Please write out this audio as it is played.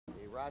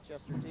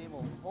Rochester team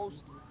will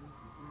host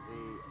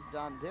the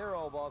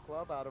Dondero Ball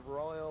Club out of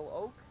Royal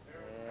Oak,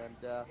 and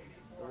the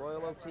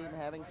Royal Oak team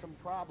having some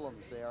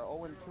problems. They are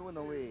 0-2 in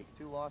the league.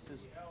 2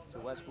 losses to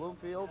West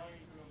Bloomfield,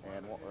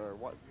 and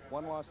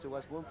one loss to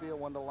West Bloomfield,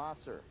 1 to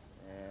Lasser,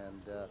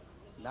 and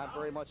not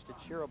very much to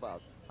cheer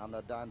about on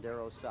the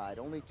Dondero side.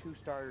 Only 2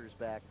 starters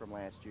back from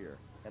last year,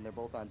 and they're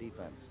both on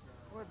defense.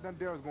 Well,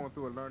 Dondero's going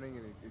through a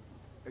learning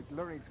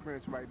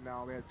experience right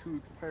now. They had 2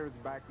 players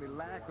back. They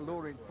lack a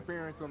little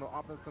experience on the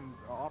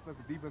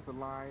offensive defensive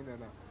line,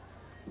 and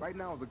right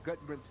now is a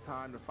gut-wrench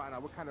time to find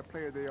out what kind of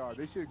player they are.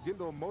 They should get a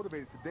little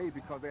motivated today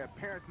because they have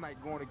parents'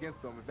 night going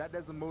against them. If that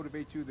doesn't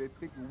motivate you, they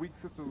think the weak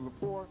sisters of the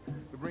poor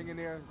to bring in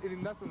there,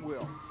 nothing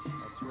will.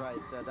 That's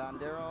right.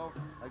 Dondero,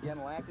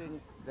 again,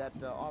 lacking that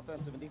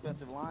offensive and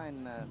defensive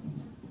line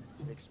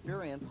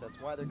experience. That's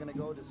why they're going to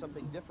go to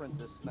something different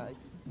this night.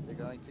 They're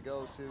going to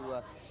go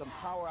to some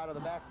power out of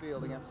the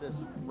backfield against this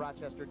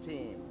Rochester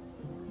team.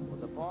 With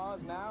the pause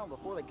now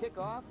before the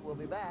kickoff, we'll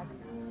be back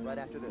right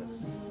after this.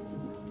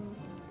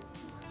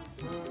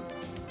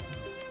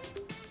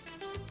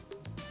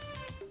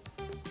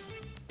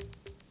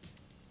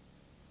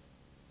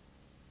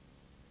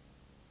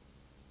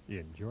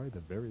 Enjoy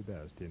the very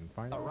best in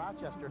final.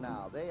 Rochester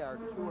now, they are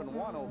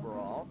 2-1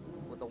 overall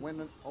with a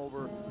win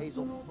over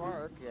Hazel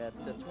Park at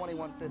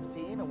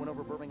 21-15, a win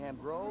over Birmingham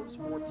Groves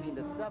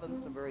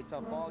 14-7, some very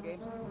tough ball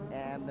games,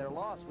 and their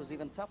loss was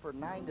even tougher,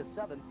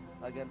 9-7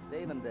 against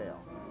Avondale.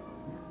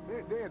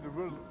 They have a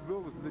real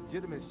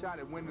legitimate shot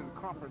at winning the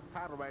conference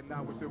title right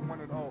now, which they're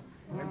 1-0.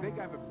 And they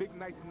got a big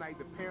night tonight.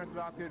 The parents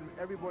are out there, and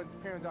everyone's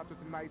parents out there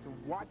tonight to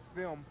watch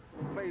them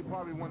play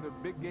probably one of the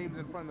big games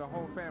in front of the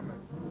whole family.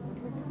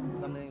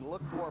 Something to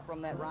look for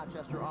from that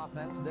Rochester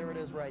offense. There it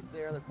is right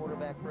there. The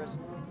quarterback, Chris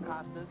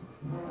Costas,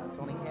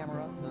 Tony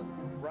Camera, the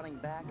running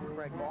back,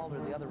 Craig Balder,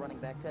 the other running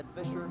back, Ted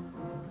Fisher,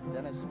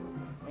 Dennis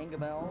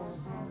Ingemels,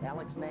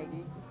 Alex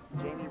Nagy,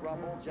 Jamie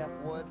Ruppel, Jeff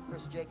Wood,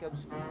 Chris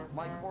Jacobs,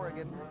 Mike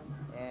Corrigan,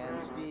 and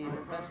Steve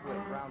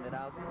Bestwick rounded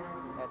out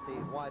at the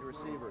wide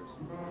receivers.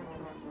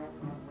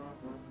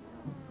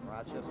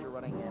 Rochester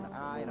running an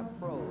I and a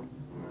pro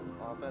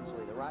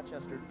offensively. The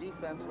Rochester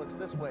defense looks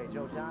this way.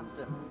 Joe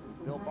Johnston,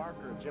 Bill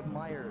Barker, Jim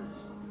Myers,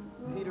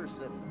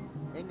 Peterson,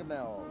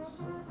 Ingemels,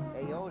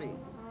 Ayotte,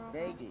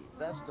 Nagy,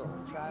 Vestal,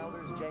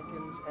 Childers,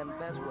 Jenkins, and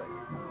Beswick.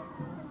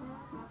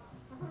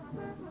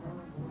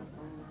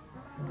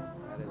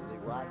 That is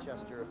the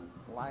Rochester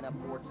lineup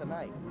for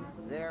tonight.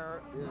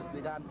 There is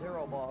the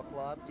Dondero Ball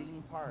Club.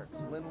 Dean Parks,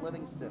 Lynn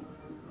Livingston,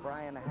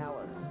 Brian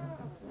Hallis,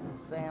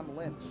 Sam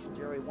Lynch,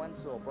 Jerry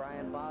Wenzel,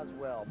 Brian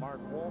Boswell, Mark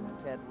Wolf,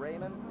 Ted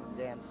Raymond,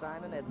 Dan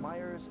Simon, Ed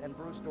Myers, and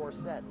Bruce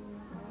Dorsett.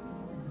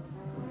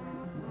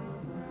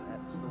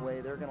 That's the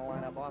way they're going to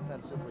line up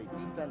offensively.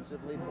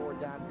 Defensively for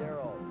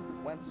Dondero,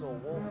 Wenzel,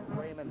 Wolf,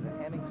 Raymond,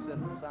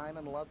 Henningsen,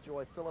 Simon,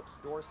 Lovejoy, Phillips,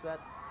 Dorsett,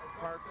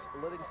 Parks,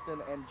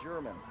 Livingston, and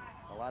German.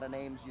 A lot of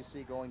names you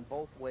see going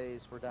both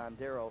ways for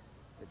Dondero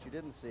that you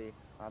didn't see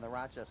on the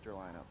Rochester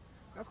lineup.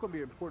 That's going to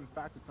be an important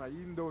factor tonight,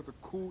 even though it's a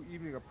cool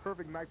evening, a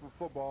perfect night for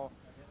football.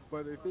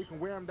 But if they can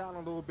wear them down a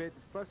little bit,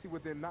 especially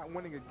with them not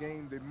winning a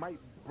game, they might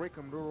break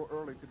them a little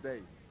early today.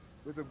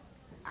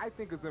 I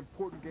think it's an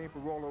important game for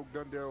Royal Oak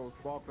Dondero's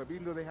ball club.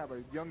 Even though they have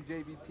a young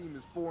JV team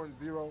that's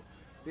 4-0,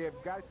 they have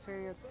got a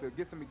chance to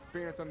get some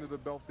experience under the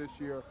belt this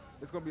year.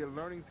 It's going to be a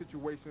learning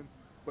situation,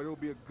 but it'll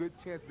be a good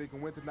chance they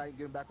can win tonight and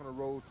get back on the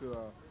road to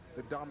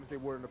the dominance they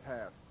were in the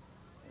past.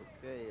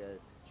 Okay,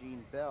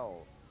 Gene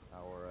Bell,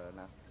 our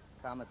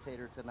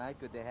commentator tonight.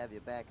 Good to have you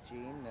back,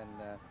 Gene.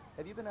 And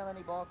have you been on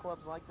any ball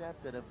clubs like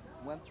that have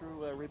went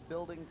through a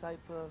rebuilding type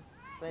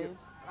phase? Yes.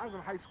 I was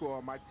in high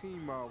school. My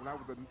team, when I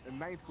was in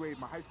 9th grade,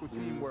 my high school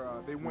team, where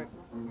they went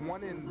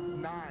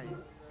 1-9.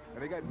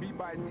 And they got beat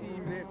by a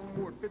team, and they had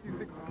scored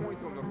 56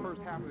 points on the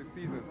first half of the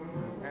season.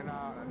 And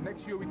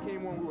next year we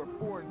came on, we were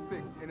 4-6,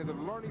 and it's a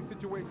learning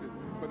situation.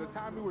 By the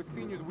time we were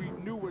seniors, we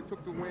knew what it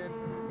took to win,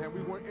 and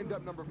we would end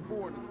up number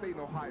 4 in the state in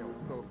Ohio.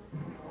 So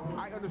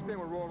I understand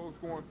what Royal Oak's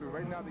going through.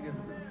 Right now they can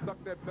suck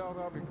that belt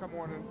up and come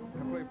on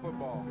and play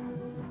football.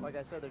 Like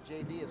I said, their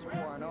JV is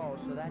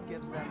 4-0, so that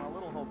gives them a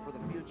little hope for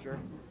the future.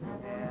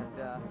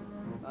 And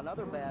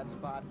another bad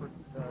spot for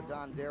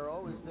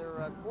Dondero is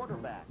their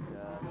quarterback,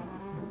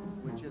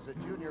 which is a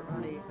junior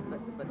Ernie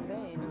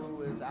Batane,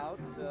 who is out,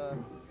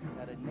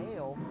 had a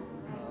nail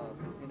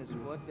in his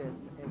foot, and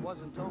it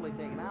wasn't totally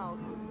taken out.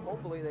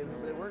 Hopefully they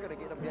were going to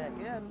get him back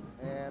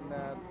in,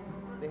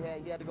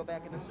 and he had to go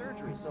back into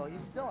surgery, so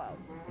he's still out.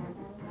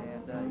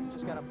 And he's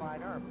just got a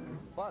fine arm.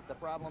 But the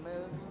problem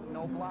is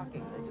no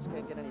blocking. They just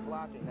can't get any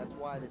blocking. That's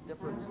why the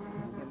difference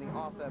in the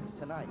offense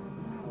tonight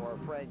for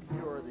Frank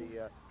Fuhr,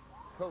 the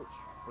coach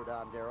for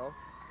Dondero.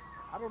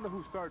 I don't know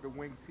who started the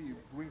wing T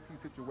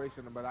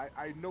situation, but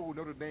I know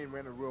Notre Dame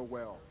ran it real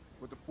well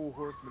with the full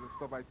horsemen and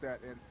stuff like that.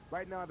 And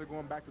right now they're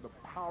going back to the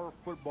power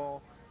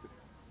football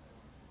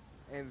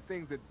and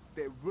things that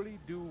really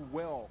do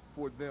well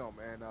for them.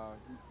 And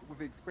with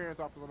the experience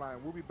offensive line,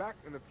 we'll be back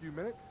in a few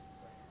minutes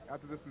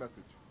after this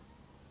message.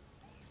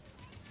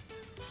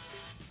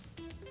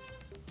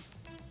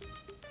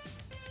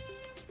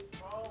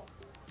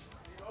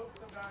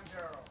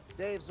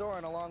 Dave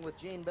Zorin along with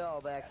Gene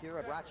Bell back here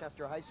at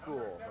Rochester High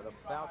School, where the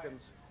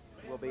Falcons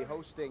will be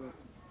hosting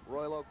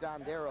Royal Oak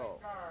Dondero.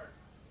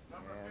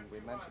 And we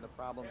mentioned the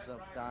problems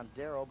of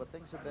Dondero, but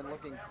things have been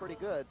looking pretty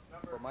good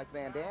for Mike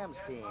Van Dam's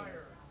team,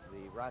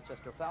 the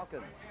Rochester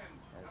Falcons,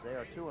 as they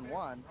are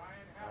 2-1.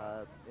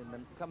 In the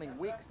coming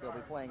weeks, they'll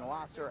be playing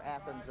Lasser,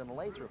 Athens, and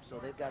Lathrop, so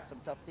they've got some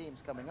tough teams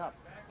coming up.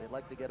 They'd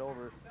like to get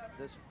over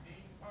this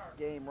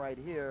game right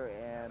here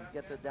and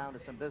get down to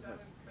some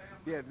business.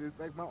 Yeah, it's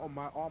like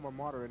my alma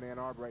mater in Ann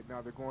Arbor right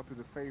now. They're going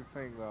through the same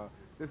thing.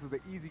 This is an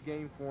easy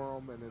game for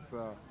them, and it's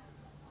the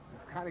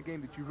kind of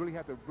game that you really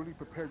have to really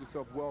prepare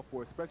yourself well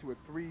for, especially with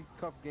 3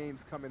 tough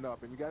games coming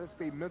up. And you got to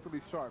stay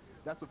mentally sharp.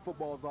 That's what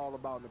football is all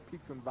about in the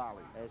peaks and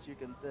valleys. As you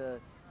can, the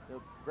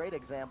great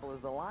example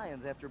is the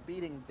Lions. After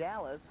beating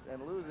Dallas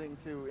and losing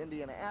to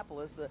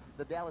Indianapolis,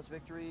 the Dallas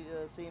victory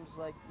seems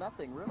like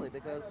nothing really,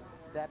 because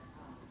that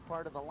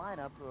part of the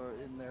lineup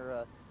in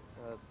their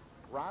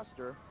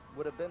roster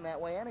would have been that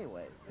way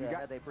anyway,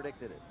 had they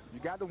predicted it. You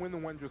got to win the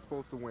ones you're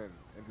supposed to win,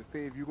 and to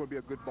stay if you're going to be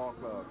a good ball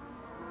club.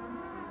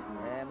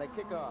 And the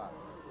kickoff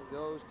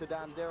goes to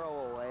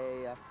Dondero,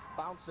 a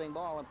bouncing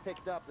ball, and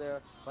picked up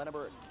there by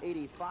number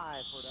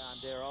 85 for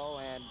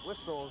Dondero, and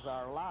whistles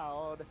are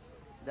loud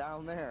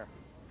down there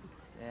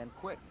and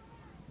quick.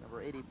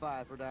 Number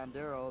 85 for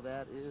Dondero,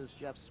 that is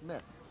Jeff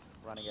Smith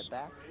running it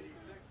back.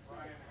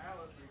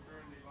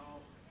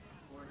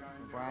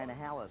 Brian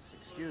Hallis,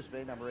 excuse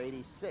me, number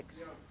 86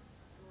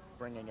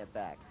 bringing it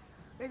back.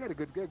 They got a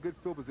good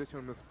field position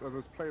on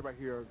this play right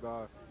here.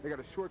 They got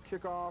a short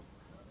kickoff,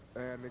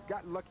 and it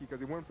got lucky because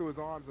he went through his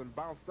arms and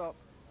bounced up,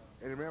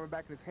 and it ran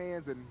back in his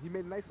hands, and he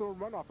made a nice little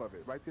run off of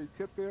it. Right there, he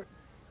tipped there.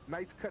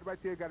 Nice cut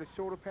right there, got his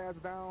shoulder pads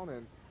down,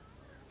 and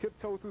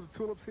tiptoed through the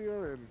tulips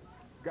here, and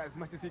got as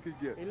much as he could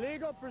get.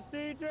 Illegal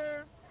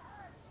procedure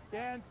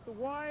against the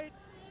white.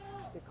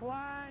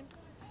 Decline.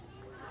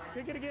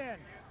 Kick it again.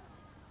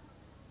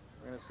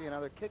 We're going to see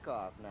another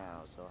kickoff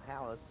now. So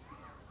Hallis,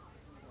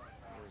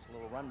 his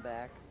little run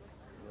back,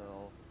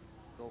 will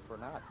go for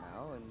naught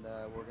now, and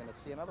we're going to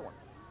see another one.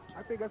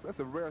 I think that's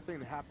a rare thing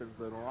that happens.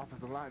 An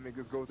offensive lineman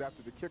just goes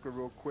after the kicker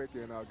real quick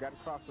and got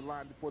across the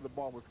line before the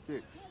ball was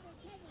kicked.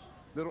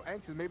 Little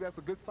anxious. Maybe that's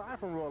a good sign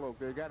from Royal Oak.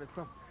 They got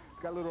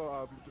a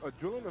little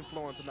adrenaline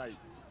flowing tonight.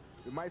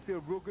 We might see a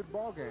real good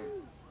ball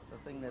game. The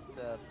thing that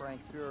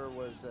Frank Fuhrer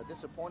was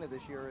disappointed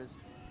this year is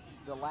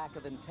the lack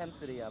of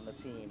intensity on the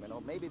team, and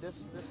maybe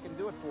this can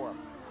do it for him.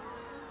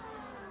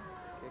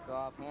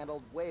 Kickoff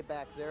handled way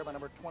back there by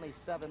number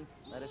 27.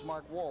 That is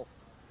Mark Wolf.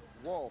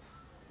 Wolf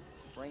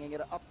bringing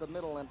it up the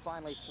middle and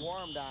finally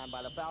swarmed on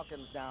by the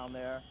Falcons down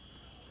there,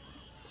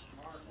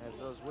 as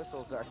those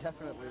whistles are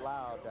definitely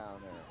loud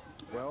down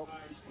there. Well,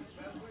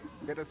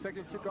 get a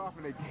second kickoff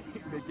and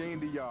they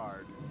gained a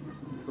yard.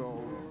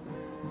 So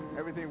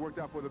everything worked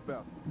out for the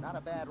best. Not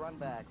a bad run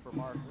back for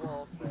Mark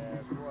Wolf,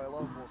 as Royal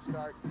Oak will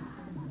start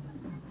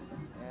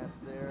at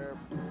their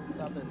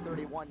about the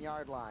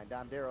 31-yard line.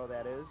 Dondero,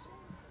 that is.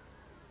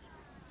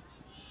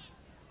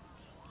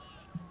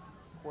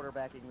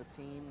 Quarterbacking the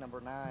team, number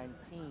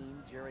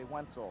 19, Jerry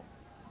Wenzel.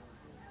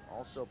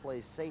 Also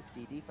plays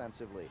safety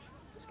defensively.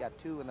 He's got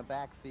 2 in the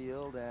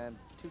backfield and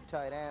 2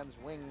 tight ends,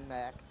 wing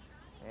back,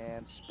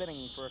 and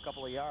spinning for a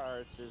couple of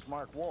yards is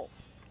Mark Wolf.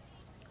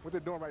 What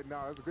they're doing right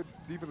now is a good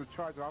defensive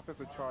charge and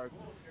offensive charge.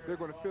 They're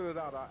going to fill it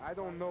out. I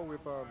don't know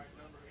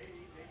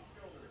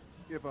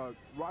if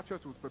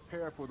Rochester was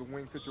prepared for the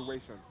wing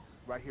situation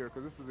right here,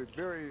 because this is a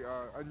very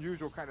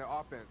unusual kind of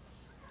offense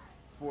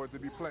for it to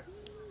be played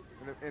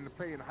and to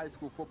play in high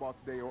school football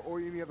today, or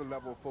any other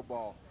level of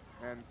football.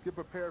 And get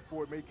prepared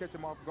for it, may catch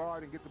them off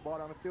guard and get the ball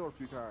down the field a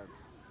few times.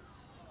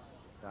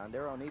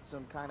 Dondero needs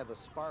some kind of a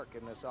spark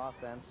in this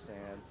offense,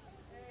 and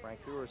Frank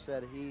Fuhrer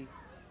said he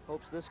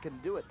hopes this can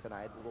do it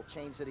tonight. A little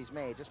change that he's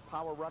made, just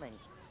power running.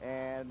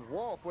 And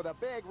Wolf with a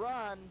big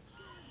run,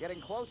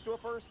 getting close to a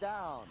first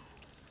down.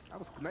 That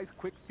was nice,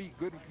 quick feet,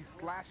 good. He's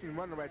slashing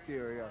running right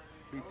there.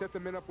 He set the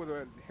man up with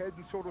a head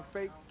and shoulder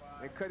fake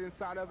and cut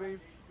inside of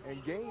him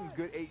and gained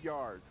good 8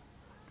 yards.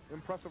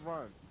 Impressive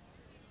run.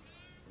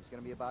 He's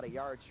going to be about a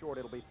yard short.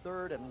 It'll be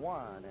 3rd and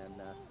 1, and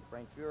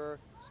Frank Fuhrer,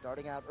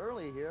 starting out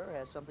early here,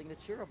 has something to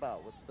cheer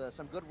about with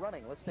some good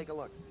running. Let's take a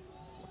look.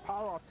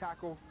 Power off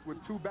tackle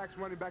with 2 backs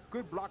running back.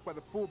 Good block by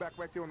the fullback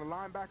right there on the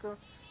linebacker.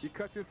 He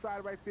cuts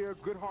inside right there.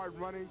 Good hard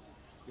running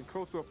and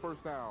close to a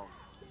first down.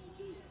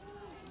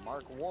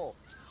 Mark Wolf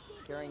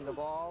carrying the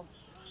ball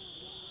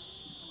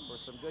for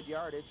some good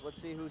yardage. Let's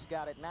see who's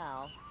got it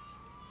now.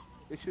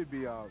 It should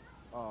be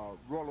Royal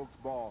Oak's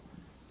ball.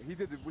 He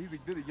did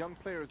a young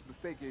player's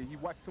mistake. He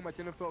watched too much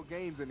NFL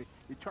games, and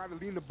he tried to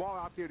lean the ball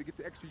out there to get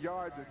the extra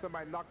yards, and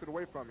somebody knocked it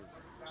away from him.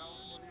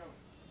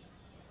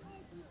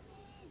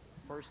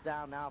 First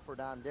down now for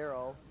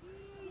Dondero,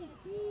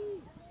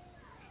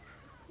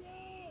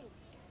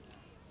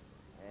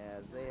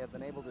 as they have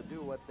been able to do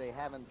what they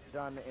haven't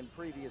done in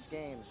previous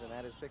games, and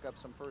that is pick up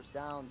some first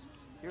downs.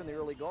 Here in the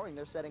early going,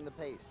 they're setting the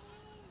pace.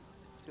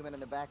 2 men in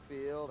the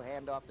backfield.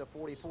 Handoff to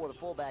 44, the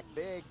fullback.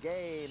 Big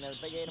gain. A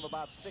big gain of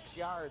about 6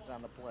 yards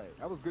on the play.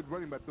 That was good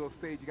running by Bill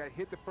Sage. You got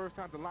hit the first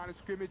time at the line of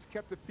scrimmage,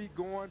 kept the feet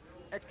going,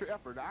 extra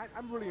effort.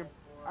 I'm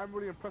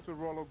really impressed with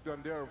Rollo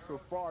Dondero so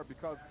far,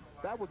 because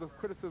that was a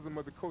criticism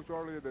of the coach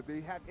earlier, that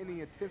they have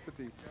any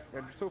intensity.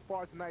 And so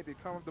far tonight, they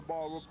come up the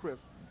ball real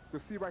crisp.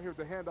 You'll see right here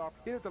the handoff.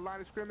 Here's the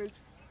line of scrimmage.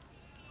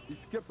 He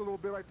skips a little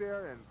bit right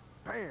there, and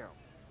bam,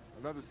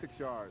 another 6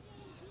 yards.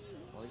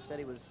 Well, he said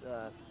he was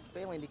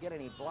failing to get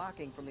any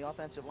blocking from the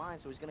offensive line,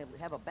 so he's going to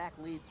have a back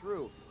lead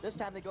through. This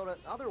time they go the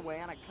other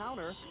way on a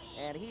counter,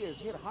 and he is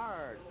hit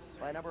hard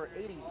by number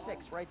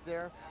 86 right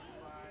there.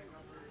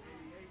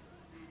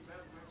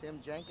 Tim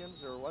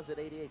Jenkins, or was it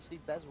 88? Steve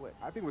Beswick.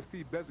 I think it was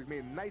Steve Beswick.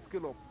 Made a nice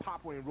good little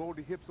pop when he rolled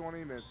the hips on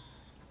him and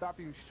stopped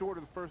him short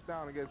of the first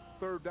down against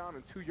 3rd down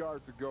and 2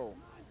 yards to go.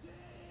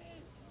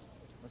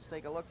 Let's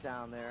take a look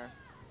down there.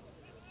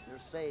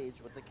 There's Sage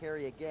with the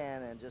carry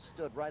again, and just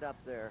stood right up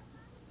there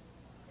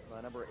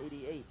by number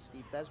 88,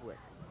 Steve Beswick.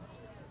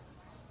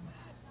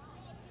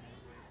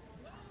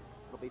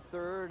 It'll be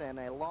 3rd and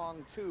a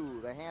long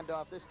 2. The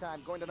handoff this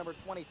time going to number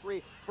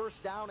 23.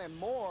 First down and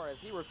more as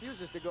he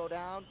refuses to go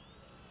down.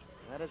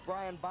 That is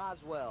Brian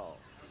Boswell.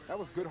 That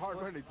was good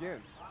hard running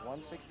again.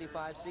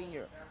 165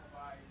 senior.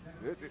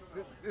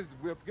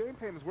 The game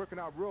plan is working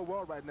out real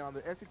well right now.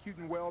 They're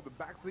executing well. The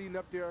backs leading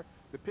up there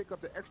to pick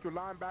up the extra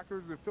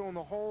linebackers and fill in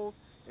the holes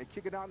and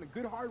kick it out in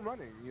good hard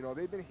running. You know,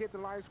 they've been hit the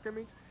line of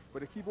scrimmage,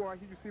 but they keep on right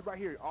here. You see right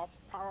here,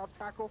 power off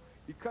tackle.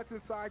 He cuts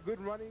inside,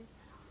 good running.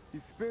 He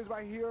spins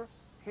right here,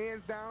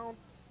 hands down.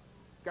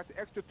 Got the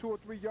extra 2 or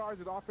 3 yards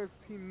that the offensive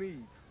team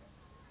needs.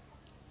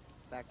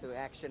 Back to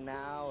action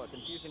now. A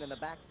confusion in the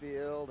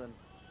backfield, and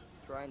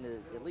trying to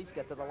at least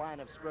get to the line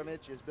of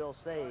scrimmage is Bill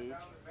Sage.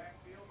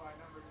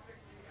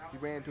 He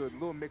ran into a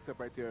little mix-up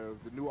right there.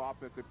 The new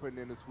offense they're putting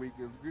in this week.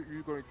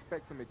 You're going to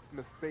expect some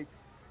mistakes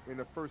in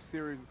the first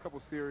series, a couple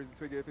series,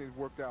 until you get things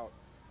worked out.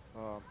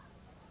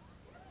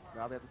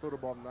 Now they have to throw the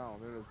ball now.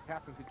 In a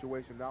passing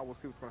situation, now we'll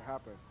see what's going to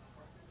happen.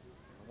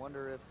 I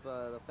wonder if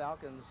the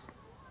Falcons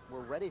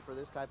were ready for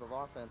this type of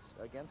offense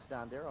against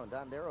Dondero, and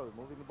Dondero is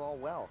moving the ball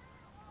well.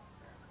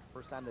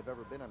 First time they've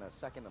ever been in a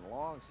 2nd and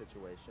long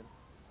situation,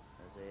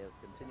 as they have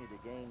continued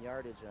to gain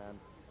yardage on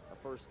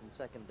 1st and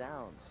 2nd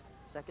downs.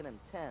 2nd and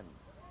 10.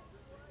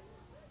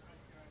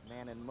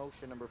 Man in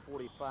motion, number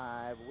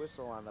 45.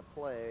 Whistle on the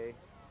play.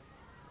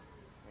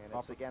 And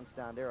it's against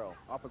Dondero.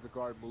 Opposite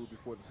guard moved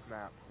before the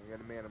snap. He had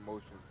a man in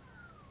motion.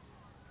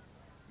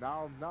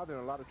 Now they're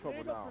in a lot of trouble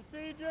Legal now.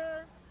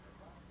 procedure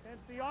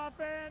against the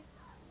offense.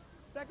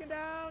 2nd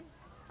down.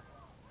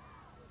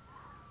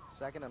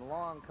 2nd and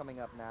long coming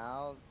up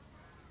now.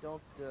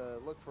 Don't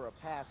look for a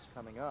pass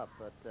coming up,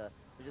 but they're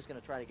just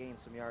going to try to gain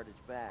some yardage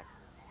back.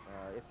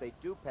 If they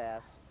do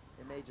pass,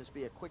 it may just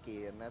be a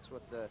quickie, and that's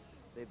what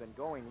they've been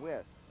going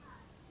with.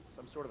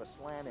 Some sort of a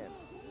slant in.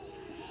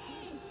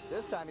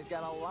 This time he's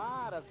got a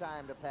lot of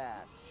time to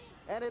pass,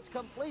 and it's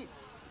complete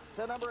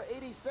to number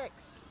 86.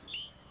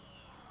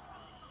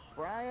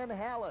 Brian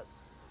Hallis,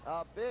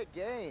 a big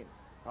gain.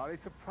 Oh, they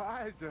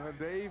surprised you, huh,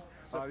 Dave?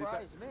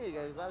 Surprised me,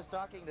 because I was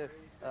talking to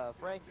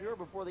Frank Fuhrer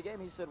before the game.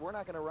 He said, we're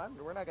not going to run,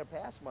 we're not going to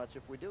pass much.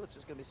 If we do, it's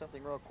just going to be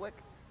something real quick.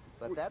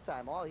 But that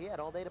time, he had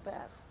all day to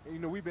pass. And,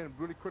 you know, we've been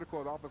really critical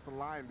of the offensive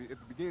line. At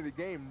the beginning of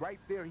the game, right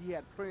there, he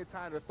had plenty of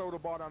time to throw the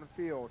ball down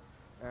the field.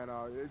 And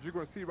as you're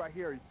going to see right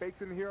here, he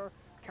fakes in here,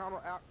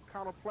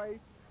 counter play.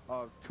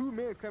 2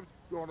 men come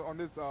on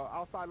this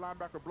outside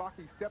linebacker block.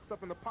 He steps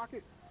up in the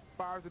pocket,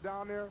 fires it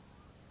down there.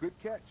 Good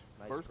catch.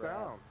 Nice First grab.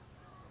 down.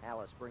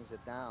 Hallis brings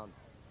it down.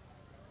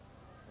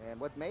 And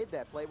what made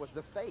that play was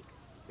the fake,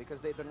 because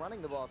they've been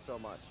running the ball so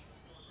much.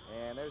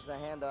 And there's the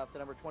handoff to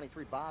number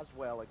 23,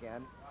 Boswell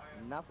again.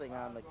 Nothing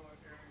on the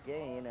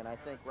gain, and I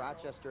think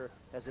Rochester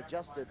has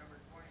adjusted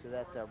to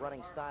that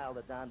running style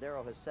that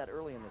Dondero has set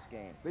early in this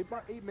game. They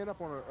brought 8 men up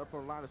on a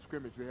line of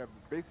scrimmage. They have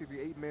basically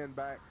 8 men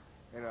back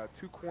and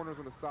 2 corners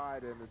on the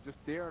side, and they're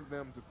just daring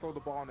them to throw the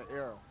ball in the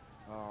air.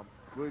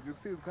 Really, you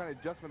see the kind of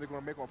adjustment they're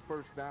going to make on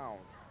first down.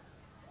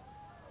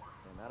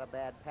 And not a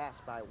bad pass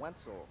by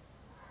Wenzel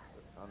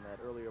on that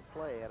earlier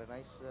play. Had a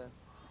nice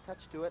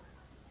touch to it.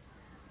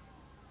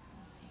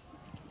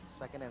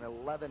 2nd and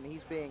 11.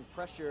 He's being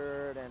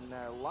pressured and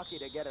lucky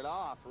to get it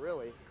off,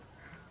 really.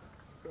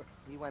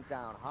 He went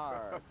down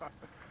hard.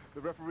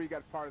 The referee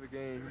got part of the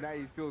game. Now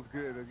he feels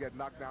good. He got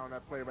knocked down on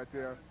that play right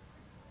there.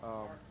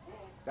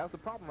 That was the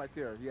problem right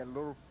there. We had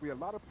a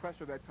lot of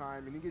pressure that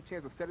time, and he get a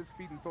chance to set his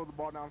feet and throw the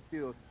ball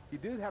downfield. He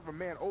did have a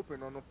man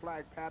open on the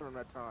flag pattern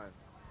that time.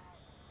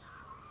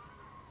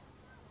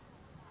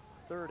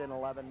 3rd and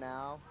 11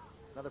 now.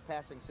 Another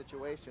passing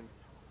situation.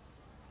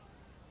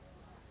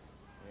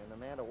 And the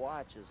man to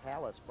watch is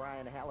Hallis,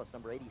 Brian Hallis,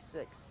 number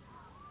 86.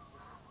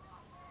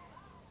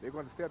 They're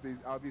going to step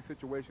out of these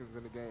situations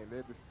in the game. They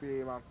have to stay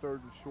around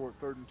 3rd and short,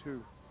 3rd and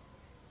 2.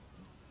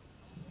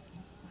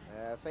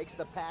 Fakes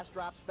the pass,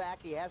 drops back.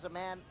 He has a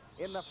man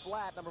in the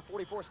flat. Number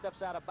 44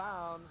 steps out of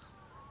bounds.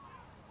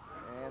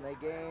 And they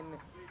gain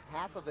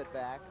half of it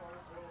back.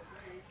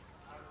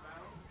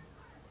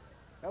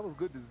 That was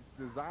good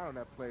design on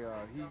that play.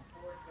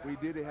 We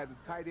did it, had the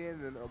tight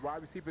end and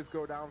wide receivers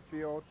go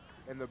downfield,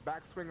 and the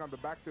back swing on the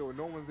backfield,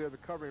 no one's there to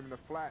cover him in the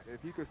flat.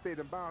 If he could stay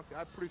in bounds,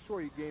 I'm pretty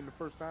sure he gained the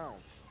first down.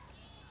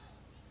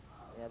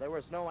 Yeah, there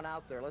was no one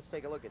out there. Let's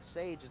take a look at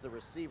Sage as the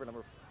receiver,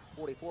 number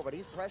 44, but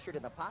he's pressured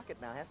in the pocket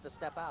now, has to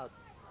step out.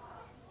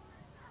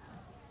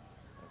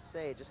 And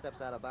Sage just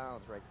steps out of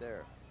bounds right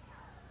there.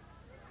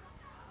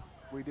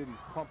 We did, he's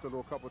pumped a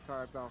little couple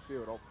times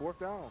downfield. Oh, fourth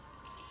down.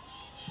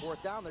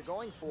 Fourth down, they're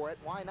going for it.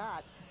 Why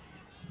not?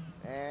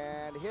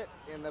 And hit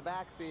in the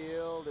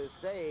backfield is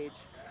Sage.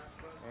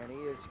 And he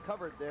is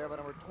covered there by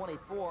number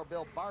 24,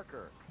 Bill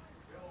Barker.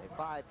 A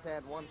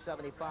 5'10",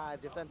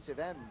 175 defensive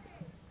end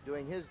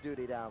doing his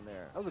duty down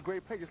there. That was a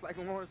great play, just like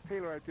Lawrence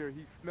Taylor right there.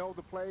 He smelled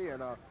the play,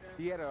 and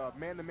he had a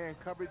man-to-man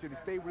coverage, and he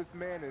stayed with his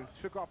man and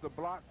shook off the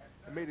block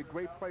and made a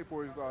great play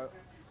for his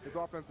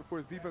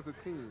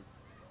defensive team.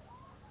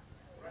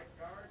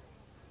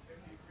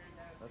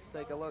 Let's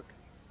take a look.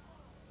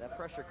 That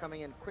pressure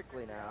coming in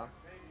quickly now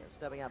and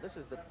stepping out. This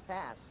is the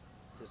pass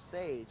to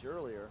Sage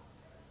earlier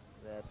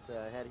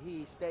that had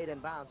he stayed in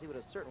bounds, he would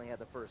have certainly had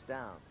the first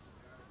down.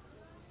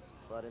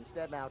 But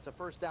instead now it's a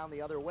first down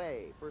the other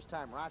way. First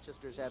time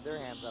Rochester's had their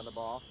hands on the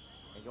ball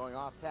and going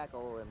off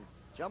tackle and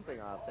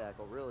jumping off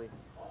tackle, really,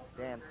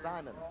 Dan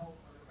Simon.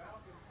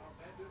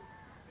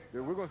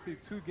 Yeah, we're going to see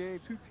two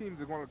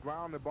teams are going to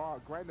grind the ball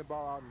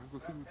out, and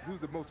we'll see who's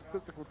the most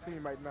physical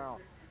team right now.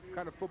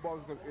 Kind of football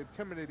is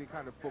intimidating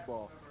kind of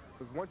football.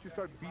 Because once you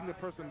start beating a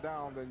person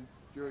down, then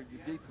your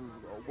gates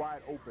are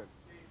wide open.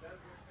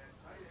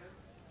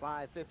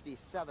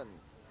 5:57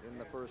 in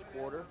the first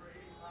quarter.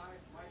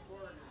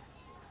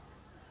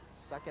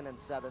 2nd and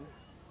 7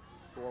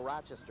 for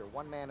Rochester.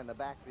 One man in the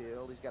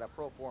backfield. He's got a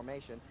pro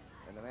formation.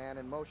 And the man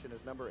in motion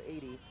is number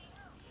 80,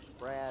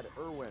 Brad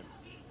Irwin,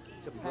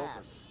 to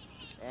pass.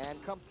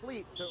 And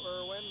complete to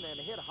Irwin and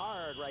hit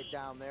hard right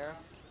down there.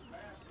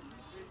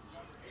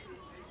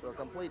 So a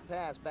complete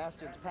pass.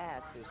 Bastion's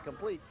pass is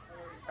complete.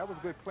 That was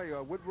a good play.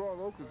 What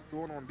Royal Oak is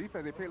doing on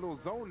defense, they played a little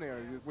zone there,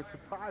 which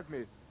surprised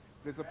me.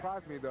 It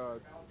surprised me. The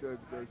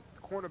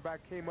cornerback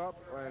came up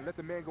and let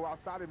the man go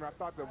outside him. I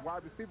thought the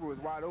wide receiver was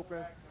wide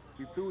open.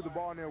 He threw the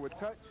ball in there with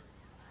touch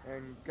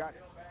and got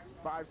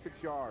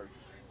 5-6 yards.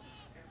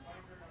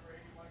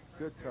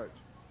 Good touch.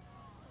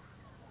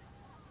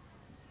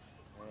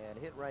 And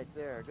hit right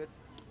there. Good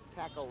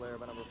tackle there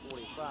by number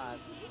 45.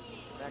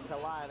 Back to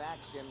live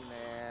action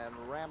and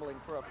rambling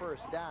for a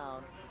first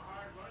down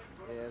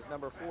is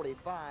number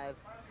 45,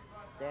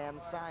 Dan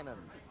Simon.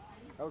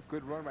 That was a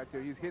good run right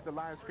there. He's hit the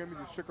line of scrimmage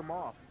and shook him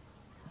off.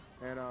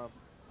 And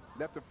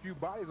left a few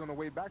bodies on the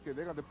way back there.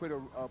 They're going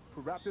to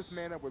wrap this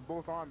man up with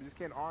both arms. You just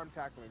can't arm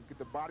tackle him. Get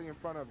the body in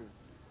front of him.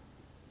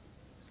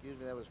 Excuse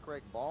me, that was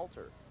Craig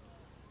Balter.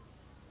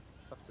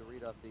 Tough to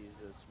read off these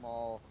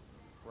small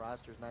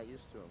rosters, not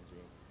used to them,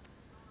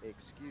 Gene.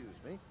 Excuse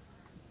me.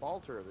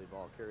 Balter, the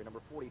ball carrier,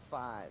 number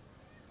 45.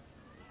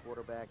 The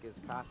quarterback is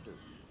Costas.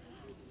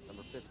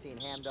 Number 15,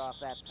 handoff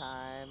that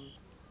time,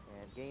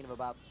 and gain of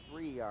about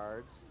 3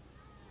 yards.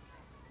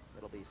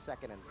 It'll be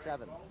 2nd and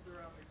 7.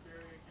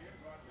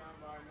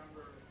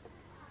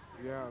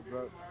 Yeah,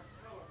 the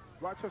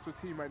Rochester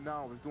team right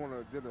now is doing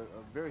a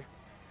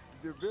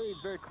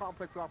very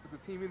complex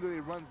offensive team. Even though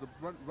they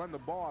run the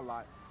ball a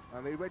lot,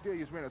 they right there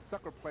just ran a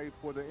sucker play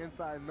for the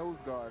inside nose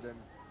guard and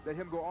let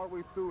him go all the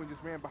way through and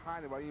just ran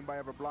behind him without anybody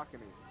ever blocking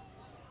him.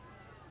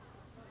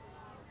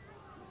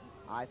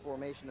 I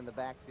formation in the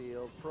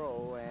backfield,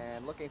 pro,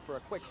 and looking for a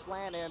quick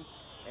slant in,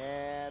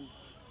 and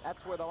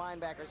that's where the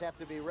linebackers have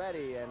to be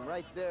ready. And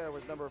right there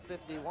was number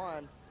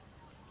 51.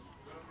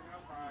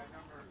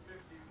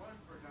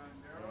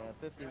 And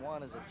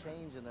 51 is a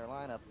change in their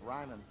lineup.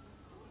 Ryman,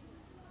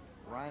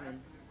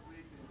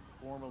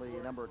 formerly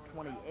number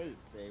 28,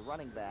 a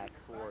running back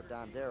for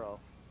Dondero,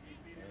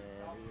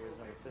 and he is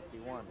number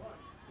 51.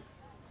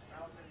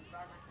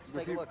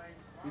 Let's take a look.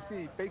 You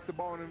see, he fakes the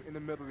ball in the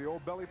middle, the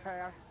old belly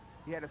pass.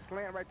 He had a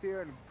slant right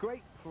there, and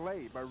great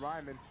play by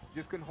Ryman.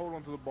 Just couldn't hold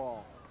on to the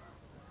ball.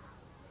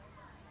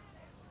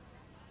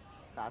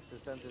 Costa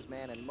sends his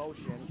man in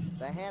motion.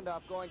 The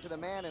handoff going to the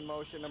man in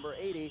motion, number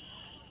 80.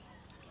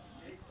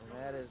 And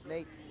that is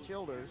Nate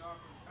Childers.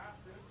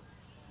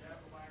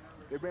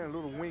 They ran a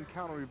little wing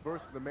counter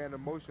reverse to the man in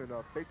motion.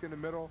 Faked in the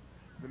middle.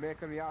 The man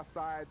coming the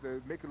outside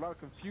to make a lot of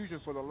confusion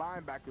for the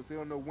linebackers. They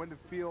don't know when to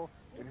feel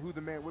and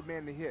what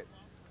man to hit.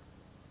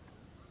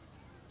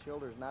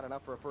 Childers not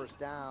enough for a first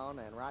down,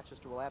 and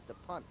Rochester will have to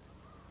punt.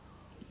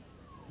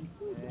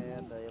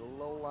 And a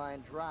low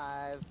line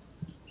drive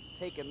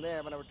taken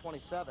there by number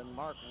 27,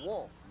 Mark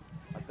Wolf.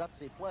 A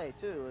gutsy play,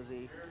 too, as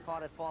he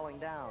caught it falling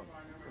down.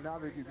 And now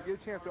they get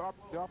a chance,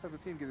 the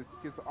offensive team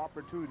gets the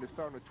opportunity to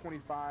start with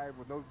 25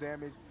 with no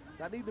damage.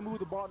 Now they need to move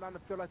the ball down the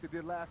field like they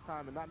did last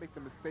time and not make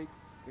the mistakes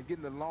and get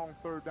in the long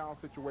third down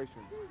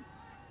situation.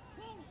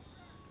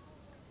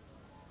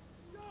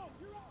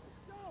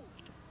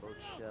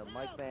 Coach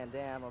Mike Van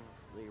Dam of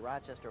the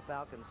Rochester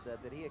Falcons said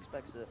that he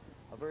expects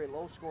a very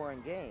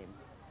low-scoring game,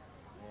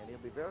 and he'll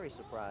be very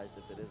surprised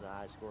if it is a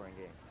high-scoring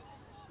game.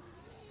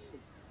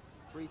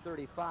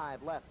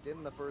 3:35 left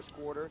in the first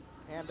quarter.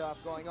 Handoff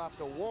going off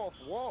to Wolf.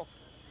 Wolf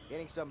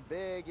getting some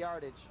big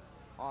yardage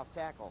off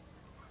tackle.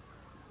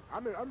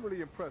 I'm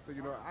really impressed.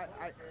 You know,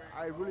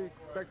 I really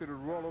expected to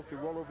roll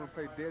over and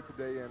play dead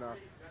today, and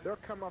they're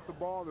coming off the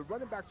ball. The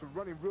running backs are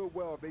running real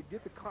well. They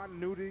get the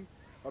continuity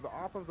of the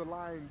offensive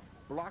line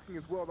blocking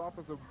as well. The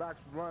offensive backs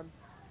run.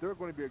 They're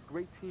going to be a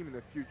great team in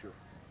the future.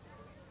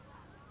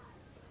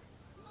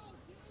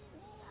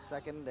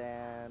 Second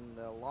and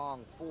a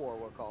long 4,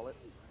 we'll call it.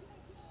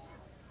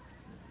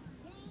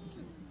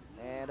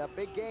 And a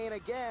big gain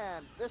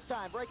again. This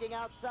time breaking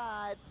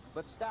outside,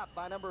 but stopped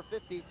by number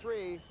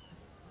 53.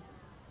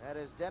 That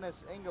is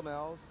Dennis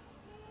Ingemels.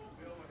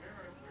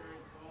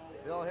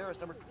 Bill Harris,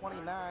 number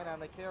 29 on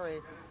the carry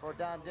for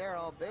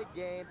Dondero. Big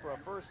gain for a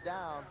first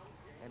down.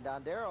 And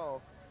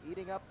Dondero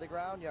eating up the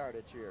ground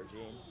yardage here,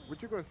 Gene.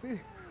 What you're going to see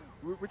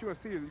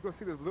is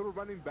this little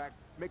running back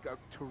make a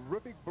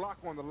terrific block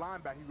on the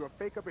linebacker. He's going to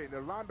fake up it,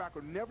 and the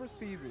linebacker never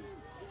sees him.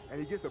 And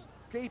he gets a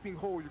gaping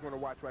hole you're going to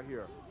watch right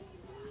here.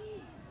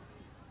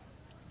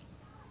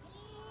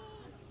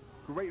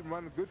 Great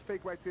run, good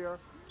fake right there.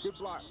 Good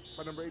block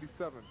by number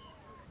 87.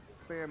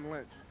 Sam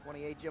Lynch.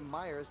 28, Jim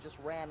Myers, just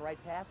ran right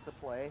past the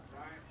play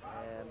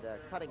and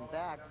cutting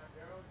back.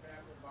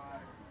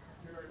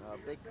 A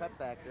big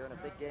cutback there and a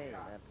big gain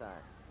that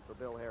time for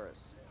Bill Harris.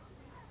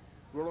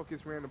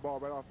 Rolokis ran the ball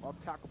right off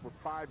tackle for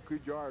 5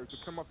 good yards. They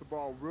come off the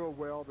ball real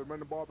well. They run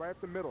the ball right up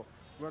the middle,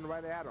 run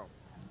right at them.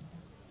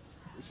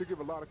 It should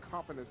give a lot of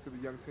confidence to the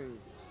young team.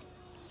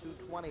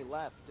 2:20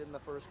 left in the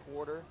first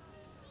quarter.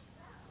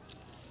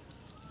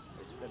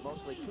 It's been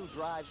mostly 2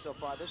 drives so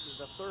far. This is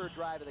the 3rd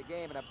drive of the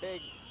game, and a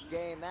big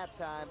gain that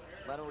time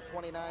by number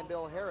 29,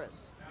 Bill Harris.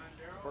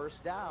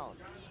 First down.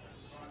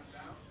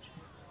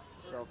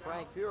 So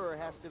Frank Fuhrer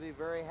has to be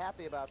very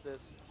happy about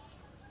this.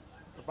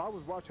 If I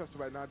was Rochester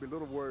right now, I'd be a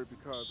little worried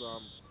because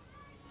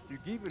you're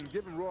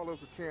giving Royal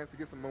Oaks a chance to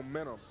get some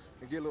momentum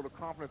and get a little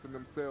confidence in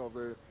themselves.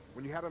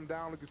 When you had them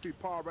down, you can see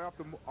Paul right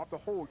off the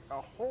hole,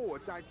 a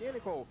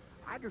gigantic hole.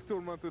 I can still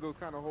run through those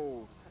kind of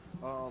holes.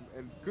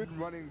 And good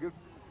running,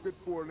 good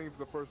forward lean for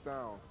the first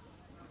down.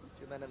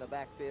 2 men in the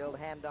backfield,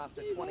 handoff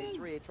to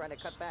 23, trying to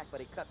cut back, but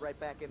he cut right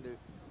back into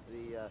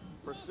the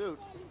pursuit.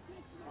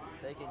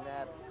 Taking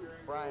that,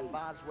 Brian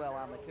Boswell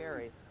on the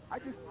carry. I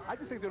just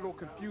think they're a little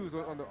confused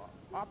on the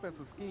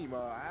offensive scheme.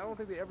 I don't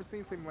think they've ever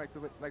seen something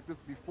like this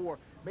before.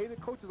 Maybe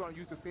the coaches aren't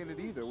used to seeing it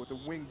either with the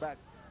wing back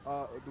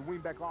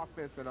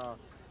offense, and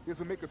this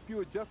will make a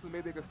few adjustments.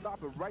 Maybe they can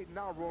stop it. Right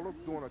now, Roller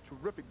doing a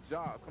terrific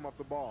job come off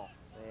the ball.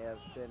 They have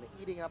been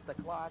eating up the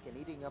clock and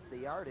eating up the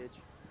yardage.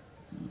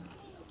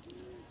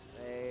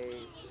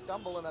 They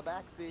stumble in the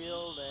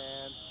backfield,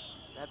 and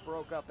that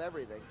broke up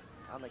everything.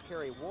 On the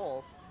carry,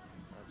 Wolf.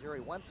 Jerry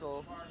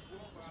Wenzel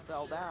just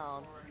fell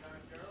down.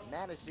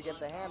 Managed to get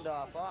the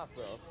handoff off,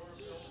 though.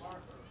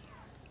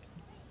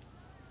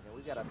 And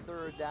we've got a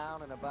 3rd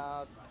down and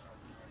about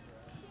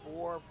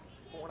 4.5.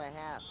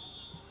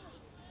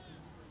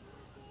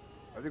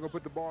 Are they going to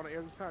put the ball in the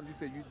air this time? You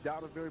say you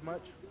doubt it very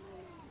much?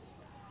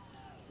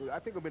 I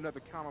think it'll be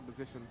another counter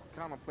position,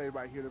 counter play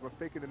right here. They're going to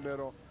fake in the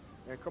middle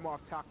and come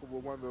off tackle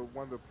with one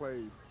of the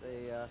plays.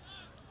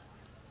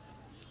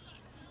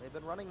 They've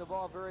been running the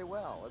ball very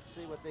well. Let's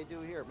see what they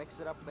do here. Mix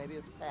it up, maybe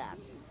it's pass.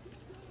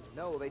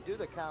 No, they do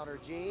the counter,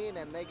 Gene,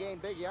 and they gain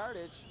big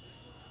yardage.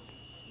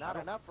 Not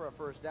enough for a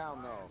first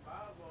down, though.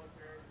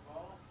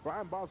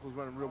 Brian Boswell's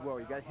running real well.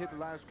 He got hit the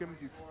line of scrimmage,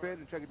 he spin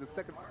and try to get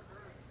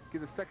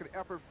the second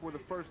effort for the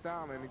first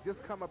down, and he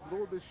just come up a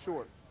little bit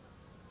short.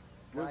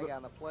 Trying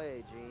on the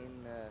play,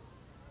 Gene.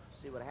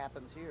 See what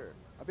happens here.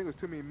 I think it was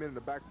too many men in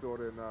the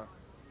backfield, and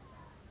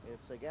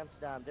it's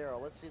against Dondero.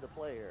 Let's see the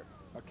play here.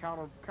 A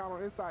counter,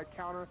 inside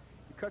counter.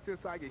 He cuts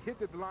inside, get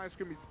hit at the line of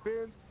scrimmage,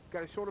 spins,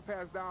 got a shoulder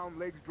pass down,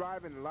 legs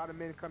driving, a lot of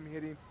men come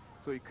hit him,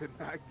 so he could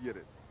not get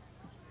it.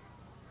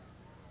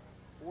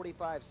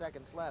 45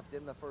 seconds left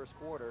in the first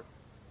quarter.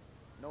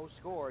 No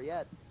score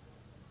yet.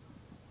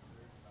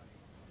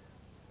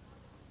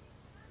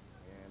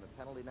 And the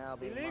penalty now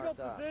being illegal marked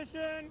up.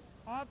 position,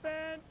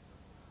 offense,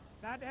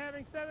 not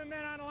having 7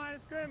 men on the line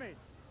of scrimmage.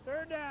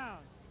 3rd down.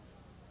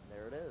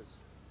 There it is.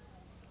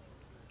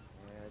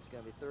 And it's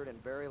going to be 3rd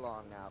and very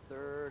long now.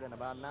 3rd and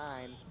about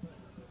 9.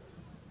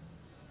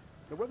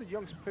 Now, what the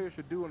young players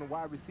should do in the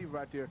wide receiver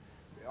right there,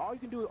 all you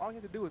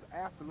have to do is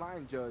ask the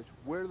line judge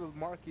where the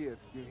mark is.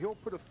 He'll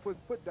put a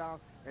foot down,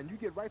 and you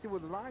get right there where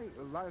the line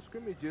of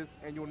scrimmage is,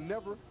 and you'll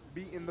never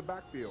be in the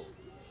backfield.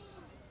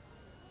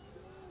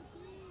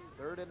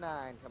 3rd and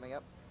 9 coming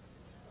up.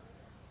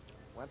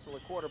 Wenzel, the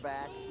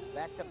quarterback,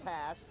 back to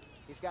pass.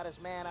 He's got his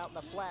man out in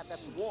the flat.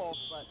 That's Wolf,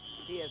 but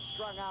he is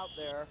strung out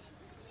there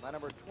by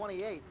number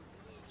 28,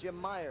 Jim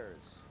Myers.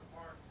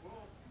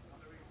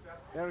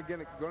 And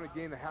again, going to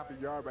gain a half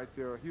a yard right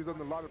there. He was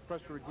under a lot of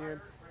pressure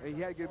again, and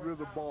he had to get rid of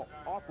the ball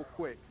awful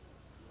quick,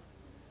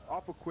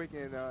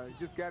 and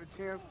he just got a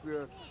chance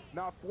to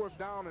now 4th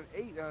down and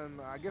 8,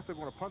 and I guess they're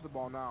going to punt the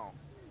ball now.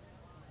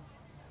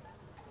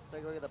 Let's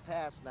take a look at the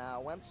pass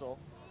now. Wenzel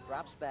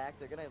drops back.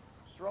 They're going to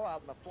throw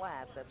out in the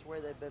flat. That's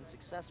where they've been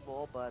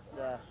successful, but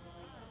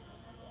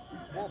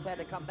Wolf had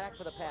to come back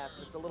for the pass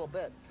just a little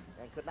bit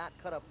and could not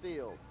cut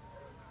upfield.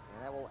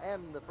 And that will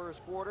end the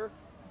first quarter.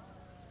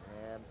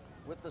 And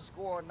with the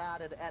score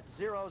knotted at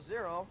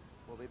 0-0,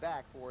 we'll be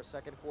back for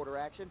second quarter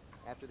action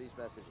after these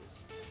messages.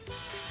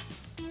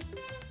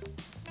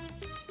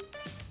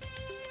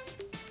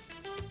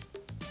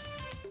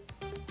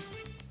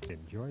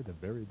 Enjoy the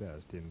very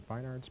best in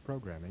fine arts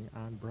programming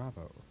on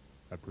Bravo,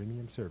 a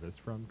premium service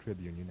from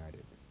Tribune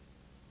United.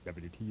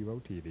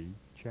 WTUO-TV,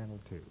 Channel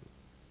 2.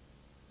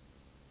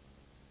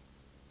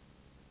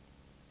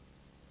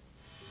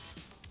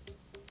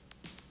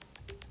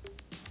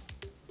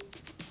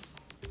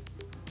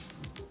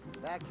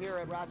 Back here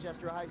at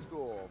Rochester High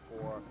School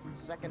for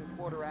second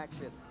quarter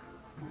action.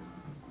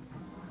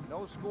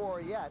 No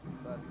score yet,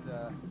 but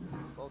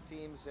both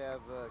teams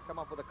have come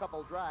up with a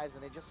couple drives,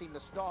 and they just seem to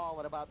stall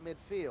at about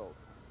midfield.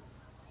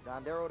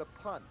 Dondero to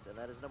punt, and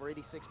that is number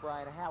 86,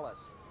 Brian Hallis.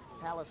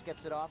 Hallis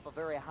gets it off a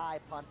very high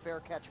punt, fair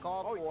catch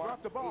called for. He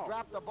dropped the ball. He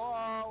dropped the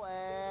ball,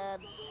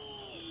 and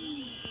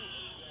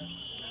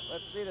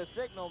let's see the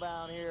signal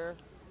down here.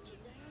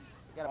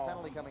 We got a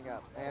penalty coming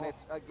up, and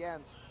it's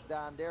against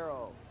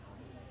Dondero.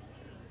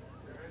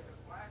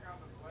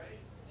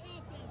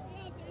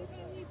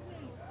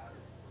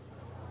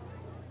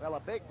 Well, a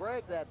big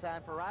break that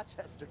time for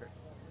Rochester.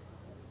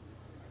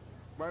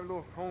 Right, a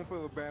little home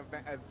field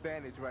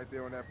advantage right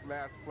there on that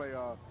last play.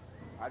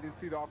 I didn't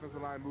see the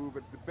offensive line move,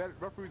 but the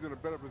referee's in a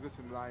better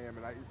position than I am,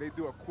 and they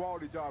do a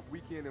quality job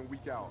week in and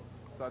week out.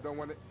 So I don't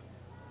want to.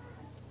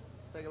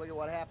 Let's take a look at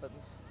what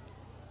happens.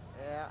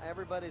 Yeah,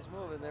 everybody's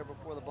moving there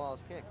before the ball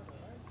is kicked.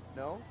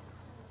 No?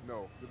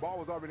 No, the ball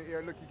was already in the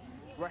air. Look,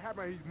 what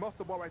happened? He muffed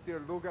the ball right there.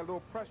 Got a little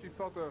pressure. He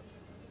felt the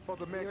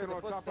man coming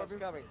on top of him.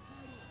 Coming.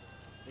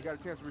 He got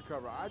a chance to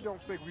recover. I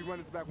don't think we run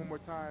this back one more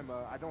time.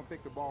 I don't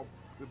think the ball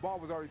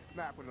was already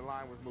snapped when the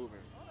line was moving.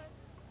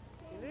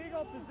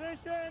 Illegal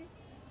position.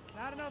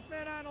 Not enough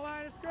men on the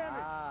line of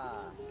scrimmage.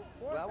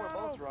 Well, we're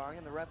both wrong,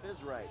 and the ref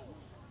is right.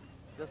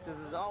 Just as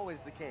is always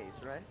the case,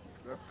 right?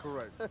 That's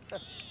correct.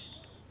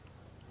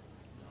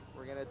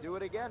 We're going to do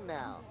it again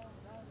now.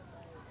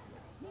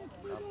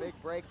 A big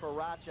break for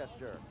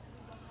Rochester.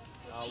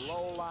 A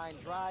low line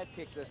drive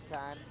kick this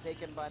time,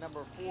 taken by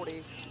number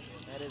 40.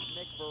 That is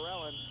Nick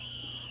Varellen.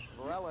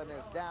 Varellen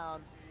is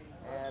down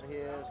at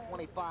his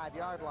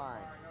 25-yard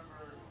line.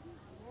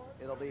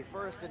 It'll be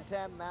 1st and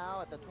 10 now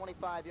at the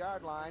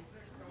 25-yard line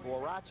for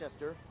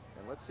Rochester,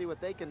 and let's see what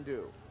they can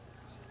do.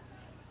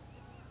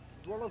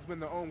 Dweller's been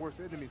their own worst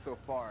enemy so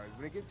far.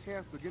 When they get a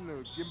chance to get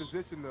in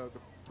position to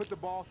put the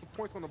ball, some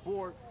points on the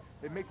board,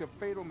 they make the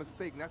fatal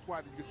mistake, and that's why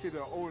you can see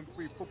they're 0-3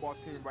 football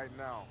team right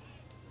now.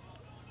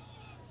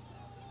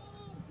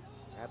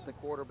 At the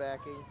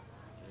quarterbacking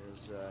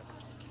is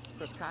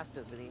Chris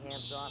Costas, and he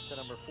hands off to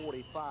number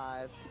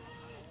 45.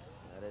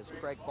 That is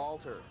Craig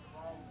Balter,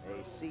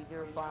 a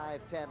senior,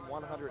 5'10",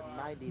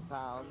 190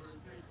 pounds.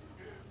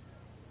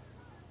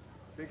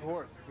 Big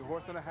horse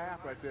and a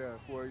half right there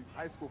for a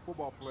high school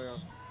football player.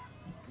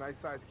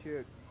 Nice-sized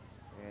kid.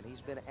 And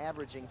he's been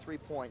averaging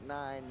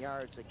 3.9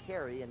 yards a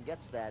carry and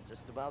gets that,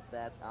 just about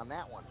that, on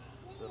that one.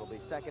 So it'll be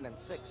 2nd and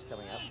 6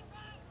 coming up.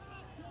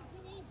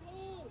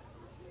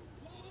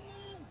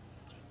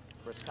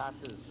 Chris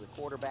Costas, the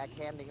quarterback,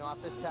 handing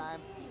off this time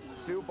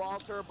to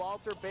Balter.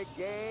 Balter, big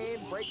gain,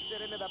 breaks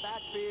it into the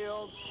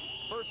backfield.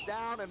 1st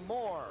down and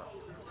more.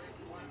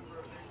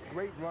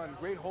 Great run,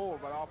 great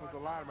hold by the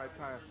offensive line right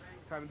time.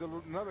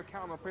 Another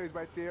counter plays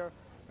right there,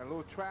 and a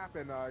little trap,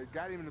 and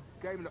got him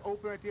in the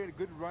open right there, and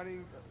good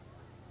running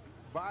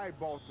by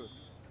Balter.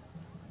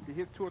 He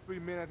hit 2 or 3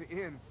 men at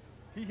the end.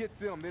 He hits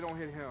them, they don't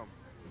hit him.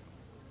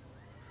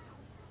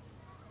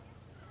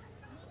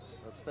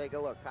 Let's take a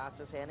look.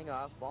 Costas handing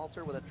off.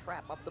 Balter with a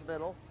trap up the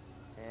middle,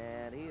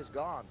 and he is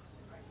gone.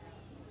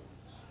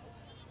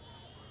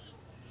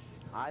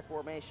 High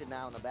formation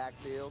now in the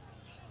backfield.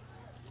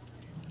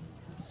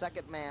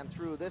 2nd man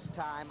through this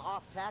time,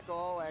 off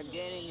tackle, and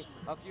gaining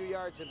a few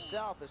yards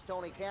himself is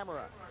Tony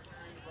Camera.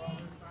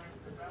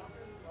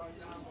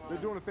 They're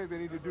doing the things they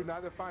need to do now.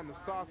 They're finding the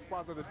soft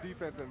spots of the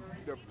defense, and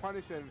they're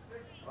punishing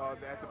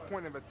at the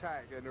point of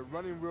attack, and they're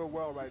running real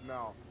well right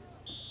now.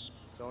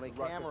 Tony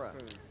Camera,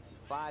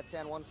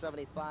 5'10",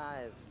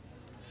 175.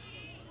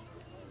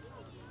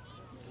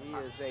 He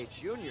is a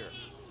junior.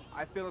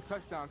 I feel a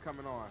touchdown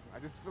coming on. I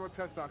just feel a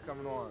touchdown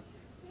coming on.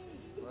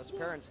 Well, it's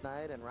parents'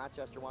 night, and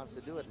Rochester wants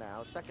to do it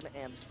now. 2nd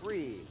and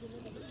 3.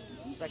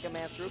 2nd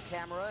man through,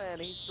 Camera, and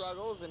he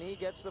struggles, and he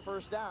gets the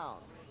 1st down.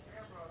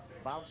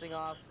 Bouncing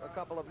off a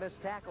couple of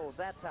missed tackles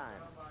that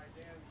time.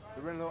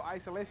 They're in a little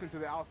isolation to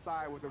the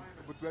outside,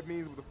 that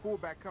means with the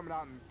fullback coming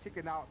out and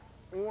kicking out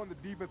on the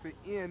defensive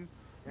end,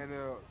 and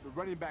the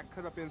running back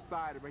cut up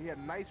inside. But he had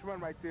a nice run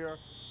right there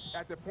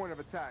at the point of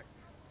attack.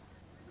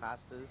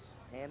 Costas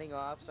handing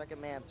off, 2nd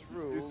man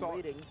through,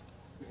 leading.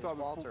 You saw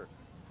Balter.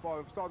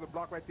 Saw the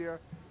block right there.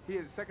 He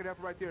had the 2nd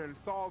effort right there and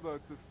saw the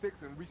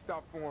sticks and reached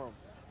out for him.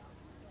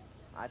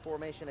 High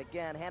formation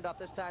again. Handoff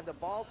this time to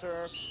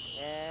Balter,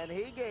 and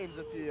he gains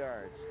a few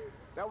yards.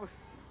 That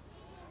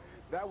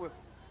was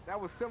That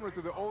was similar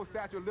to the old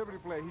Statue of Liberty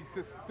play. He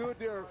just stood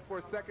there for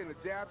a second, the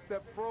jab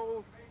step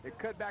froze, it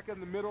cut back in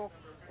the middle,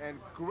 and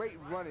great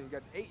running. He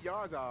got 8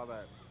 yards out of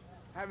that.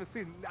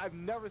 I've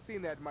never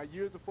seen that in my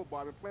years of football.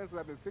 I've been playing since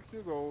I've been 6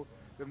 years old.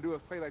 Them do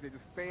us play like they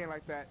just stand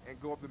like that and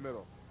go up the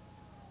middle.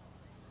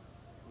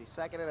 He's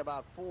second and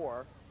about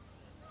 4.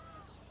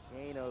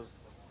 Gain of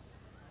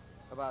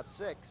about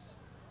 6.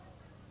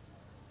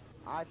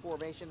 I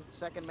formation,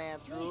 second man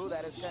through.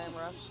 That is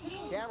Camera.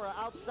 Camera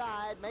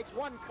outside, makes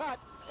one cut,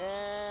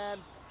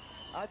 and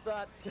I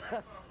thought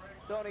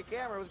Tony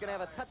Camera was going to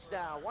have a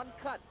touchdown. One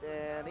cut,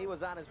 and he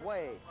was on his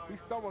way. He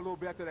stumbled a little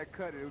bit after that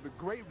cut. It was a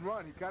great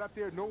run. He got up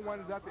there. No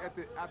one was at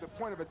the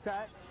point of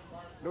attack.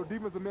 No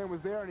defensive man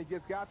was there, and he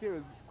got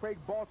there. Craig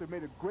Balter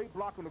made a great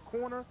block on the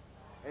corner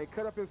and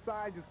cut up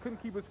inside. Just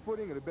couldn't keep his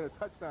footing. It would have been a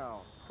touchdown.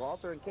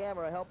 Balter and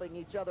Camera helping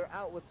each other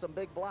out with some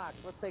big blocks.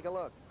 Let's take a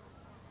look.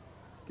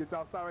 Gets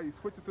outside, he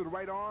switches to the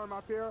right arm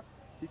out there.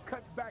 He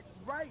cuts back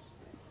right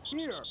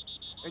here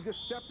and just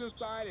steps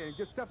inside and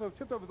just tipped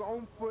over his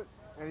own foot,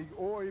 and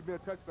he'd been a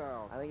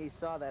touchdown. I think he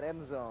saw that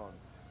end zone,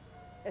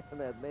 and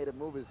that made him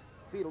move his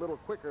feet a little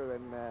quicker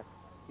than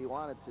he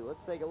wanted to.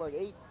 Let's take a look.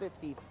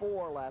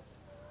 8:54 left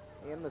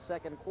in the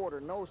second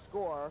quarter. No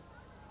score,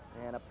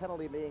 and a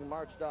penalty being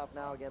marched off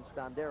now against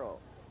Dondero.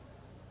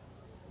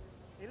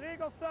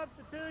 Illegal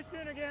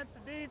substitution against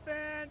the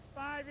defense,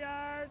 5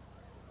 yards,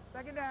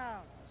 second down.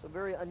 Some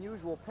very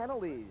unusual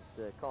penalties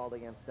called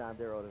against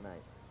Dondero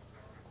tonight.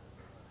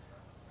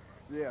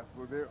 Yes,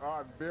 well, they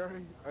are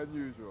very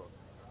unusual.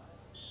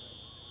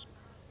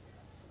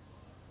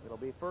 It'll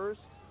be 1st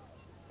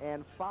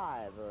and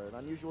 5, an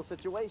unusual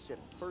situation.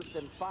 1st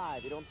and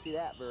 5, you don't see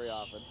that very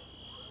often.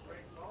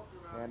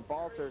 And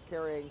Balter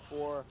carrying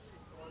for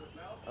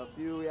a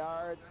few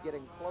yards,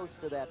 getting close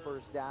to that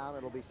first down.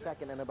 It'll be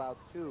 2nd and about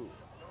 2.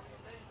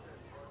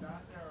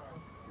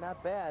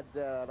 Not bad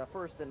on a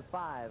 1st and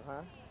 5,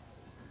 huh?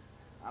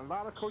 A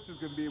lot of coaches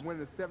can be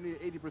winning a 70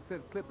 to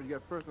 80% clip, and you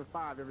get 1st and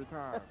 5 every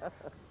time.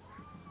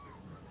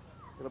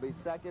 It'll be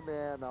 2nd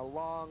and a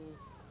long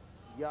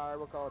yard.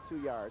 We'll call it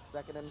 2 yards.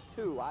 2nd and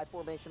 2. I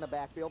formation, a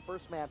backfield.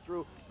 First man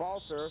through.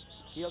 Balter.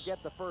 He'll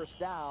get the first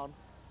down.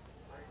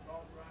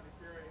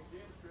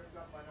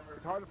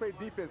 It's hard to play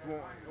defense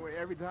when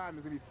every time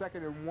it's going to be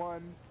 2nd and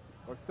 1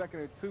 or 2nd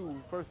and 2,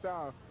 first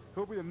down.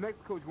 He'll be the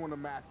next coach going to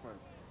Massillon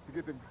to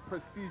get the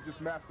prestigious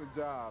Massillon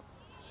job.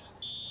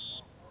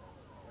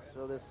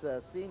 So this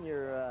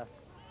senior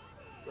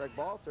Greg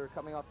Balter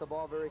coming off the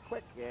ball very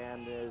quick,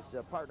 and his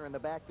partner in the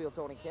backfield,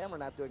 Tony Camera,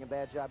 not doing a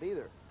bad job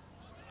either.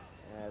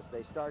 As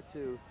they start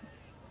to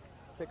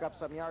pick up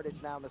some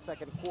yardage now in the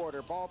second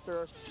quarter.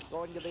 Balter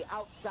going to the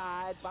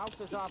outside,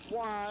 bounces off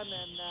one,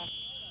 and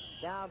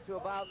down to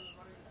about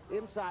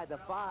inside the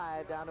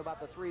 5, down to about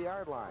the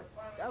 3-yard line.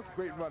 That's a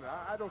great running.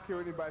 I don't care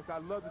what anybody says. I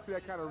love to see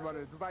that kind of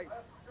running. It's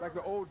like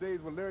the old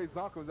days when Larry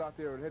Zonka was out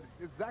there. It's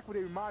exactly what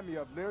they remind me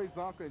of, Larry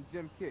Zonka and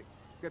Jim Kick.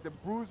 Got the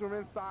bruiser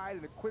inside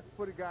and the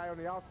quick-footed guy on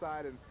the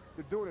outside, and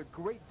they're doing a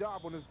great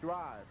job on this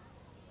drive.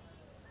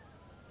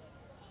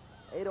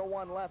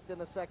 8:01 left in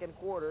the second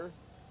quarter.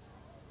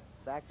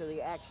 Back to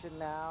the action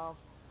now.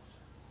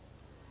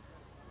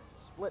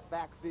 Split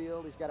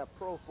backfield. He's got a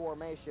pro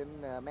formation.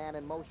 Man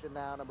in motion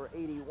now, number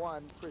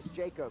 81, Chris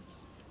Jacobs.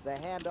 The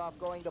handoff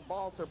going to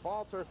Balter.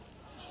 Balter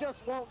just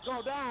won't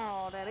go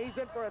down, and he's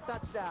in for a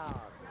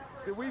touchdown.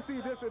 Did we see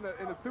this in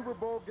the Super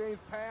Bowl games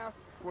past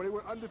when they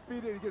went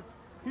undefeated?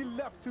 He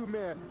left 2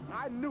 men.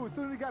 I knew as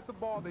soon as he got the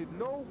ball, there's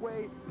no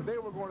way they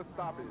were going to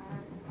stop it.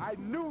 I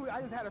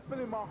just had a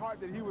feeling in my heart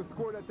that he would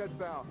score that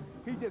touchdown.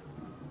 He just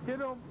hit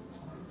him,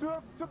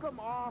 took him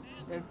off,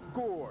 and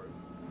scored.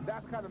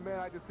 That's the kind of man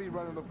I can see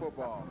running the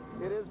football.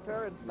 It is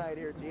parents' night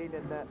here, Gene,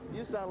 and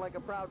you sound like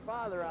a proud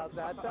father out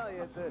there. I tell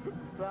you, it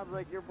sounds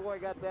like your boy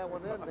got that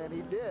one in, and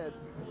he did.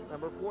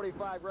 Number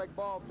 45, Greg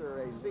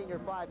Balter, a senior,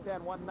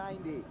 5'10",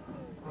 190.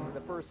 In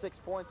the first 6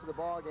 points of the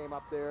ball game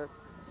up there.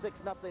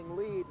 6-0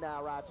 lead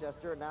now,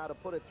 Rochester. Now to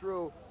put it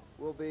through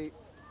will be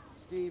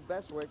Steve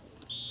Beswick.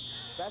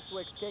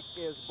 Beswick's kick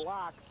is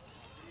blocked,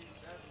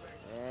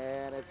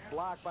 and it's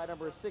blocked by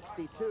number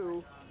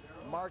 62,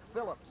 Mark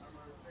Phillips.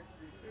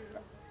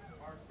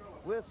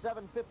 With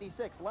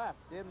 7:56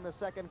 left in the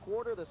second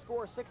quarter, the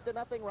score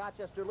 6-0,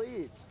 Rochester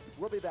leads.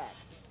 We'll be back.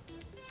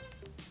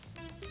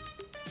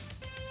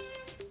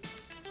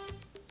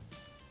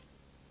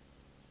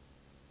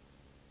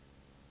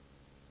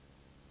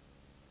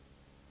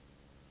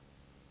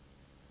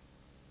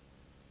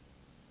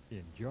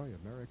 Enjoy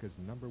America's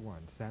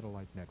 #1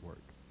 satellite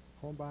network,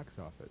 home box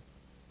office,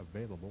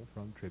 available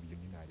from Tribune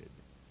United.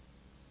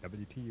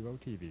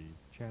 WTUO-TV,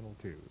 Channel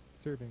 2,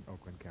 serving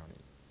Oakland County.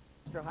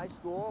 Rochester High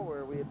School,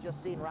 where we have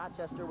just seen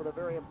Rochester with a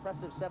very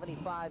impressive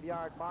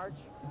 75-yard march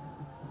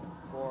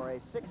for a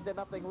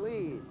 6-0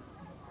 lead.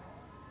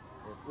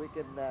 If we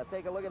can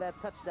take a look at that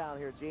touchdown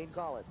here, Gene,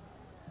 call it.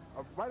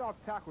 Right off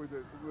tackle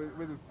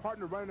with his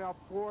partner running out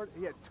forward.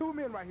 He had 2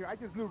 men right here. I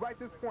just knew right at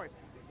this point.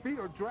 Feet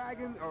are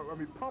dragging,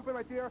 pumping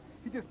right there.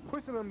 He's just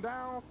pushing them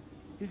down.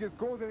 He just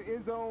goes in the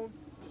end zone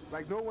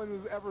like no one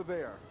was ever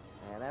there.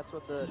 And that's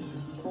what the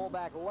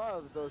fullback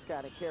loves, those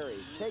kind of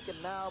carries. Taken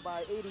now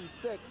by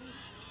 86,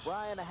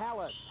 Brian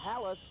Hallis.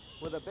 Hallis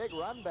with a big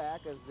run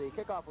back as the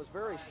kickoff was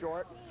very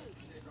short.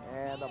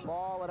 And the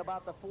ball at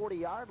about the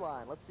 40-yard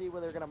line. Let's see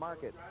where they're going to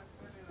mark it.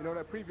 You know,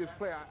 that previous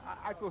play,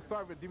 I feel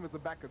sorry for the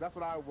defensive back because that's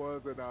what I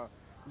was. And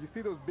you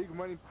see those big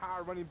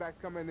power running backs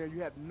come in there,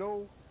 you had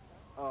no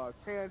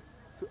chance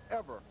to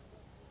ever,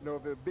 you know,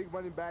 the big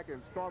running back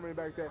and strong running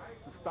back there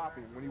to stop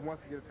him when he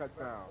wants to get a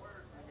touchdown.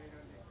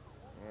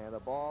 And the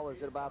ball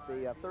is at about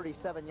the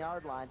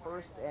 37-yard line.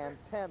 1st and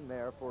 10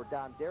 there for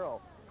Dondero.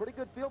 Pretty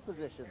good field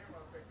position.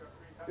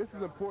 This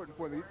is important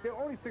for them. They're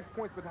only 6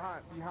 points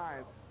behind.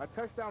 A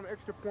touchdown, an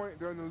extra point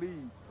during the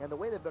lead. And the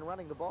way they've been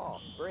running the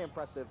ball, very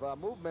impressive.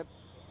 Movement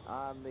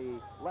on the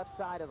left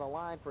side of the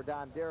line for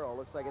Dondero.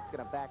 Looks like it's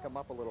going to back him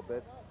up a little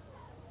bit.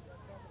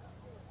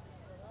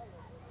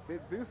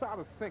 They're just out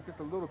of sync just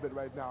a little bit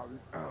right now.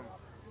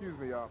 Excuse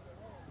me. The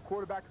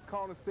quarterback is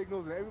calling the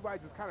signals, and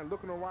everybody's just kind of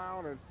looking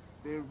around, and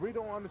they really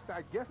don't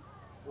understand. I guess,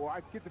 or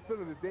I get the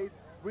feeling that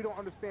we don't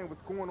understand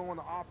what's going on in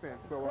the offense.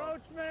 So,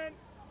 Encroachment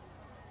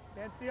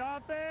against the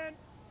offense.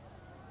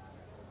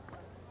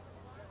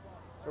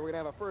 So we're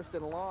going to have a 1st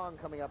and long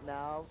coming up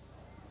now.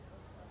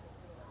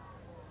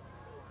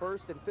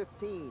 1st and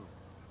 15.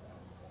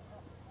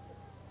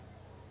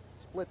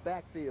 Split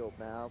backfield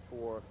now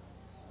for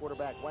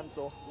quarterback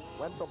Wenzel.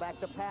 Wenzel back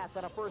to pass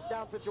on a 1st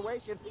down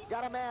situation.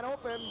 Got a man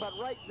open, but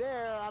right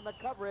there on the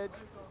coverage,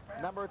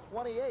 number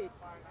 28,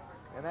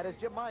 and that is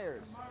Jim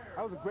Myers.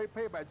 That was a great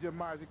play by Jim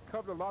Myers. He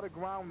covered a lot of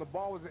ground when the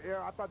ball was in the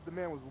air. I thought the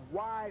man was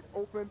wide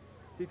open.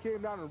 He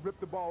came down and ripped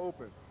the ball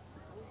open.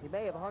 He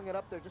may have hung it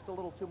up there just a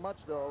little too much,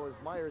 though,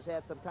 as Myers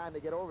had some time to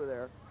get over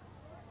there.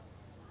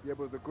 Yeah,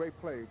 but it was a great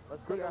play.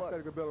 Let's good take a look.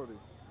 athletic ability.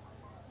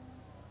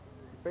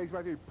 He fakes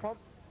right there. He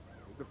pumped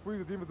the freeze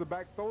the defensive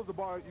back, throws the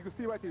ball. You can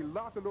see right there, he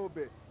lost a little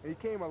bit. And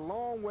he came a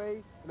long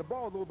way, and the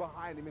ball was a little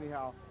behind him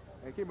anyhow.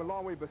 And he came a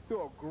long way, but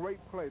still a great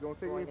play. Don't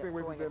take anything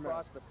away from him.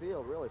 Across the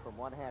field, really, from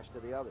one hash to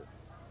the other.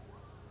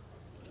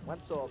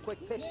 Wenzel, a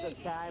quick pitch this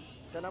time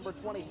to number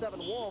 27,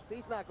 Wolf.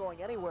 He's not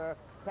going anywhere.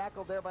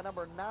 Tackled there by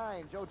number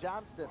 9, Joe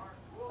Johnston.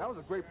 That was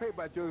a great play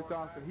by Joe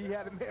Johnston. He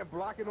had a man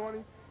blocking on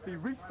him. He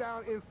reached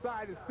down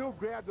inside and still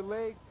grabbed the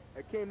leg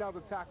and came down to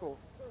tackle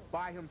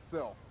by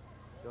himself.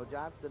 Joe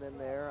Johnston in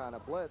there on a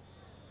blitz.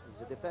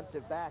 He's a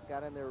defensive back,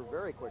 got in there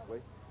very quickly.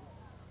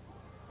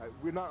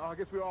 We're not, I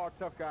guess we're all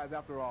tough guys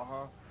after all,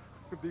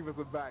 huh?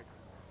 Defensive backs.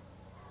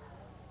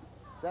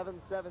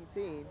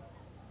 7-17.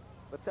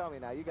 But tell me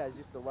now, you guys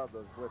used to love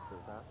those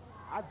blitzes, huh?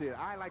 I did.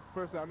 I like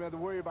personally. I didn't have to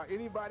worry about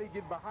anybody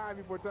getting behind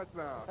me for a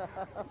touchdown.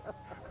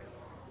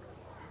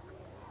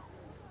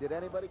 Did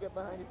anybody get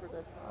behind you for a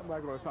touchdown? I'm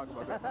not going to talk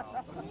about that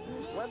now.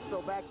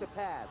 Wenzel back to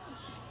pass.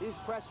 He's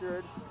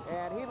pressured,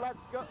 and he lets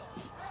go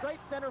straight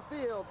center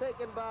field,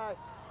 taken by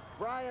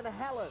Brian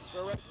Hallis,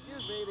 or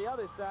excuse me, the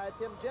other side,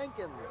 Tim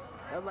Jenkins.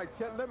 That was like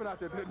Chet Lemon out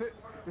there, didn't it?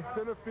 In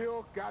center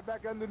field, got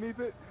back underneath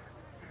it,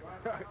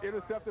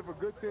 intercepted for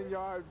good 10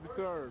 yards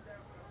return.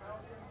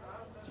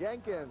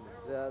 Jenkins,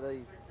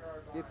 the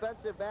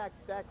defensive back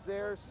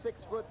there,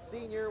 6-foot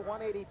senior,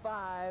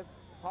 185,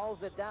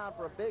 hauls it down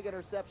for a big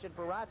interception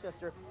for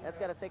Rochester. That's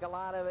got to take a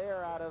lot of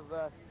air out of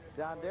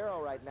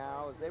Dondero right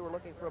now, as they were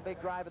looking for a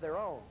big drive of their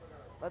own.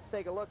 Let's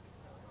take a look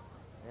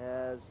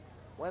as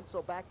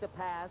Wenzel back to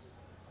pass.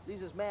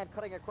 Sees his man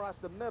cutting across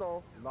the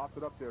middle. Lost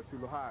it up there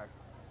too high.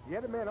 He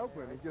had a man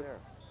open. He just...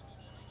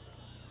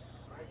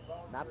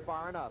 Not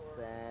far enough,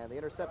 and the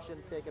interception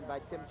taken by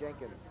Tim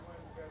Jenkins.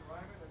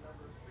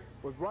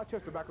 Was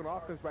Rochester back on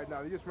offense right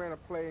now? They just ran a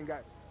play and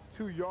got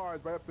 2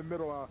 yards right up the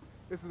middle.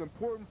 This is an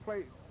important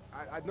play.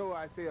 I know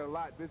I say it a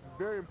lot. This is a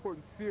very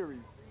important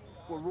series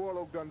for Royal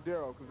Oak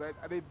Dondero because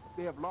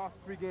they have lost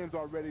 3 games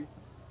already.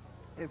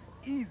 It's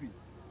easy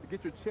to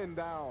get your chin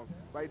down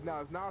right now.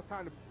 It's now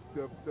time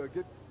to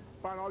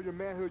find all your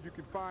manhood you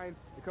can find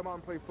and come out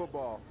and play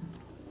football.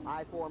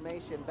 High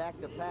formation, back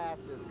to pass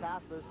is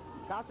Costas.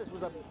 Costas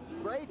was a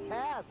great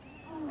pass,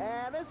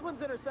 and this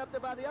one's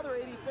intercepted by the other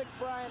 86,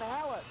 Brian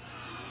Hallis.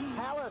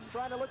 Hallis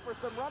trying to look for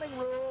some running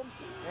room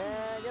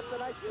and gets a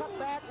nice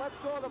cutback. Let's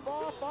go of the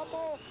ball,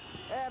 fumble,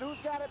 and who's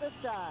got it this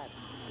time?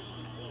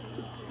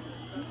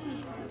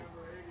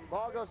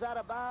 Ball goes out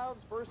of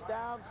bounds, 1st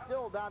down,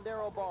 still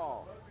Dondero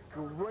ball.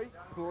 Great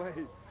play.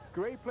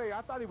 Great play.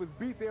 I thought he was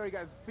beat there. He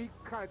got his feet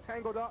kind of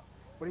tangled up,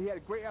 but he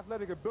had great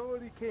athletic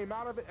ability, came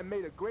out of it, and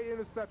made a great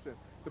interception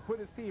to put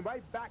his team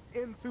right back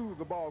into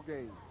the ball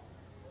game.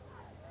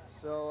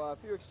 So a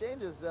few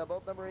exchanges,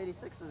 both number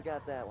 86s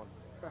got that one.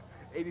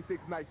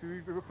 86 nice.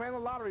 If you're playing the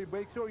lottery,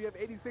 make sure you have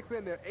 86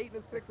 in there, 8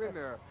 and 6 in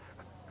there.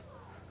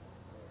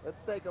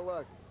 Let's take a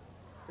look.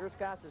 Here's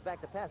Costas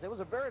back to pass. It was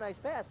a very nice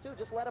pass, too.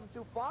 Just led him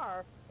too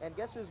far. And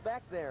guess who's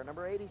back there?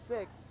 Number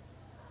 86.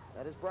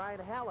 That is Brian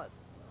Hallis.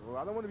 Well,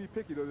 I don't want to be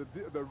picky, though.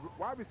 The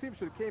wide receiver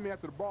should have came in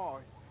after the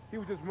ball. He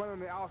was just running on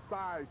the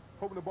outside,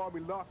 hoping the ball would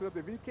be lost up.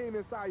 If he came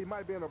inside, he might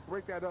have been able to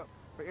break that up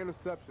for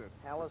interception.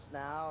 Hallis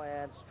now,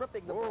 and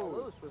stripping the ball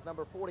loose was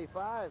number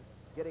 45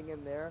 getting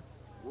in there.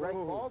 Greg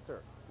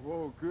Walter.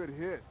 Whoa, good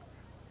hit.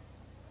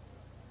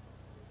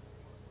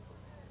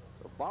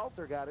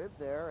 Balter got in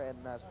there and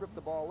stripped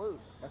the ball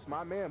loose. That's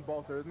my man,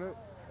 Balter, isn't it?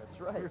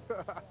 That's right.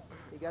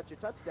 He got your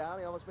touchdown.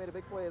 He almost made a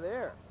big play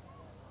there.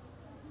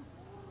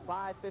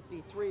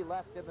 5:53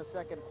 left in the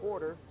second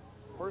quarter.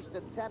 1st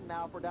and 10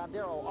 now for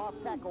Dondero. Off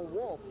tackle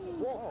Wolf.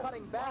 Wolf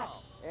cutting back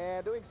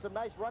and doing some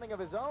nice running of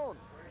his own.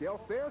 Gail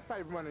Sayers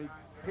type running.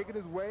 He's picking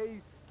his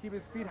way, keeping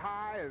his feet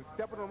high and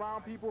stepping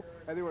around people,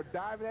 and they were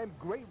diving at him.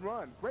 Great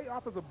run. Great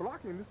offensive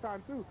blocking this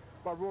time, too,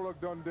 by Roller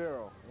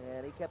Dondero.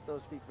 And he kept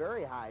those feet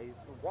very high. He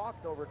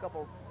walked over a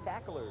couple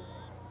tacklers.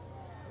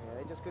 And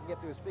they just couldn't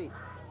get to his feet.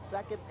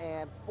 2nd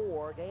and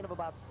 4, gain of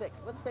about 6.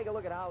 Let's take a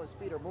look at how his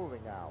feet are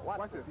moving now.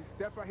 Watch this. He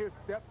steps right here,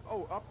 step.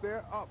 Oh, up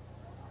there, up.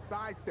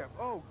 Side step.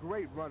 Oh,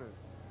 great running.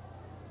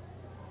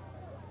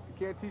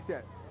 You can't teach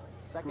that.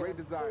 2nd great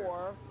and desire.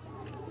 4.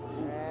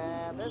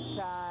 And this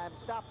time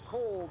stopped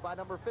cold by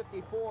number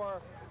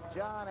 54,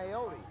 John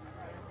Aote.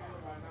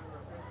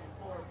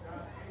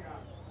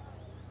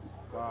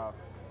 Wow.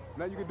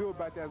 Now you can do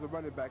about that as a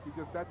running back. He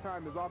just, that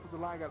time his offensive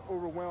line got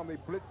overwhelmed. They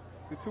blitzed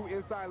the 2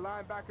 inside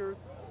linebackers.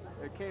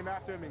 They came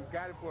after him and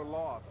got him for a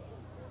loss.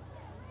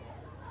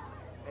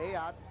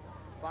 Aote,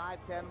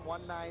 5'10",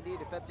 190,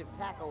 defensive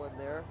tackle in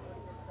there.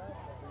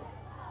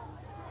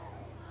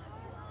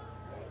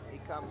 He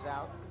comes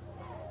out,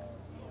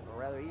 or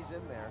rather he's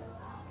in there.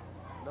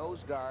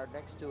 Nose guard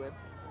next to him,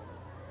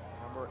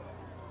 number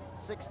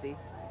 60,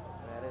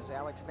 that is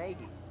Alex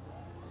Nagy.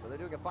 So they're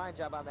doing a fine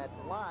job on that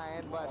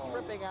line, but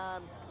tripping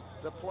on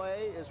the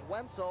play is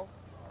Wenzel,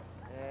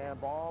 and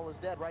ball is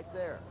dead right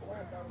there.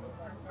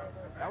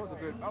 That was a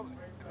good,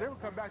 they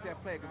would come back to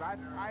that play, because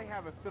I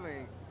have a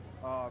feeling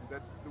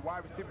that the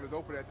wide receiver was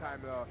open at that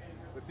time.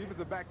 The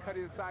defensive back cut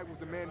inside was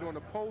the man doing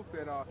the post,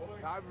 and the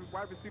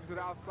wide receiver to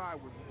the outside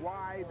was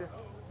wide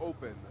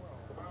open.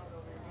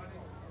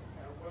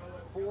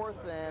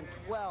 4th and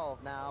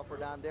 12 now for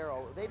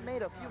Dondero. They've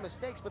made a few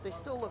mistakes, but they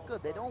still look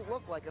good. They don't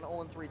look like an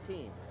 0-3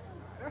 team.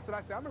 That's what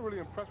I say. I'm really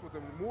impressed with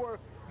them, more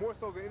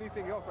so than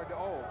anything else. Like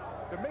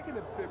they're making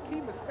the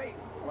key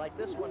mistakes. Like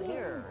this one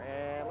here,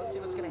 and let's see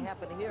what's going to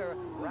happen here.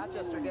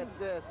 Rochester gets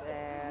this,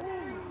 and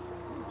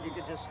you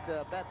could just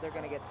bet they're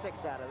going to get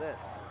 6 out of this.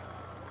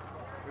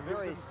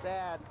 Very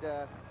sad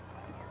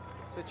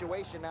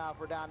situation now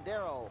for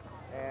Dondero,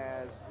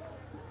 as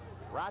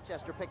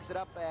Rochester picks it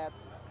up at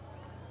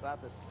about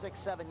the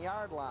 6-7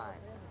 yard line.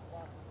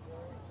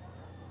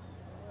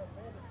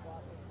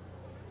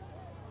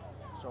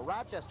 So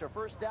Rochester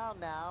first down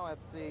now at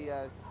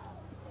the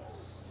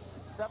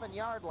 7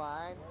 yard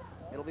line.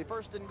 It'll be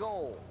 1st and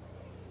goal.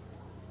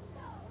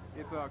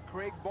 It's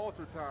Craig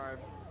Balter time.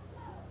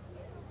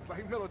 It's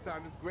like Miller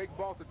time. It's Greg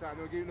Balter time.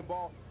 They'll give him the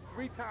ball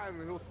 3 times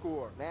and he'll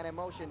score. Man in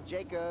motion,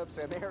 Jacobs,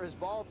 and there is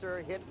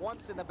Balter, hit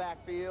once in the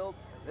backfield.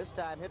 This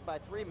time hit by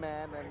 3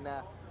 men, and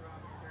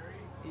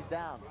he's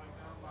down.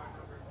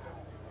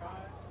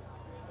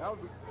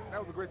 That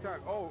was a great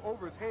time. Oh,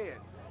 over his head.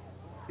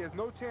 He has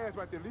no chance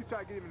right there. At least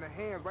try to get him in the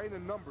hands, right in the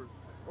numbers.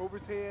 Over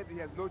his head, he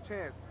has no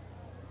chance.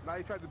 Now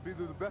he tried to do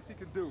the best he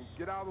can do.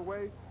 Get out of the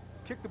way,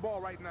 kick the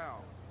ball right now,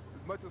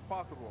 as much as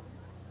possible.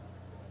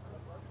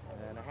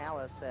 And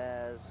Hallis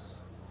has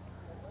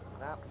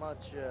not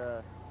much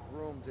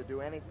room to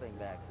do anything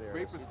back there.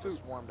 Great He's pursuit.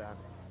 just swarmed on.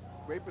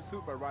 Great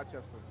pursuit by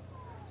Rochester.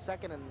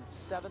 2nd and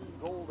 7,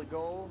 goal to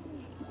go.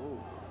 Ooh.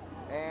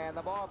 And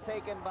the ball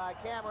taken by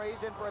Camera.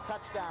 He's in for a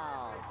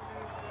touchdown.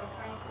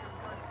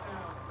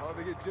 Oh,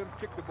 they get Jim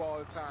kick the ball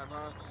this time,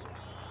 huh?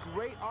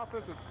 Great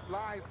offensive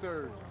line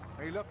surge.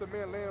 And he left the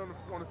man laying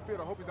on the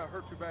field. I hope he's not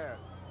hurt too bad.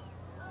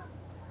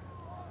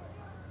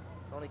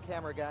 Tony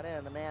Camera got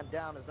in. The man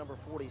down is number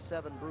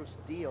 47, Bruce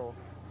Deal.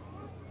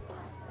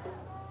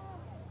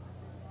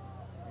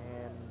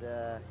 And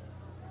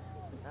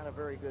not a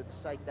very good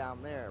sight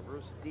down there.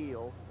 Bruce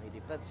Deal, a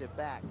defensive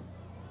back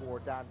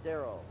for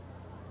Dondero.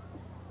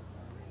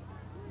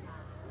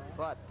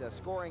 But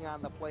scoring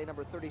on the play,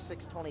 number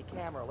 36, Tony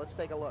Camera. Let's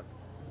take a look.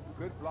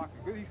 Good blocking.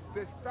 Good.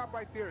 They stopped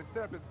right there and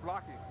set up his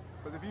blocking.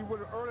 But if he would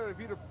have earlier, if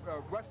he'd have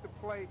rushed the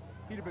play,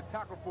 he'd have been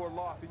tackled for a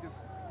loss. He just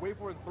waited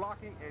for his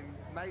blocking and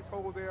nice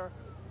hole there,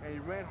 and he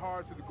ran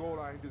hard to the goal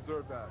line. He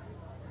deserved that.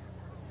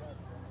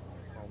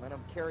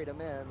 Momentum carried him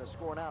in. The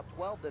score now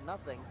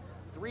 12-0.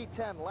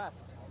 3:10 left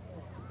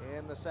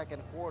in the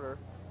second quarter.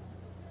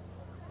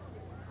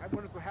 I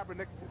wonder what's going to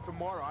happen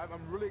tomorrow.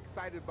 I'm really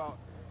excited about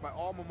my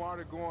alma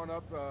mater going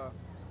up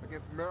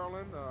against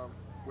Maryland.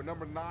 We're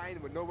number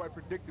 9, when nobody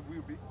predicted we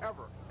would be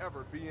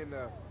ever be in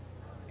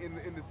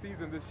the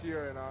season this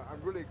year, and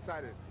I'm really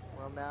excited.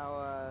 Well,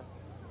 now,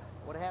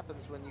 what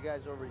happens when you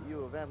guys over at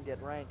U of M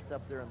get ranked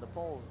up there in the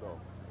polls, though?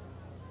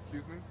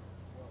 Excuse me?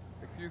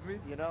 Excuse me?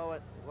 You know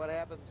what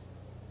happens?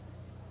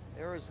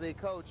 There is the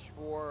coach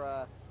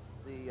for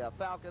the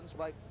Falcons,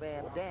 Mike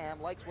Van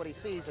Dam, likes what he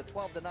sees, a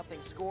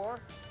 12-0 score.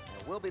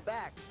 And we'll be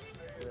back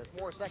with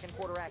more second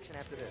quarter action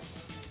after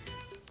this.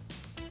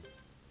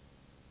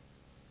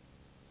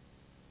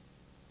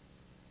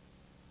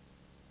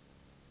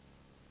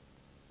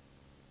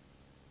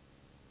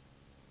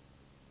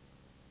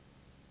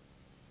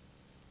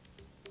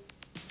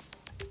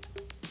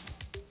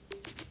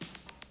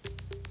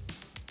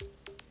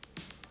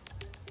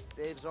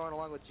 Dave Zorn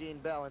along with Gene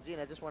Bell. And Gene,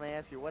 I just want to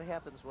ask you, what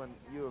happens when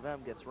U of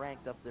M gets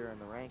ranked up there in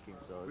the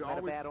rankings? So is that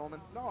a bad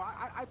omen? No,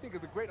 I think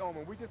it's a great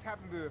omen. We just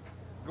happen to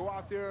go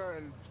out there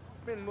and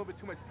spend a little bit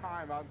too much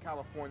time out in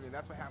California, and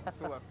that's what happens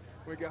to us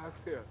when we get out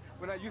there.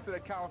 We're not used to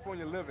that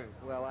California living.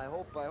 Well, I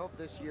hope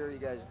this year you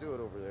guys do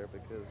it over there,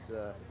 because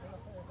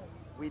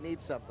we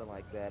need something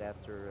like that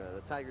after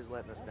the Tigers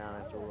letting us down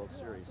after World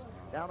Series.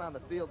 Down on the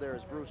field there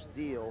is Bruce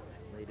Deal,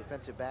 the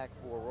defensive back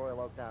for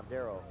Royal Oak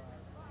Dondero.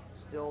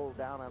 Still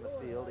down on the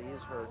field. He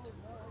is hurt.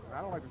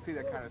 I don't like to see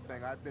that kind of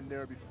thing. I've been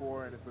there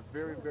before, and it's a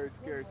very, very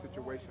scary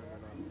situation.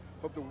 And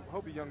hope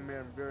the young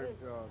man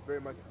very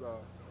much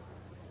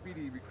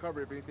speedy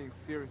recovery if anything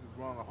serious is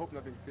wrong. I hope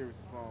nothing serious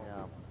is wrong.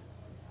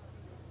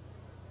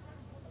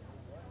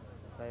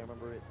 Yeah. I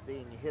remember it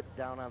being hit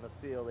down on the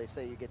field. They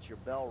say you get your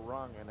bell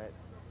rung, and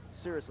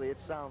seriously, it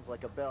sounds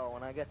like a bell.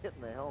 When I got hit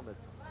in the helmet,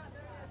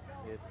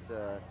 it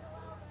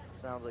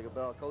sounds like a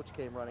bell. Coach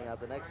came running out.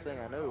 The next thing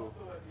I knew,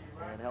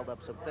 and held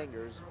up some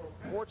fingers.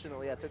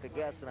 Fortunately, I took a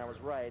guess, and I was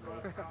right,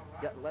 and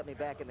he let me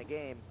back in the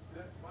game.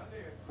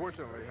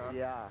 Fortunately, huh?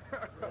 Yeah.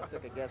 I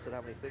took a guess at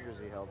how many fingers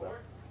he held up.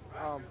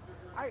 I'm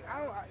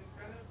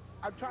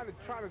trying to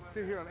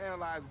sit here and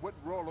analyze what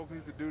Royal Oak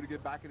needs to do to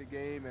get back in the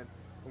game, and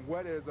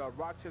what is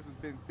Rochester's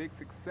been big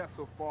success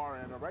so far.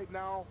 And right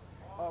now,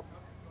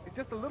 it's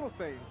just the little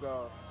things.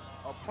 A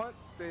punt,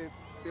 they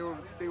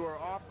were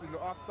off in the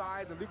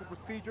offside, the legal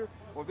procedure,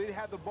 or they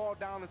had the ball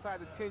down inside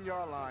the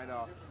 10-yard line.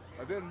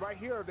 And then right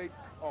here,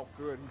 oh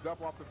good, he's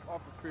up off the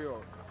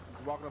field.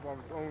 He's walking up on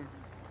his own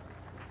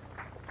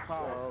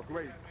power. So,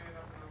 great.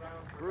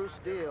 Bruce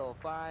Deal,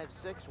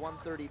 5'6",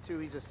 132.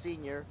 He's a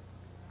senior,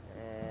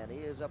 and he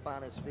is up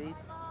on his feet,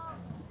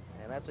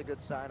 and that's a good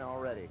sign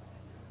already.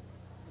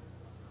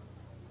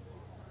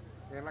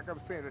 And like I'm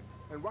saying,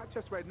 and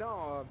Rochester right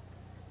now,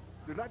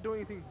 they're not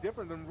doing anything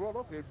different than Royal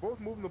Oak. They're both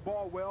moving the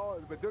ball well,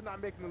 but they're not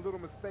making the little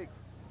mistakes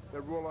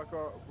that Royal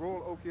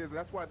Oak is, and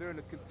that's why they're in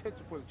the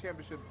contention for the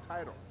championship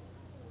title.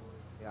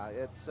 Yeah,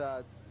 it's,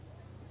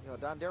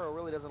 Dondero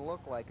really doesn't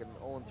look like an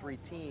 0-3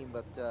 team,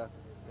 but,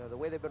 the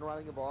way they've been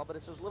running the ball, but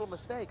it's those little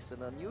mistakes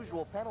and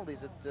unusual penalties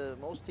that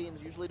most teams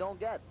usually don't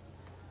get,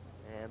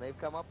 and they've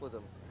come up with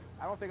them.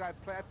 I don't think I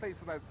played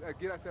since I was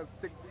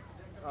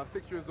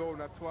 6 years old,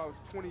 and until I was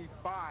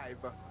 25.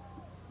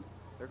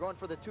 They're going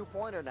for the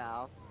two-pointer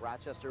now.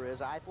 Rochester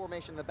is. I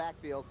formation in the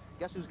backfield.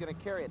 Guess who's going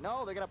to carry it?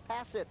 No, they're going to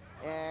pass it,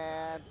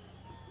 and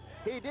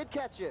he did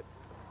catch it.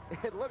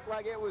 It looked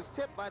like it was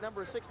tipped by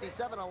number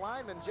 67, a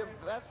lineman,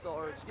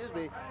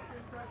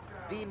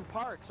 Dean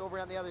Parks over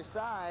on the other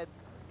side,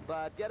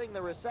 but getting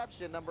the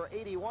reception, number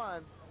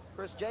 81,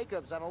 Chris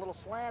Jacobs, on a little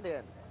slant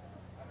in.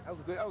 That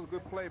was a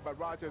good play by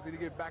Rochester to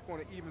get back on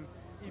an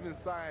even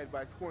side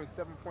by scoring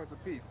 7 points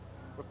apiece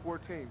for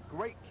 14.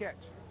 Great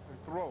catch and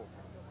throw.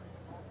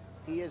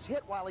 He is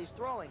hit while he's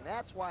throwing.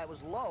 That's why it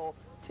was low.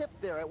 Tipped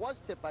there. It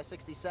was tipped by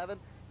 67,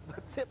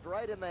 but tipped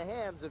right in the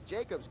hands of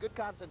Jacobs. Good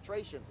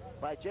concentration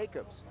by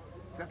Jacobs.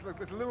 That's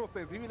little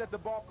things. If he let the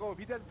ball go, if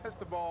he doesn't touch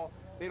the ball,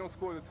 they don't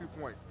score the 2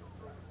 points.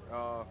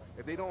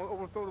 If they don't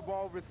overthrow the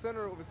ball over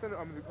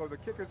the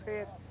kicker's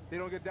head, they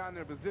don't get down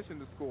in a position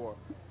to score.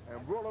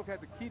 And Royal Oak had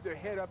to keep their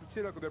head up and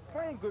chin up because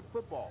they're playing good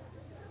football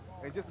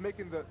and just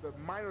making the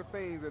minor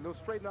things, and they'll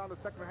straighten out in the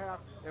second half,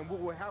 and we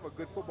will have a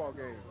good football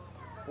game.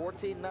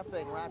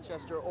 14-0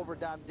 Rochester over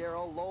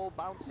Dondero. Low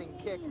bouncing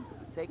kick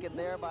taken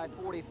there by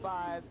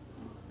 45,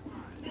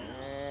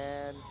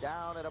 and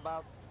down at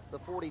about the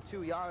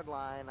 42-yard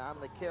line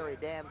on the carry,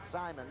 Dan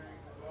Simon,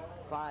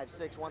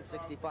 5'6",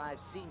 165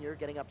 senior,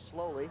 getting up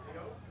slowly,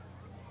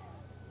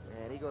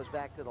 and he goes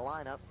back to the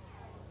lineup.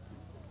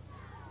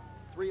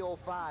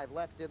 3:05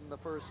 left in the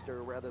first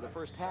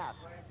half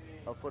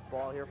of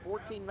football here.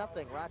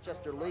 14-0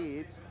 Rochester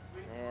leads,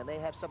 and they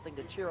have something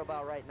to cheer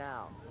about right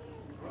now.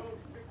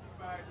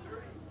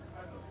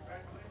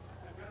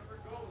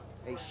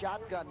 A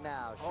shotgun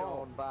now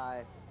shown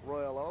by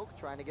Royal Oak,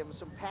 trying to give them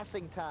some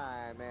passing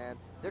time, and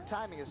their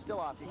timing is still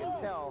off, you can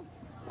tell.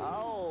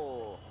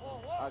 Oh,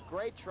 a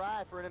great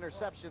try for an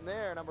interception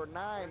there. Number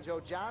 9, Joe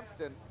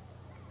Johnston,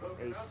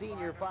 a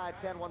senior,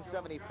 5'10",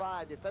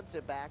 175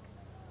 defensive back.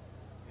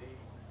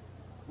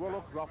 Royal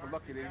Oak was awful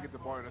lucky they didn't get the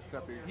ball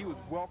intercepted. He was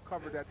well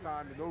covered that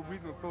time, and no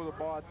reason to throw the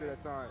ball out there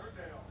that time.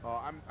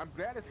 I'm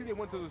glad to see they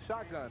went to the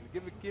shotgun.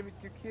 Give the kid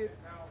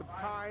some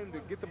time to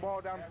get the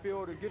ball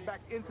downfield and get back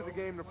into the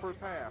game in the first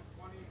half.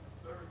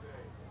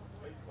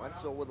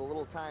 Wenzel with a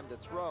little time to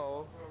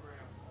throw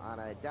on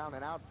a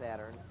down-and-out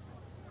pattern,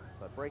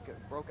 but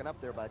broken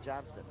up there by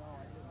Johnston.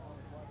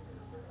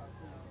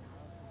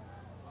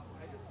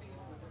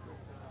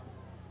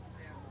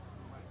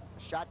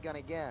 Shotgun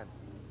again.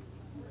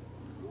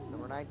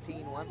 Number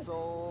 19,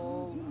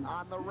 Wenzel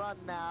on the run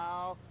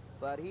now,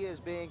 but he is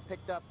being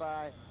picked up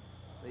by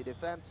the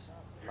defense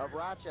of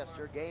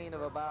Rochester. Gain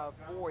of about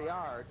 4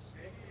 yards.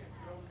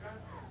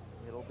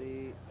 It'll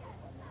be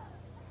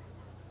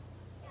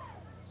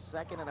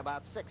second and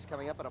about 6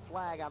 coming up, and a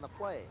flag on the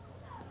play.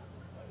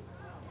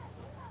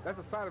 That's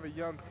a sign of a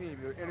young team.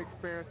 They're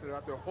inexperienced. They're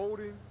out there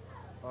holding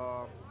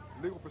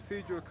legal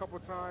procedure a couple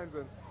of times,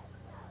 and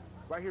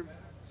Right here,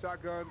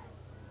 shotgun.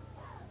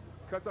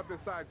 Cuts up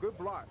inside. Good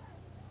block.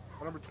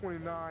 Number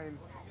 29,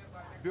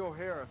 Bill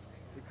Harris.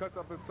 He cuts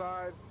up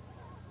inside.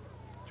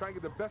 Trying to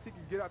get the best he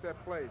can get out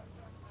that play.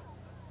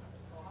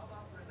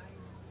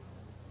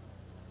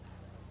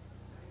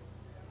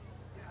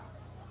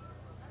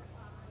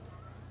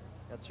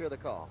 Let's hear the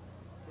call.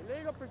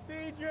 Illegal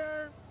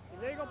procedure,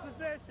 illegal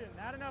position.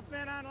 Not enough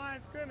men on line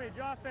of scrimmage,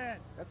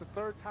 offense. That's the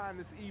third time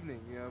this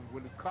evening, you know,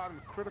 when it caught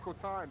him a critical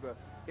time.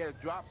 He had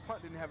a drop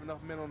punt, didn't have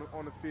enough men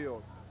on the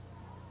field.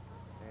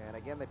 And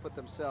again, they put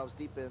themselves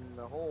deep in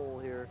the hole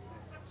here.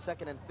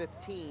 2nd and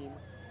 15.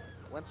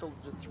 Wenzel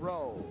to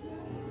throw.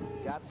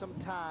 Got some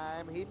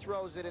time. He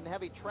throws it in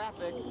heavy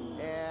traffic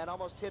and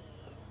almost hit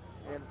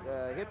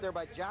there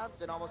by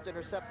Johnston, almost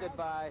intercepted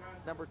by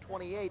number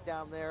 28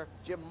 down there,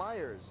 Jim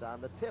Myers,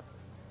 on the tip.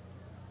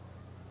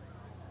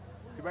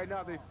 See, right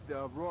now,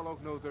 Royal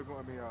Oak knows they're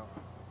going.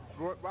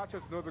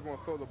 Rochester knows they're going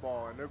to throw the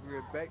ball, and they're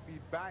going to be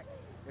back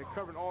and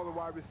covering all the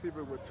wide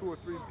receivers with 2 or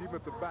 3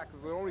 defensive backs.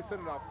 They're only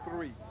sending out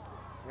 3,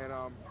 and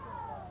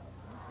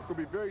it's going to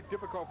be very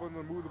difficult for them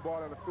to move the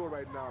ball down the field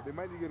right now. They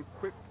might need to get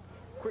a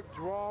quick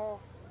draw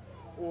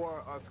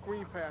or a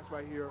screen pass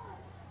right here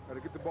to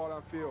get the ball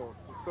downfield.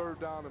 3rd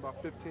down,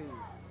 about 15.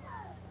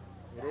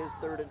 It is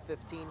 3rd and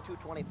 15,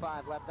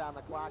 2:25 left on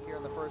the clock here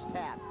in the first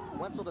half.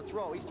 Wenzel to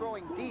throw. He's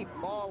throwing deep.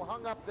 Ball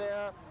hung up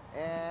there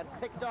and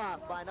picked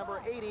off by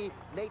number 80,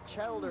 Nate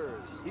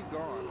Childers. He's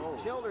gone. Oh.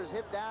 Childers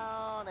hit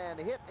down and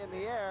hit in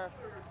the air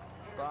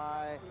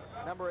by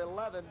number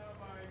 11,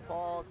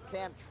 Paul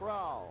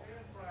Cantrell.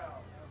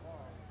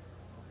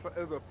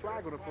 There's a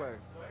flag on the play.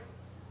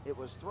 It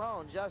was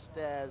thrown just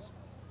as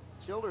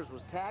Childers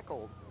was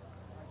tackled.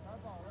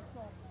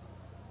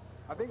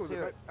 I think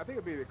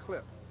it'd be a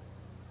clip.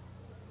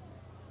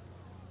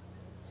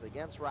 It's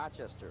against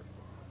Rochester.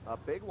 A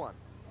big one.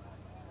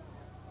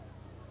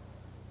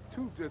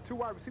 Two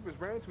wide receivers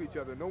ran into each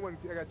other. No one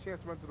got a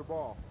chance to run to the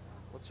ball.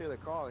 Let's hear the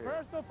call here.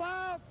 Personal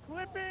foul,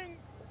 clipping,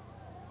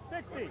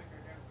 60.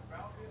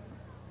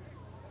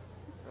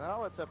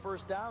 Well, it's a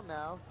 1st down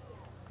now.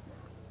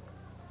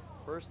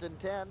 1st and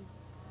 10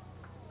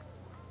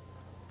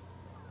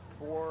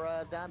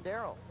 for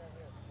Dondero.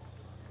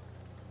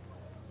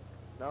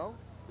 No,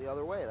 the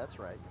other way, that's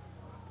right.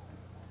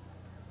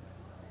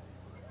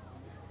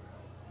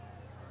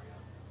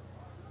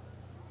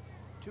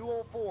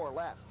 .204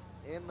 left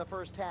in the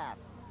first half.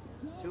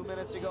 2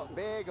 minutes to go.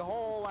 Big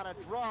hole on a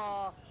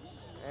draw,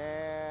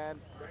 and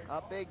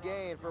a big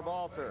gain for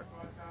Balter.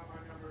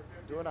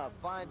 Doing a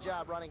fine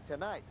job running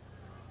tonight.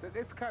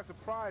 It's kind of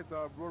surprised,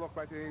 Rudolph,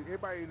 right there.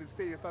 Everybody in the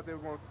stadium thought they were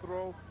going to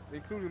throw,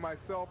 including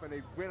myself, and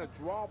they ran a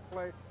draw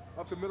play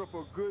up the middle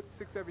for a good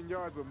 6-7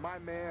 yards with my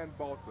man,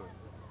 Balter.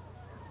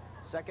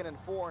 2nd and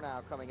 4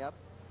 now coming up.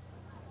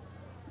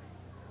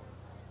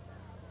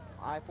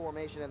 I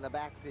formation in the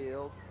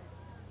backfield.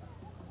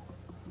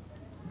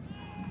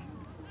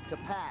 To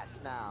pass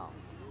now.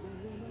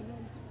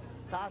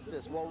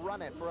 Costas will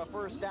run it for a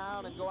 1st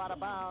down and go out of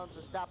bounds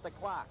to stop the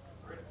clock.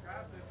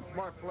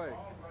 Smart play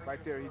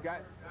right there. He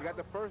got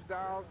the 1st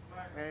down,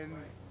 and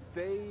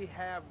they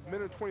have a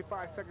minute and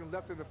 25 seconds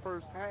left in the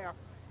first half.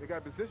 They got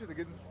a position to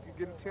get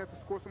a chance to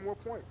score some more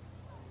points.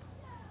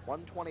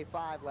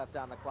 1:25 left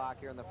on the clock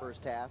here in the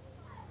first half.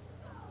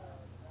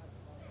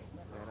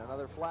 And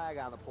another flag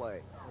on the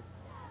play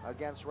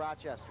against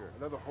Rochester.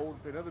 Another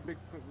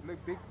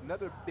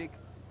big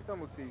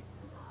penalty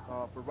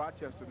for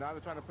Rochester. Now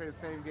they're trying to play the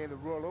same game that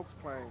Royal Oak's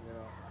playing. You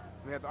know,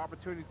 they have the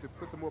opportunity to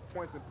put some more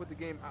points and put the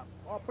game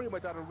out, pretty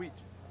much out of reach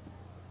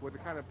with the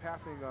kind of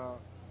passing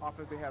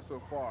offense they have so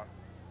far.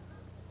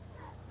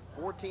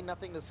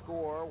 14-0 to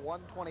score.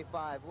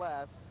 1:25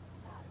 left.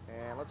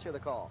 And let's hear the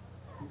call.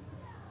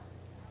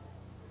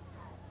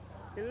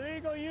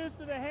 Illegal use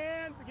of the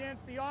hands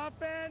against the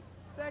offense,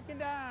 2nd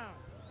down.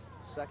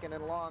 2nd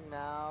and long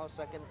now,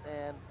 2nd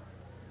and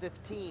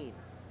 15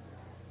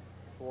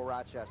 for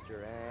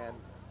Rochester, and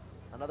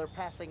another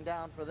passing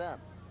down for them.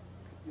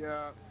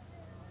 Yeah,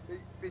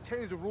 they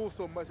changed the rules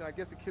so much, and I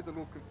guess the kids are a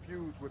little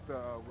confused with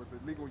the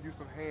legal use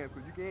of hands,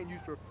 because you can't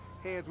use your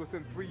hands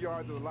within 3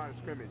 yards of the line of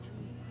scrimmage.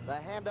 The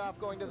handoff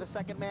going to the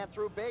 2nd man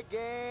through, big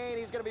gain.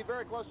 He's going to be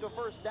very close to a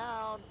 1st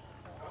down.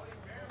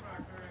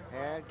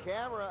 And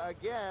Camera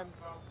again,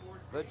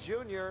 the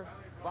junior,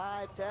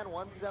 5'10",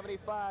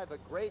 175. A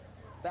great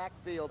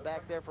backfield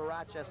back there for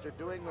Rochester,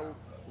 doing the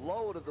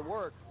load of the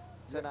work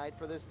tonight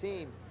for this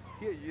team.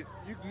 Yeah,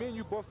 me and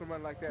you both can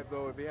run like that,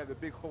 though, if they have the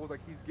big holes like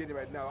he's getting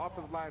right now.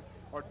 Offensive line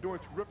are doing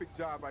a terrific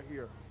job right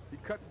here. He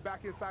cuts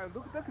back inside.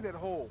 Look at that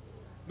hole.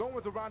 No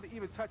one's around to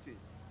even touch it.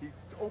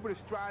 He's opened his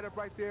stride up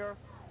right there.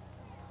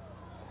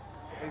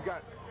 And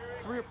got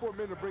 3 or 4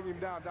 men to bring him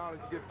down to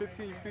get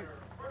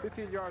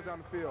 15 yards down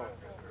the field.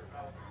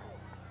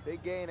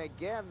 Big gain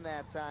again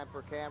that time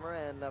for Camera,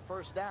 and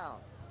 1st down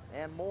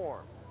and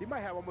more. He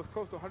might have almost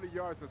close to 100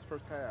 yards in this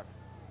first half.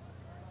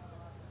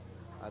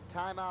 A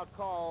timeout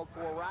called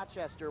for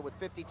Rochester with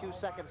 52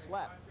 seconds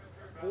left.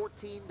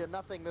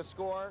 14-0 the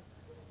score.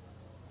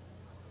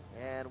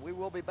 And we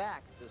will be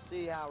back to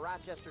see how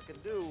Rochester can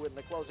do in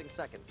the closing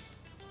seconds.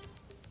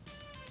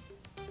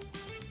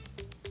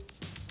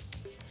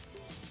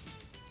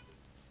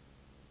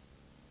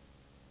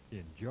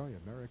 Enjoy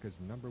America's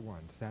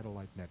 #1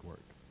 satellite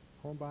network,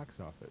 home box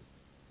office,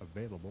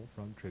 available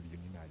from Tribune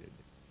United.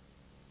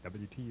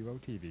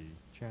 WTUO-TV,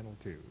 Channel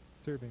 2,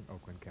 serving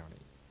Oakland County.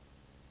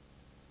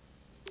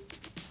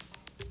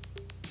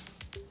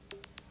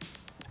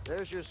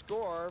 There's your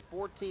score,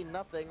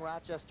 14-0,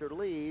 Rochester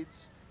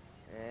leads.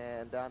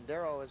 And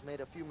Dondero has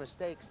made a few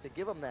mistakes to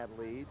give them that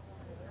lead.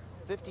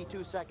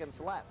 52 seconds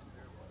left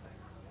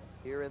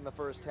here in the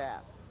first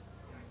half.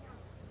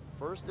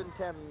 1st and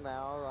 10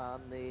 now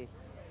on the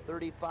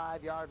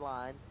 35-yard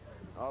line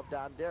of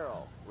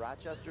Dondero.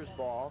 Rochester's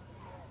ball.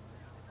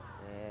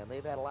 And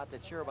they've had a lot to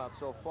cheer about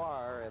so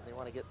far, and they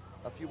want to get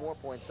a few more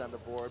points on the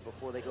board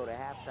before they go to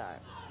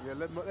halftime. Yeah,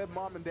 let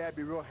mom and dad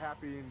be real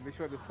happy and make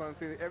sure the son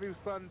see it. Every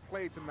son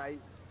played tonight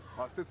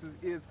since it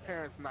is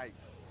parents' night.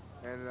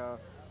 And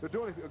they're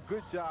doing a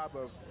good job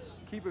of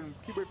keeping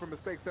away from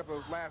mistakes except for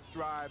those last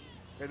drive,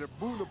 and they're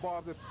moving the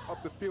ball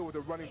up the field with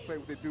the running play,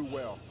 what they do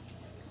well.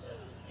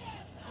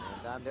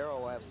 And Dondero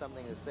will have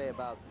something to say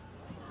about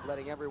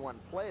letting everyone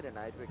play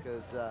tonight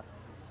because,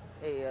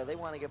 hey, they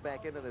want to get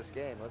back into this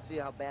game. Let's see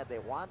how bad they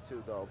want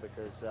to, though,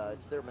 because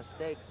it's their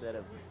mistakes that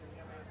have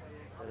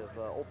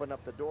opened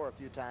up the door a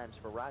few times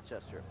for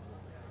Rochester.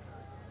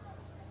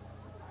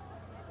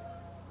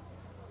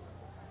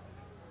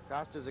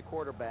 Costa's a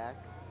quarterback,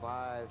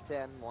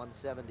 5'10",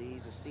 170.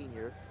 He's a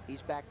senior.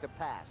 He's back to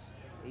pass.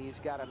 He's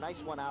got a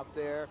nice one out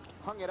there.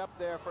 Hung it up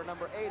there for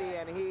number 80,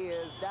 and he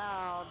is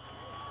down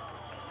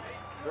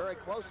very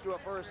close to a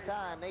first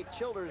time. Nate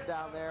Childers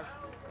down there,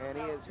 and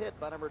he is hit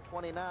by number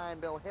 29,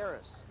 Bill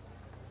Harris.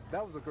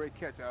 That was a great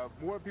catch.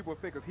 More people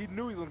think, because he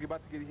knew he was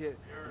about to get hit.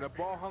 And the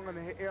ball hung in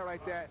the air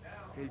like that,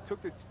 and he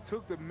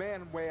took the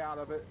man way out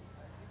of it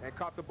and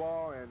caught the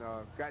ball and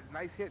got a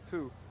nice hit,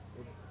 too.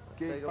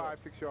 Gained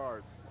 5-6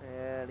 yards.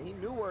 And he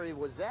knew where he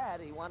was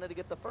at. He wanted to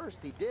get the first.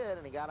 He did,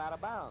 and he got out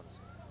of bounds.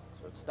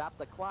 So it stopped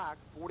the clock.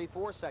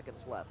 44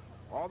 seconds left.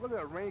 Oh, look at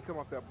that rain come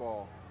off that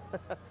ball.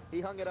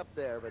 He hung it up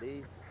there, but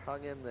he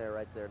hung in there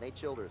right there. Nate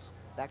Childers.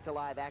 Back to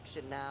live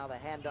action now. The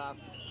handoff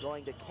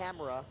going to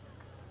camera.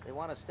 They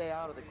want to stay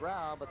out of the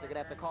ground, but they're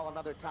going to have to call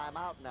another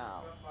timeout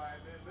now.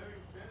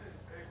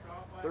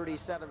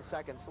 37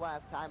 seconds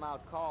left.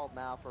 Timeout called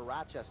now for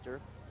Rochester.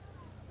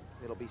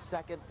 It'll be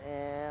 2nd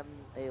and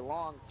a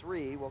long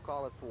 3. We'll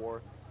call it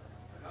 4.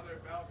 Another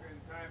Falcon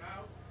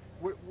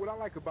timeout. What I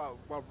like about...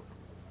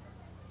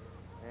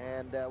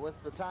 And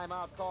with the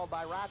timeout called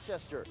by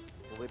Rochester,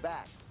 we'll be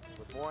back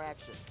with more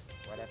action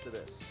right after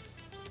this.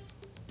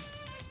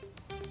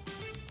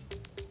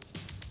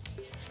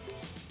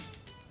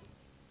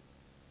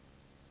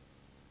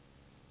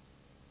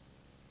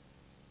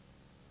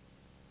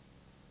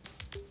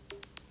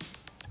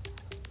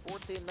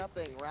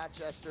 Nothing.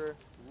 Rochester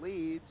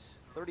leads.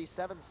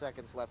 37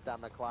 seconds left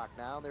on the clock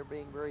now. They're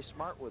being very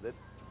smart with it.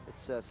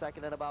 It's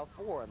 2nd and about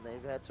 4, and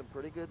they've had some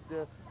pretty good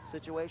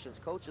situations.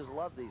 Coaches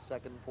love these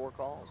 2nd and 4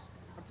 calls.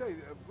 I'm telling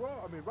you,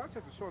 well, I mean,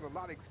 Rochester's showing a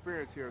lot of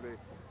experience here.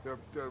 The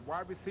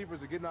wide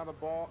receivers are getting out of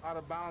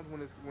bounds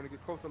when it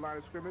gets close to the line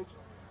of scrimmage.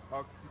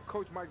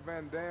 Coach Mike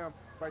Van Dam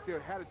right there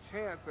had a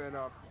chance, and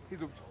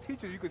he's a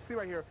teacher. You can see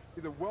right here,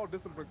 he's a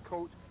well-disciplined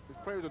coach. His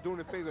players are doing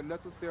the things that are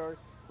necessary.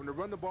 When they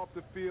run the ball up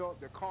the field,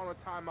 they're calling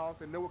timeouts.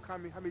 They know how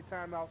many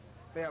timeouts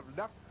they have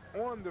left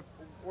on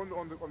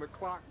the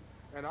clock,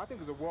 and I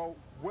think it's a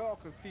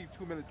well-conceived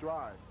 2-minute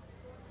drive.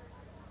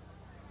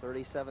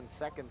 37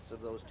 seconds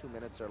of those 2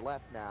 minutes are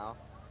left now.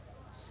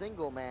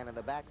 Single man in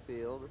the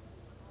backfield.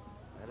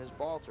 That is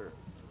Balter.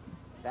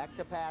 Back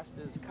to pass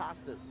is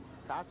Costas.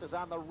 Costas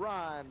on the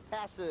run.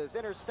 Passes.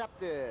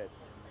 Intercepted.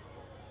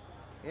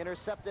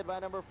 Intercepted by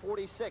number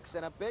 46,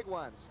 and a big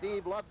one,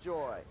 Steve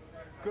Lovejoy.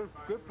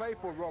 Good play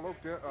for Royal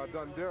Oak,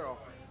 Dondero.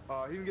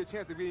 He didn't get a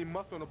chance to get any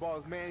muscle on the ball.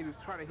 His man he was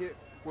trying to hit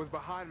was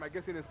behind him. I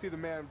guess he didn't see the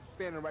man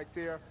standing right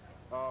there.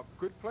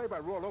 Good play by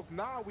Royal Oak.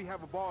 Now we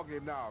have a ball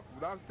game now.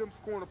 Without them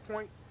scoring a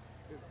point,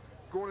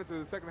 going into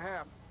the second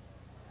half.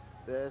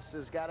 This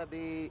has got to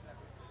be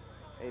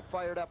a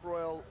fired-up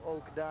Royal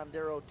Oak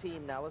Dondero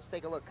team now. Let's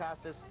take a look.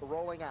 Costas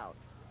rolling out.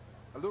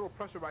 A little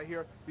pressure right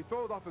here. He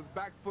throws off his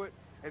back foot,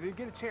 and then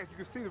get a chance.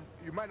 You can see,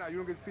 you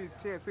don't get to see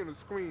a chance seeing the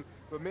screen.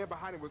 The man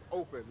behind him was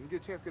open. You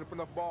get a chance to get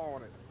enough ball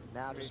on it.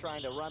 Now just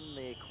trying to run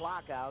the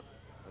clock out.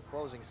 The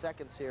closing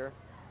seconds here.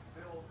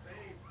 Bill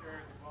Sage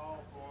carrying the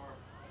ball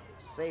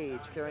for...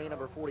 Sage carrying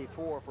number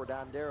 44 for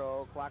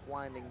Dondero. Clock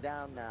winding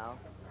down now.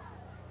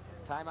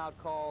 Timeout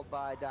called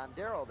by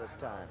Dondero this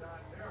time.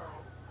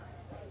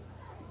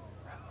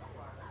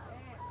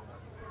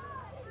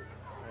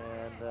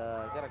 And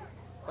got to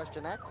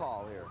question that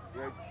call here.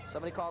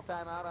 Somebody called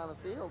timeout on the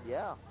field?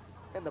 Yeah.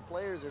 And the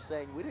players are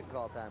saying we didn't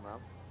call timeout.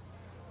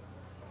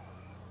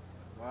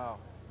 Wow.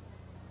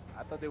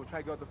 I thought they would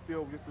try to go out the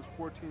field with this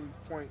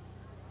 14-point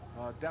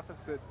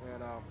deficit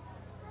and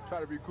try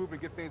to regroup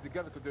and get things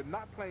together because they're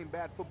not playing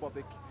bad football.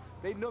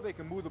 They know they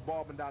can move the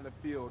ball up and down the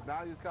field.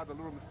 Now these guys are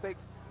little mistakes.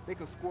 They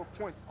can score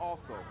points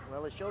also.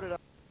 Well, they showed it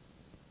up.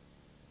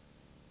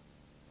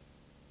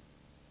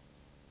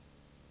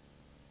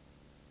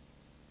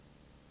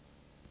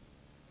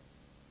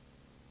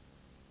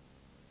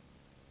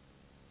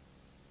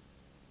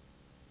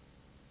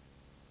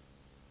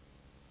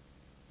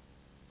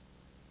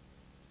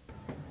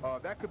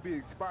 That could be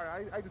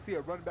expiring. I can see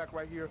a running back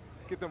right here,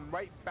 get them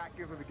right back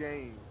into the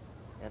game.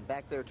 And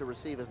back there to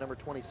receive is number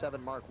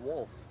 27, Mark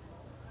Wolf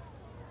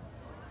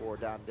for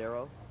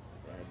Dondero.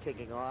 And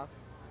kicking off,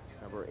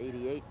 number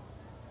 88,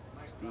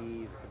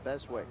 Steve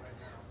Beswick,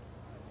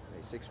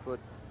 a 6 foot,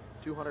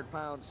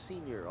 200-pound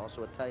senior,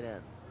 also a tight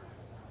end.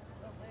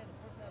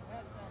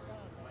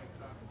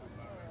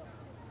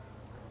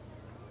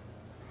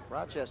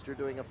 Rochester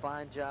doing a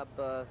fine job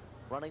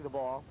running the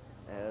ball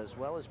as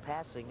well as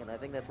passing, and I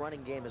think that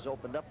running game has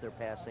opened up their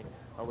passing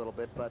a little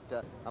bit, but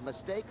a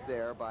mistake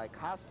there by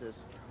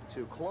Costas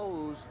to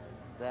close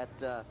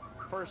that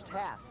first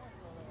half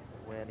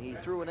when he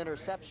threw an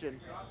interception.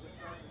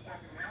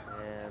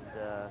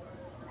 And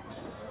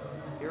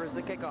here is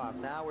the kickoff.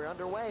 Now we're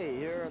underway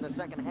here in the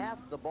second half.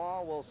 The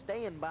ball will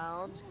stay in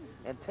bounds,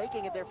 and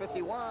taking it there,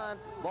 51.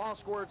 Ball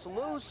squirts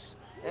loose,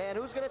 and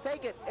who's going to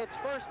take it? It's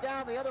first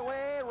down the other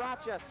way,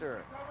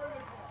 Rochester.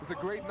 It's a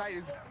great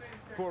night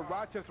for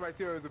Rochester right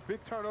there. It's a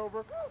big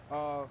turnover.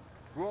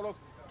 Royal Oaks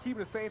keeping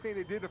the same thing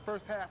they did in the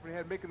first half. They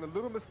had making the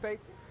little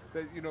mistakes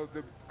that, you know,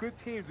 the good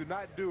teams do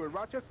not do. And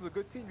Rochester's a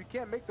good team. You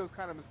can't make those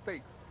kind of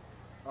mistakes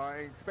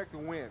and expect to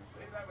win.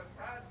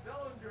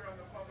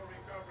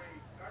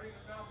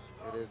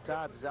 It is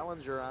Todd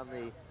Zellinger on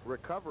the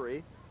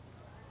recovery,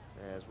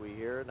 as we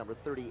hear, number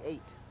 38,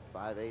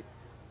 5'8",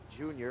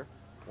 junior,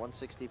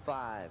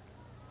 165.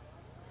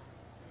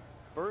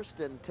 First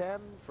and 10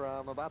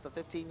 from about the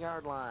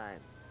 15-yard line.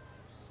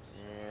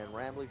 And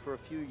rambling for a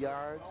few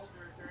yards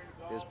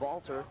is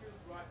Balter.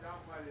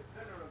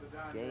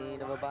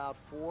 Gain of about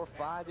 4 or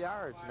 5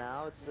 yards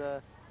now.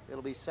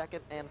 It'll be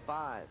 2nd and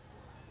 5.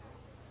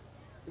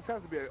 This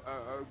has to be a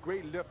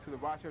great lift to the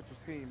Rochester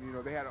team. You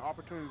know, they had an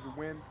opportunity to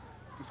win,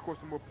 to score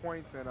some more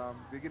points, and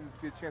they get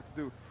a chance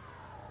to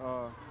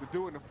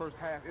do it in the first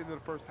half, into the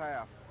first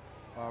half.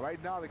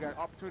 Right now, they got an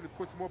opportunity to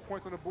put some more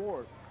points on the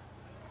board.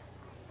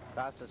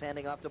 Costas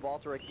handing off to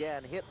Balter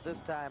again. Hit this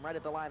time right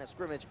at the line of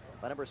scrimmage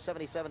by number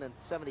 77 and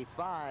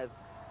 75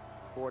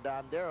 for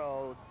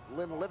Dondero,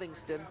 Lynn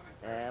Livingston,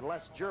 and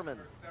Les German.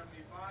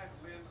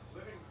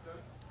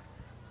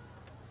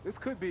 This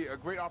could be a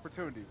great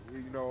opportunity,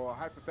 you know,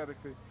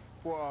 hypothetically,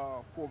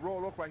 for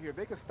Royal Oak right here. If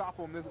they can stop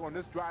on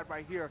this drive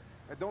right here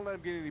and don't let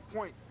them get any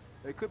points,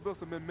 they could build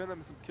some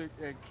momentum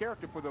and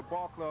character for the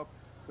ball club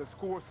to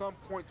score some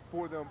points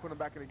for them, put them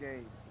back in the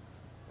game.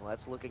 Well,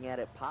 that's looking at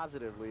it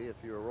positively if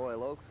you're a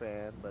Royal Oak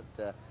fan,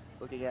 but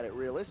looking at it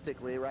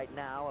realistically right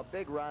now, a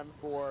big run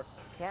for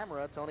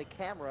Camera, Tony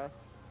Camera,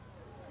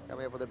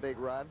 coming up with a big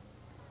run.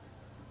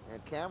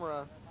 And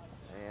Camera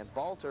and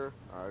Balter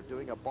are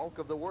doing a bulk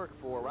of the work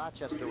for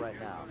Rochester right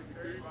now.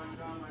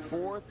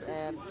 4th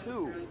and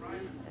 2.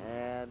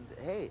 And,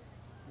 hey,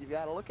 you've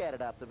got to look at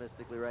it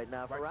optimistically right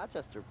now for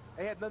Rochester.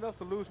 They had nothing else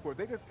to lose for.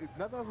 They just,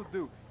 nothing else to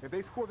do. If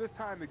they score this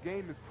time, the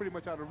game is pretty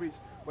much out of reach.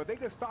 But they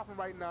can stop them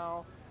right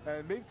now,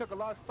 and maybe took a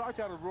lot of starch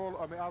out of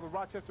the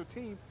Rochester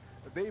team.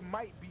 They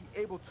might be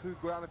able to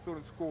go down the field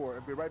and score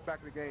and be right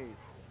back in the game.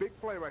 Big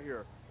play right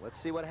here. Let's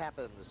see what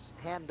happens.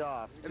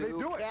 Handoff and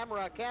to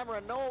Camera.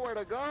 Camera nowhere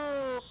to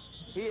go.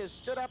 He has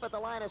stood up at the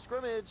line of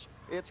scrimmage.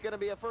 It's going to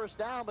be a first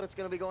down, but it's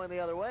going to be going the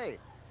other way.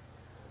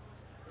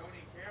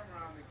 Tony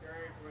Camera on the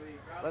carry for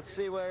the... Let's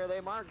see where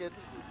they mark it.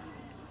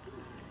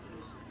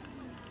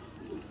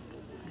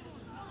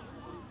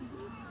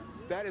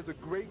 That is a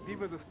great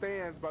defensive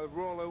stance by the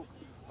Royal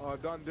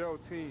Oak Dondero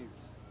team.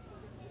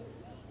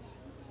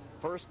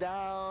 First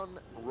down,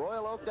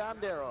 Royal Oak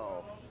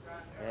Dondero.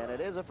 And it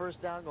is a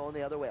first down going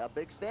the other way. A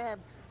big stand.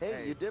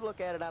 Hey, you did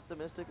look at it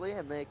optimistically,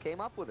 and they came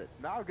up with it.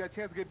 Now we've got a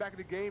chance to get back in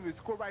the game and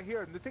score right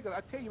here. And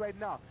I tell you right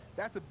now,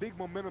 that's a big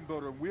momentum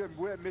builder.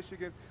 We're at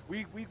Michigan.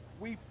 We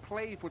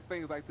play for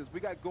things like this. We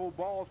got gold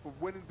balls for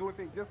winning, doing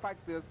things just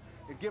like this,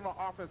 and giving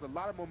our offense a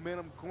lot of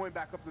momentum going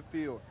back up the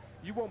field.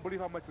 You won't believe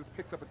how much this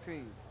picks up a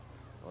team.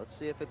 Let's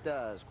see if it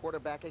does.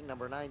 Quarterbacking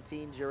number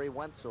 19, Jerry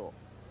Wenzel.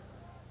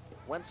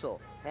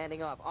 Wenzel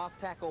handing off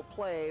tackle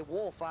play.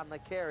 Wolf on the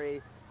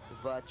carry,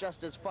 but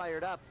just as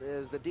fired up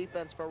is the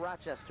defense for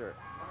Rochester.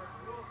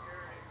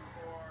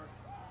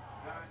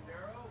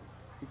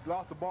 He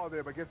lost the ball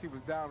there, but I guess he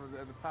was down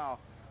in the pile.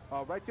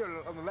 Right there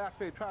on the last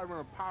play, try to run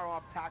a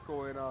power-off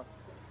tackle, and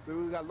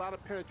we got a lot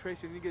of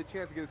penetration. He get a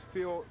chance to get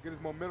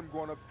his momentum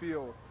going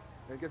upfield,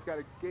 and just got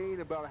to gain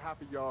about a half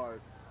a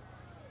yard.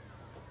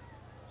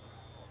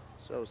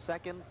 So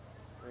 2nd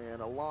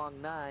and a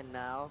long 9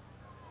 now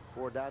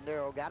for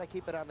Dondero. Got to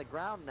keep it on the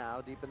ground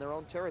now, deep in their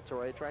own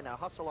territory. Trying to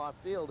hustle off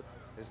field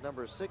is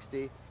number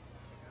 60,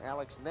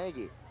 Alex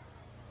Nagy.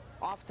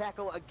 Off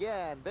tackle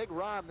again, big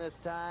run this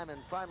time,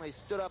 and finally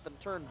stood up and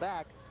turned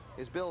back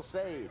is Bill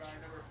Sage.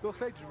 Bill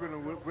Sage is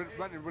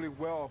running really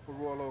well for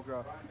Royal Oak.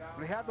 When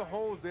they have the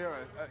holes there,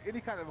 any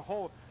kind of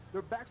hole,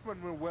 their backs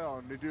run really well,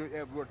 and they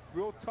have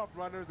real tough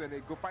runners, and they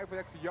go fight for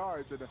extra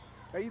yards. And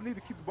they need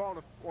to keep the ball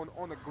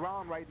on the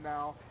ground right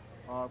now.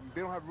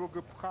 They don't have a real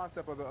good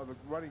concept of the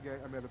running game,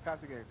 the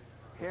passing game.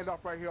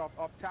 Handoff right here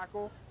off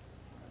tackle.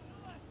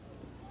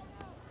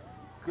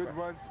 Good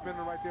run,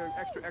 spinner right there,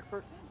 extra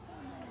effort.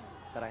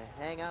 Gotta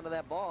hang on to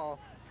that ball.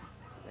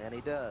 And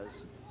he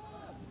does.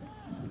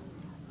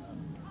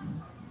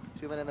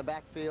 2 men in the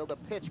backfield. A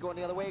pitch going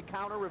the other way.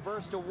 Counter,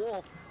 reverse to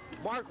Wolf.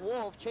 Mark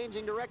Wolf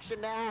changing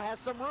direction now. Has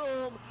some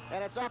room.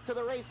 And it's off to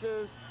the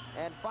races.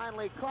 And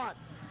finally caught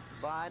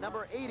by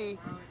number 80,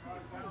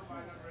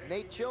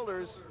 Nate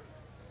Childers.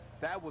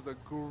 That was a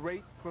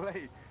great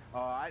play.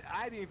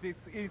 I didn't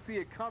see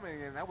it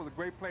coming, and that was a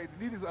great play.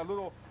 They needed a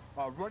little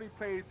running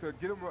play to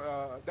get him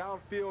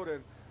downfield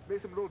and make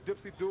some little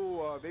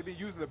dipsy-do. They've been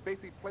using the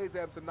basic plays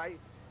at him tonight,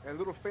 and a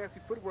little fancy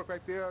footwork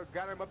right there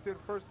got him up to the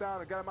first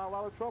down and got him out of a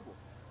lot of trouble.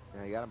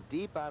 Now you got them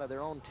deep out of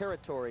their own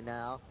territory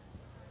now.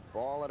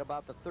 Ball at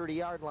about the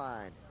 30-yard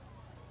line.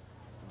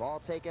 Ball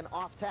taken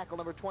off tackle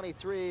number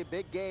 23.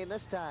 Big gain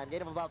this time.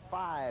 Gain of about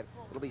 5.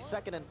 It'll be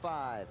 2nd and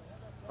 5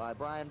 by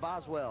Brian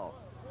Boswell.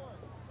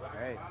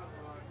 Hey,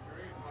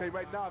 I'll tell you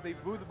right now, they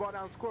moved the ball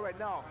down and score right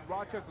now.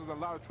 Rochester's in a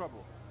lot of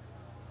trouble.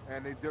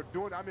 And they're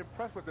doing, I'm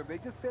impressed with them. They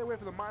just stay away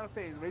from the minor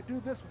things. They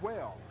do this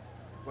well.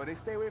 But they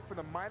stay away from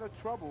the minor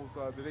troubles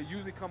that they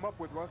usually come up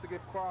with. Once they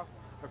get across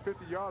the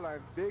 50-yard line,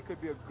 they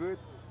could be a good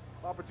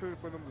opportunity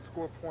for them to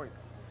score points.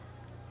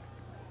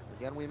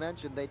 Again, we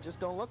mentioned they just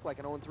don't look like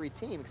an 0-3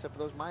 team except for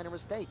those minor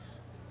mistakes.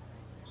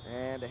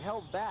 And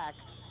held back.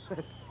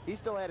 He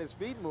still had his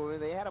feet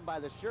moving. They had him by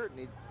the shirt, and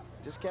he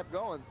just kept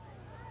going.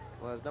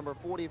 Was number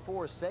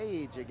 44,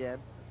 Sage, again.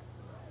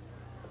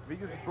 If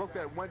he just broke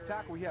that one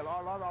tackle, he had a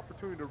lot of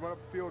opportunity to run up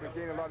the field and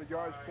gain a lot of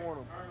yards for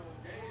him.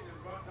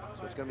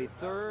 So it's going to be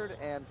 3rd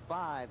and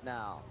 5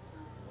 now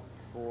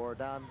for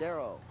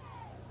Dondero.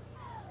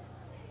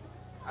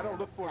 I don't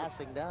look for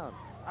passing down.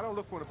 I don't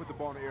look for him to put the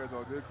ball in the air,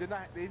 though.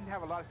 They didn't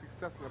have a lot of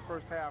success in the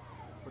first half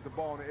with the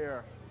ball in the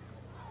air.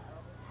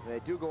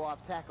 They do go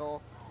off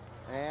tackle,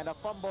 and a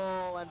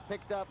fumble, and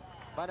picked up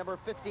by number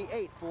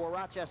 58 for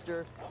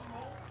Rochester.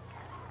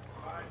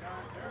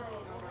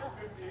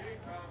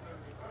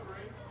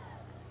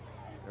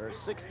 Or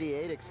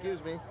 68,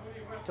 excuse me,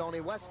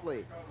 Tony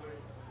Wesley.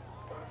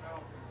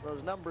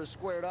 Those numbers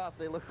squared off,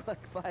 they look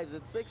like 5s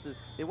and 6s.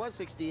 It was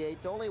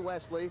 68, Tony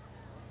Wesley,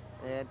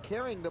 and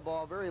carrying the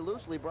ball very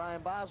loosely,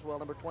 Brian Boswell,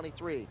 number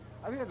 23.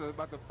 I think it's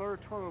about the 3rd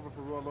turnover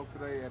for Royal Oak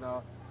today, and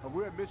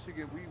we're in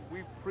Michigan.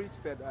 We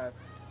preached that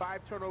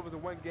 5 turnovers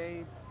in one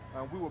game,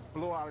 we will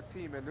blow out a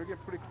team, and they're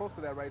getting pretty close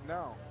to that right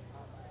now.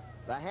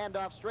 The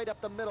handoff straight up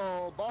the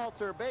middle.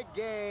 Balter, big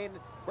gain,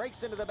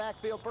 breaks into the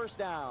backfield, 1st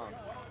down.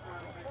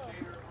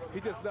 He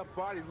just left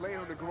bodies laying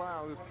on the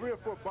ground. There's 3 or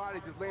 4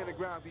 bodies just laying on the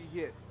ground he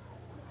hit.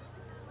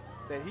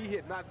 That he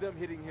hit, not them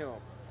hitting him.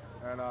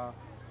 And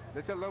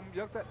let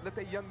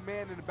that young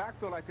man in the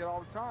backfield like that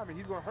all the time, and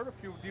he's going to hurt a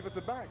few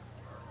defensive backs.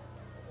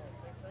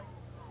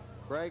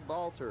 Craig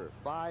Balter,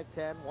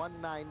 5'10",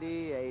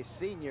 190, a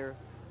senior.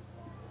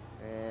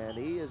 And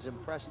he has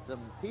impressed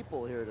some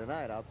people here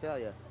tonight, I'll tell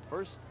you.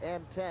 1st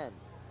and 10,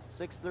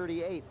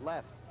 6:38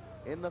 left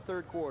in the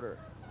 3rd quarter.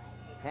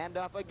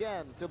 Handoff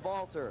again to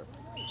Balter.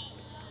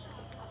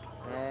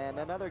 And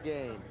another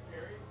gain.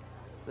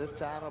 This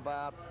time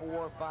about 4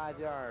 or 5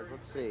 yards.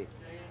 Let's see.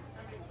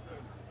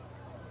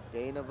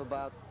 Gain of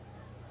about,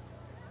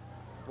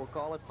 we'll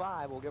call it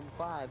 5. We'll give him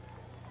 5.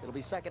 It'll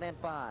be 2nd and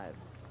 5.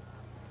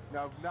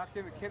 Now,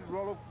 can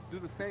Royal Oak do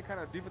the same kind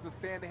of defensive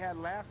stand they had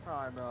last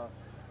time?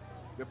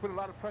 They're putting a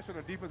lot of pressure on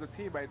the defensive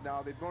team right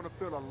now. They've gone to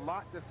field a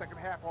lot the 2nd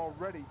half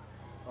already.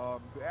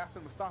 They asked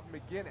them to stop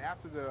them again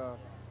after the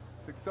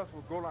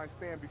successful goal line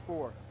stand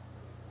before.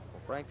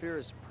 Well, Frank Fear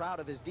is proud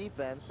of his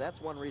defense.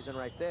 That's one reason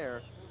right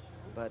there.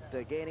 But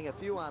gaining a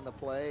few on the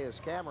play is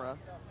Camera.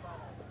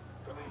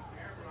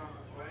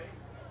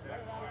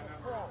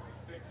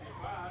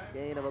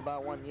 Gain of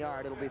about 1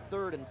 yard. It'll be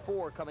 3rd and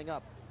 4 coming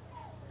up.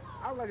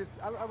 I would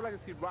like to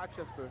see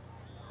Rochester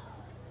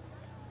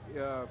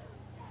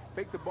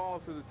fake the ball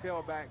to the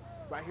tailback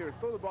right here,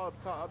 throw the ball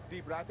up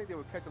deep, but I think they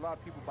would catch a lot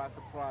of people by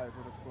surprise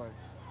on this play.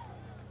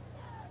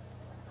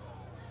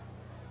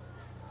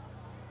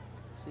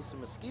 See some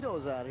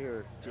mosquitoes out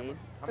here, Gene.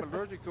 I'm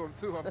allergic to them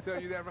too, I'm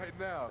telling you that right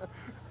now.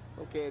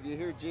 Okay, if you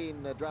hear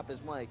Gene drop his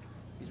mic,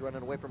 he's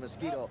running away from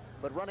mosquito.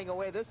 But running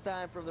away this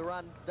time from the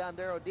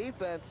Dondero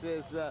defense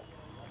is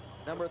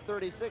number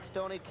 36,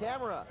 Tony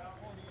Camera.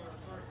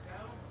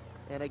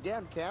 And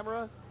again,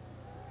 Camera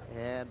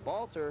and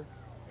Balter,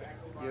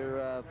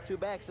 your 2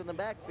 backs in the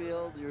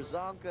backfield, your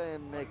Zonka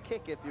and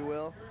Kick, if you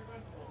will.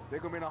 They're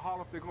going to be in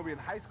they're going to be in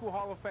High School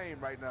Hall of Fame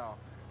right now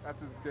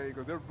after this game,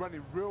 because they're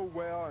running real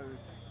well. And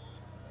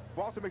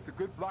Balter makes a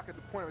good block at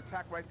the point of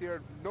attack right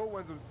there. No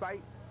one's in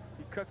sight.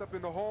 He cuts up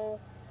in the hole,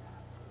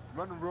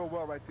 running real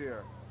well right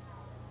there.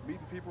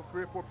 Meeting people,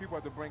 3 or 4 people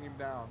have to bring him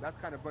down. That's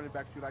kind of running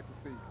backs you like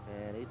to see.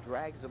 And he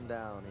drags him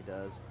down, he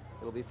does.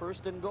 It'll be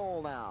 1st and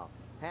goal now.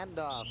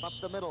 Handoff up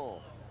the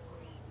middle.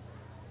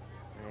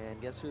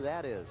 And guess who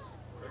that is?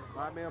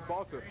 My man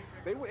Balter.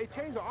 They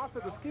changed the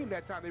offensive scheme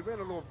that time. They ran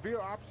a little veer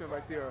option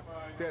right there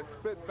that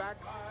split back,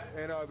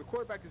 and the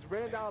quarterback just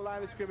ran down the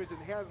line of scrimmage and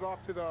handed it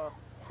off to the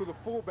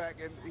fullback,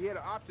 and he had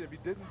an option. If he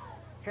didn't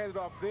hand it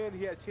off then,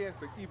 he had a chance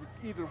to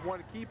either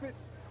want to keep it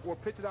or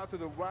pitch it out to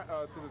the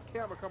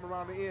camera coming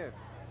around the end.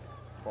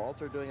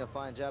 Balter doing a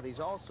fine job. He's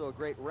also a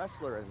great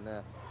wrestler,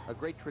 and a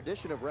great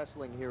tradition of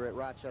wrestling here at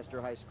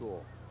Rochester High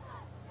School.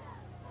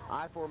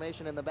 I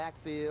formation in the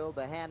backfield.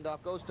 The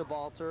handoff goes to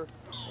Balter,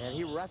 and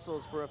he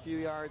wrestles for a few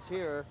yards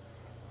here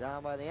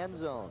down by the end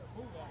zone.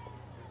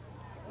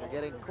 They're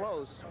getting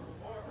close.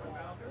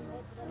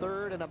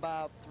 3rd and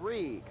about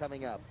 3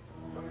 coming up.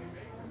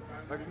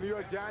 Like the New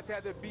York Giants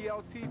had their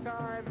BLT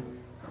time,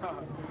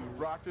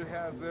 Rochester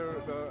has their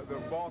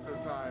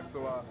Balter time.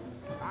 So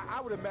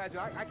I would imagine,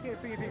 I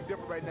can't see anything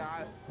different right now.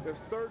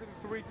 There's 3rd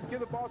and 3. Just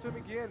give the ball to him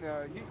again.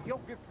 He'll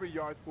get 3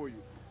 yards for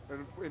you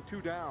and 2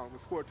 down and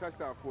score a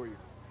touchdown for you.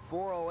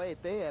 4:08.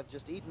 They have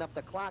just eaten up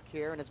the clock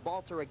here, and it's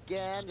Balter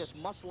again, just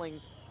muscling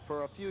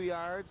for a few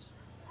yards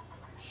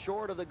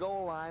short of the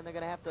goal line. They're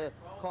going to have to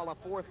call a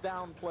 4th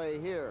down play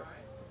here.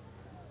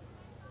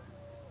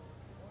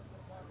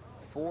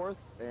 4th,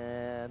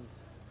 and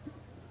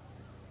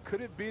could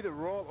it be the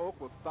Royal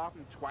Oak will stop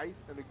him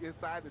twice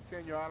inside the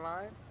 10-yard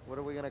line? What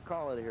are we going to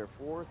call it here?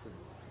 4th and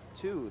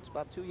 2. It's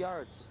about 2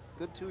 yards.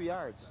 Good 2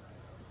 yards.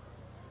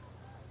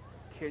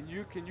 Can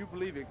you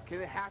believe it?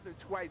 Can it happen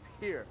twice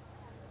here?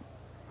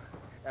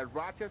 At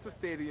Rochester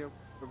Stadium,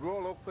 the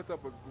Royal Oak puts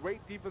up a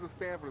great defensive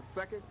stand for the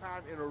 2nd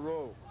time in a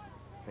row.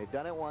 They've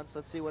done it once.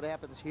 Let's see what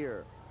happens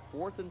here.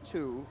 4th and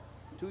 2.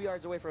 2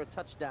 yards away for a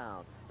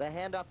touchdown. The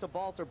handoff to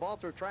Balter.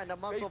 Balter trying to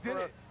muscle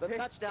for the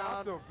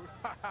touchdown.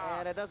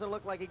 And it doesn't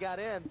look like he got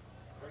in.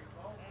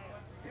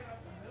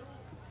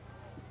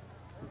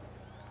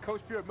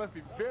 Coach Fuhrer must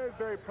be very,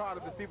 very proud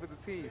of this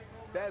defensive team.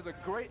 That is a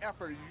great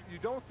effort. You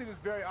don't see this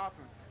very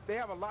often. They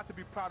have a lot to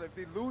be proud of. If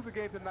they lose the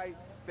game tonight,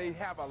 they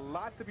have a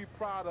lot to be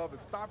proud of in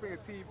stopping a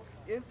team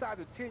inside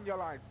the 10-yard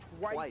line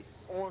twice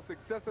on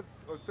successive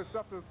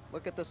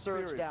Look at the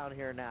surge series. down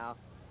here now.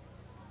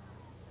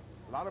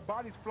 A lot of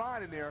bodies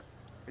flying in there.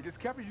 It just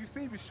kept it. You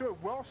see,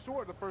 well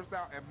short of the 1st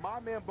down, and my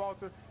man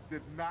Balter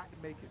did not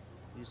make it.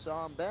 You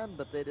saw him bend,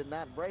 but they did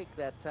not break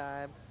that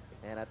time.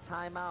 And a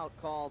timeout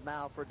called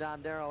now for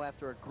Dondero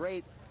after a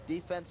great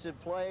defensive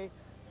play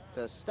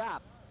to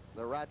stop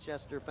the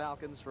Rochester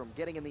Falcons from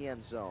getting in the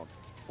end zone.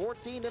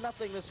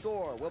 14-0 the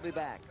score. We'll be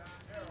back.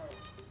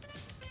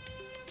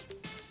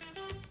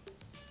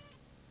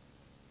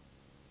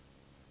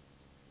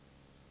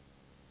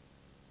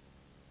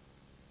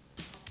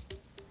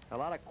 A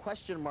lot of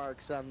question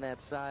marks on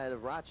that side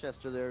of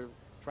Rochester. They're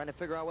trying to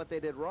figure out what they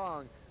did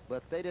wrong,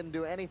 but they didn't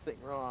do anything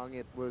wrong.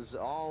 It was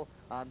all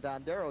on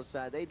Dondero's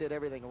side. They did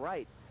everything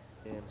right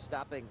in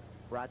stopping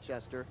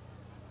Rochester.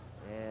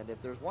 And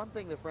if there's one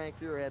thing that Frank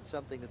Fuhrer had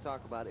something to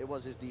talk about, it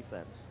was his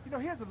defense. You know,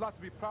 he has a lot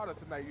to be proud of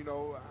tonight. You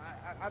know,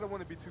 I don't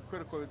want to be too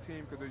critical of the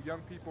team because they're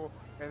young people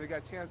and they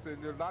got a chance to,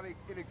 there are a lot of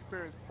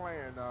inexperienced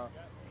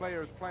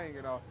players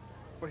playing,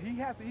 but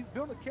he's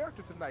built a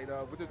character tonight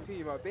with the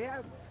team. They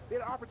had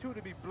an opportunity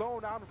to be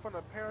blown out in front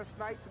of Parents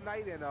Night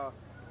tonight, and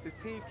his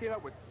team came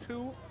up with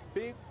 2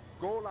 big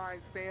goal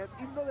line stands.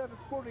 Even though they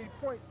haven't scored any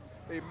points,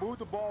 they moved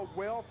the ball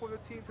well for the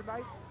team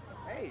tonight.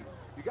 Hey,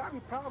 you got to be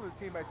proud of the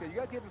team right there. You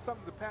got to give them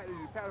something to pat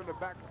on the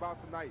back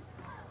about tonight.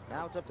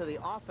 Now it's up to the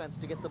offense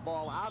to get the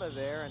ball out of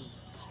there, and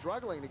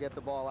struggling to get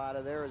the ball out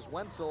of there is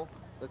Wenzel,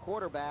 the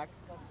quarterback,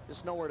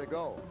 just nowhere to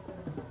go.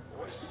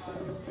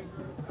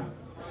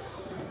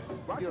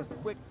 Do a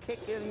quick kick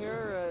in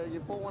here, you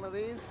pull one of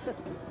these? If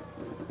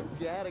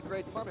you had a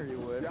great punter, you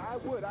would. Yeah, I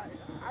would.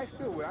 I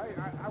still would.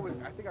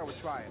 I think I would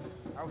try it.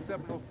 I would set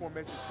up those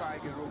formations, try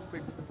and get a real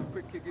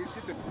quick kick.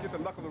 Get the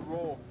luck of the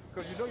roll,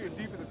 because you know your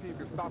defensive team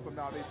can stop them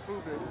now. They've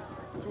proved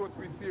it 2 or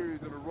 3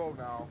 series in a row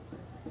now.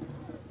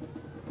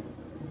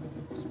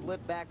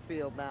 Split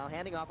backfield now,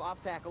 handing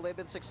off tackle. They've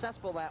been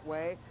successful that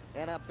way,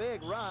 and a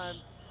big run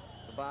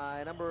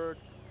by number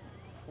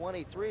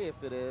 23,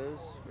 if it is,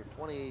 or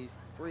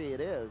 23 it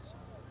is,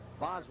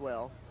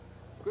 Boswell.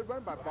 Good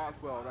run by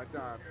Boswell that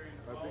time.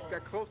 They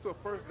got close to a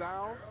 1st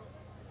down.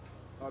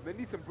 They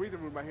need some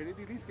breathing room right here. They need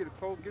to at least get it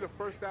close, get a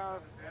 1st down,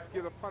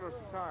 give the punter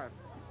some time.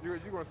 You're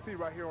going to see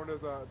right here on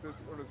this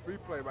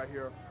replay right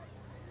here.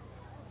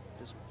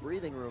 Just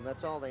breathing room,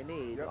 that's all they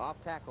need. Yep.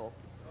 Off tackle.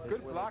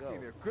 Good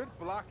blocking there. Good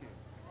blocking.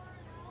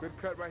 Good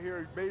cut right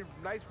here. He made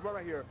a nice run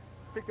right here.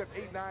 Picked up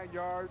 8-9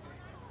 yards.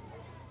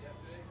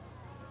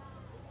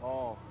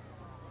 Oh,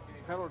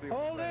 penalty.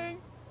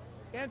 Holding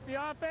against the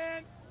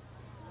offense.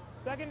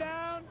 2nd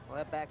down. Well,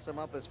 that backs them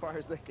up as far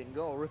as they can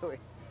go, really.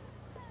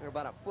 They're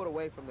about a foot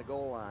away from the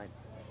goal line,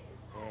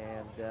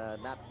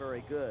 and not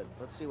very good.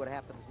 Let's see what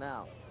happens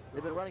now.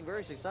 They've been running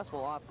very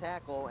successful off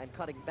tackle and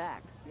cutting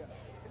back. Yeah,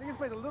 and they just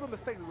made a little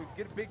mistake. They would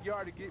get a big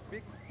yard, to get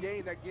big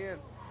gain again,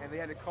 and they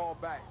had to call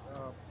back.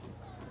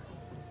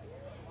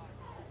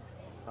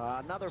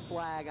 Another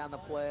flag on the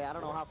play. I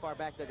don't know how far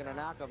back they're going to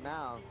knock them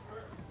now.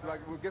 So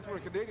like, well, guess we're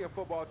in Canadian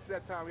football. At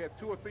that time, we had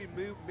 2 or 3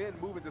 men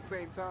move at the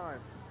same time.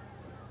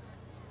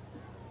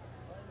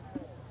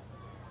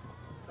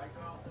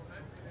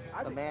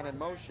 The man in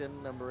motion,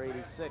 number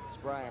 86,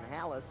 Brian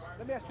Hallis.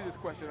 Let me ask you this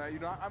question. You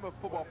know, I'm a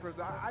football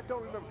person. I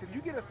don't remember. Can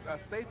you get a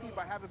safety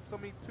by having too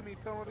many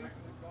penalties?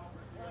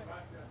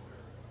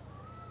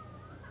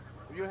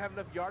 You don't have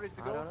enough yardage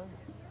to go? I don't know.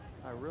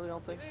 I really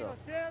don't think so.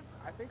 Shift.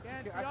 I think you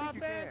Against can.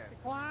 the offense.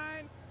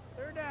 Decline.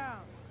 3rd down.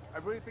 I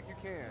really think you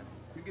can.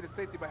 You get a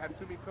safety by having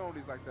too many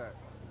penalties like that.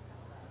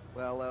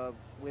 Well,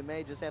 we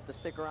may just have to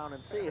stick around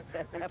and see if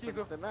that happens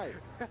tonight.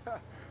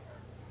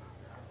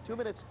 2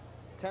 minutes,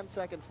 10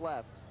 seconds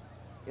left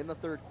in the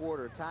third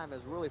quarter. Time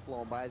has really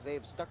flown by as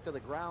they've stuck to the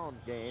ground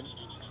game.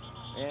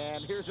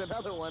 And here's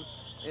another one.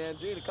 And,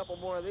 Gene, a couple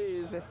more of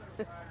these.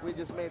 We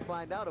just may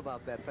find out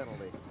about that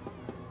penalty.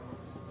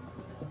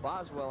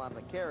 Boswell on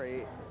the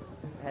carry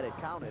had it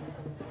counted.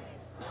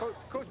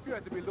 Coach Pugh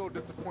has to be a little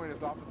disappointed as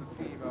the offensive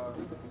team.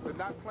 They're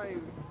not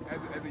playing as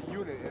a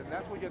unit, and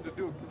that's what you have to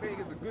do. Playing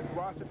as a good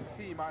roster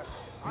team, I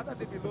thought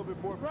they'd be a little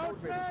bit more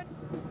motivated.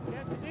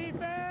 Get the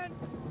defense.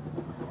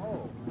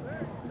 Oh.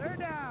 They're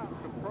down.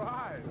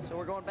 Surprise. So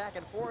we're going back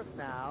and forth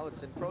now.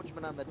 It's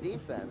encroachment on the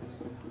defense.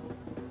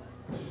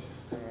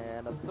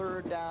 And a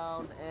 3rd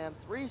down and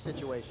 3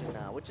 situation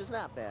now, which is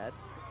not bad.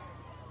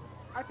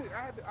 I think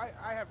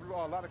I have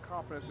a lot of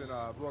confidence in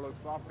Royal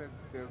Oaks offense.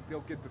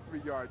 They'll get the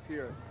 3 yards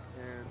here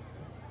and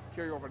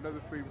carry over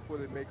another 3 before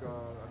they make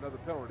another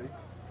penalty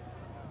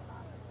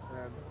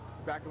and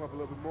back them up a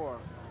little bit more.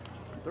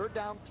 3rd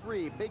down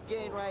 3, big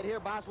gain right here.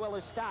 Boswell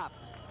is stopped.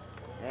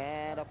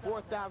 And a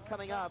 4th down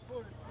coming up.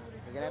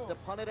 They're gonna have to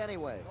punt it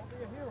anyway.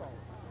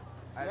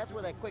 See, that's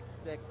where that quick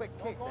kick,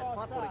 that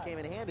punt would have came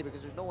in handy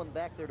because there's no one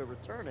back there to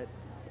return it.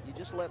 You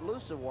just let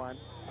loose of one,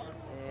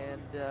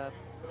 and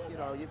you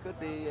know, you could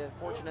be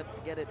fortunate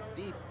to get it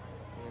deep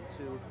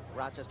into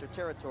Rochester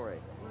territory.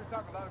 We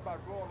talk a lot about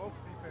Royal Oaks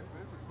defense,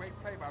 but this is a great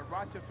play by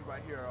Rochester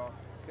right here.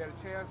 They had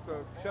a chance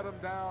to shut them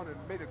down and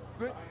made a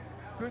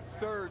good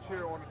surge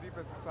here on the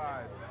defensive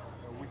side.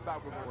 We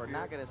thought we were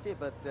not going to see it,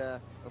 but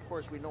of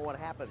course we know what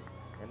happened.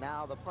 And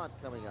now the punt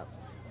coming up.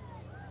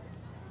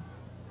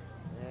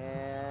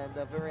 And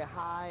a very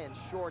high and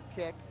short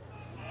kick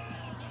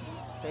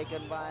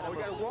taken by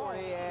number 40,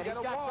 and he's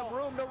got some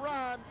room to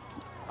run.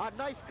 A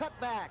nice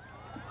cutback.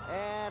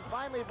 And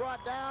finally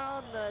brought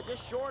down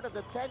just short of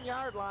the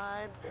 10-yard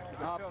line.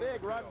 A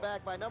big run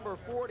back by number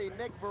 40,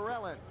 Nick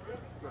Varellin.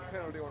 The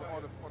penalty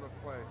on the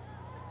play.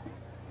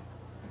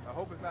 I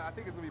hope it's not. I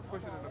think it's going to be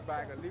pushing in the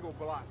back, a legal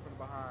block from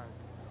behind.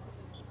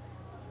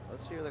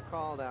 Let's hear the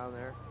call down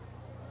there.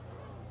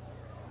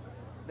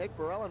 Nick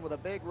Varellin with a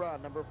big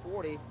run, number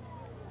 40.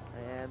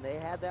 And they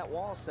had that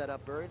wall set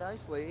up very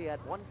nicely. He had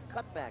one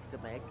cutback to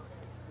make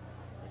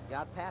and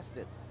got past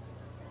it.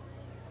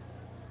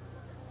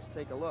 Let's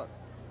take a look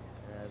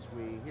as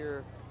we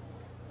hear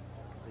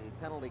the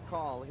penalty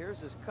call. Here's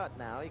his cut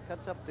now. He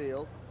cuts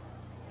upfield,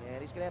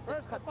 and he's going to have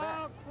to cut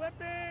back.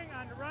 Clipping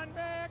on the run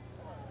back.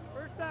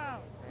 1st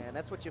down. And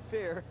that's what you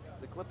fear,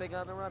 the clipping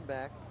on the run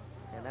back.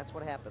 And that's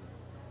what happened.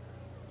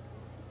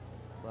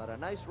 But a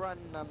nice run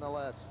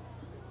nonetheless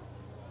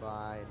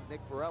by Nick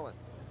Varellin.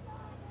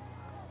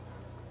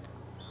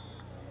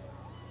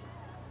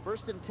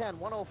 1st and 10,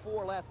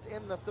 1:04 left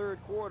in the third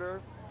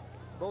quarter.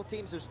 Both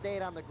teams have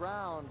stayed on the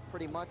ground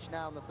pretty much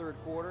now in the third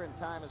quarter, and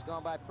time has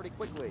gone by pretty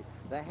quickly.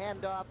 The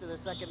handoff to the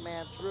second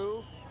man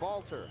through,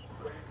 Balter.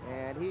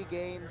 And he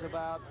gains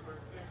about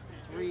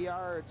 3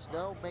 yards.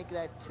 No, make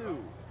that 2.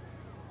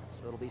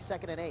 So it'll be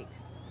 2nd and 8.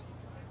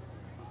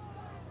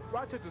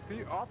 Rochester's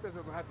offense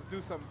will have to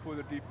do something for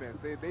the defense.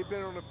 They've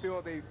been on the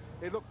field.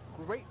 They look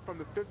great from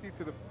the 50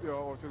 to the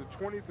or to the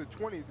 20s to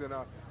 20s, and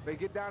they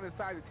get down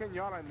inside the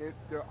 10-yard line.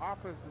 Their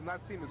offense does not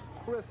seem as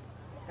crisp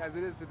as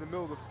it is in the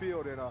middle of the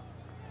field, and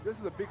this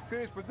is a big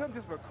series for them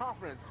just for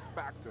confidence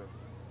factor.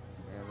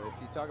 And if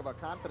you talk about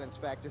confidence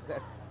factor,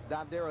 that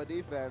Dondero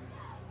defense,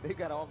 they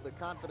got all the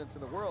confidence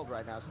in the world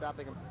right now,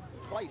 stopping them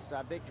twice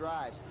on big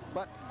drives.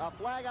 But a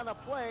flag on the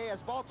play as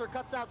Balter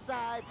cuts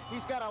outside.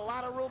 He's got a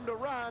lot of room to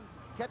run.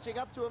 Catching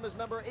up to him is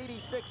number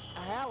 86,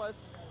 Hallis.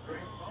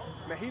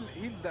 Now,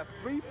 he left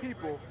 3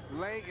 people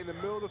laying in the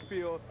middle of the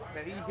field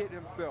that he hit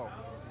himself.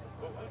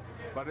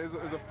 But there's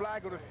a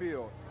flag on the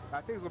field.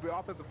 I think it's going to be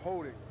offensive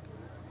holding.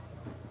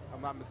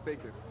 I'm not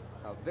mistaken.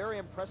 A very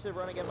impressive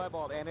run again by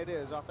Balter, and it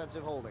is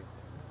offensive holding.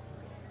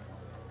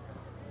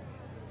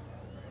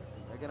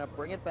 They're going to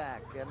bring it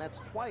back, and that's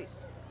twice.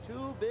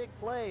 2 big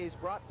plays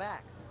brought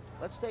back.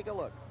 Let's take a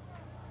look.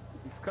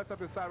 He cuts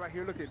up inside right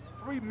here. Look at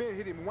 3 men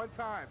hit him one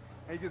time,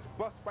 and he just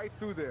busts right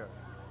through there.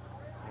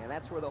 And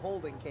that's where the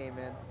holding came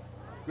in.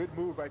 Good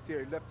move right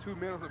there. He left 2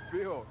 men on the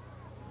field.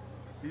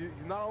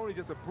 He's not only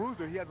just a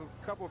bruiser, he has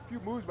a few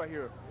moves right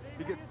here.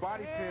 He gets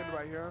body pinned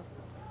right here.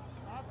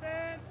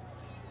 Offense.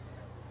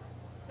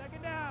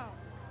 2nd down.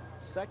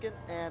 2nd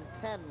and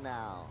 10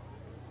 now.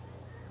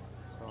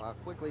 So how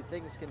quickly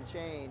things can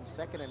change.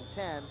 2nd and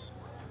 10.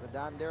 The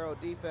Dondero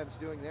defense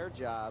doing their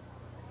job,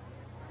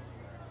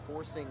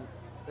 forcing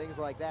things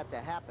like that to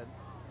happen.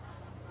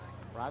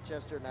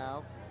 Rochester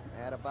now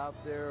at about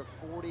their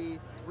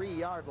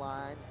 43-yard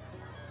line.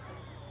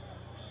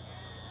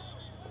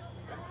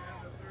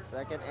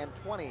 2nd and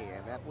 20,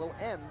 and that will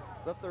end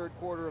the third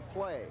quarter of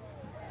play.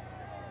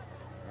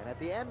 And at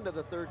the end of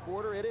the third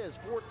quarter, it is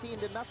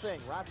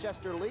 14-0.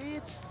 Rochester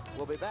leads.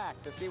 We'll be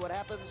back to see what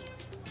happens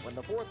when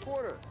the fourth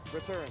quarter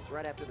returns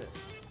right after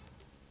this.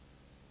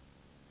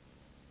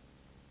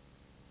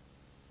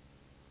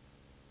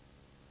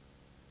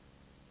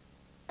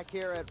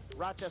 Here at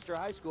Rochester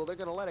High School, they're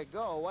going to let it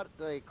go. What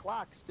the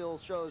clock still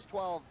shows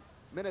 12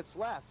 minutes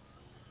left.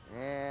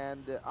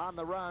 And on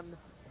the run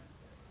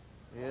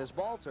is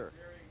Balter.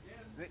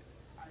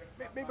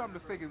 Maybe I'm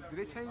mistaken.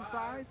 Did they change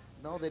sides?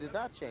 No, they did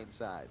not change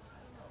sides.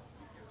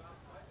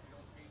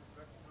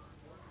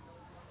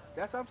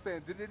 That's what I'm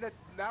saying. Did they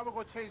now we're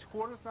going to change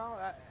quarters now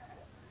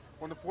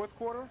on the fourth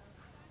quarter?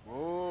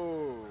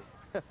 Whoa.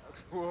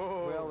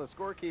 Whoa. Well, the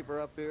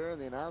scorekeeper up here and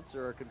the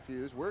announcer are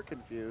confused. We're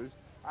confused.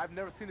 I've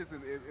never seen this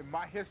in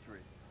my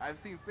history. I've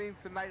seen things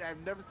tonight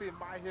I've never seen in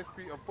my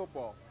history of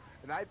football.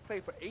 And I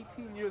played for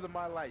 18 years of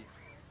my life.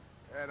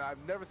 And I've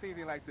never seen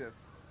anything like this.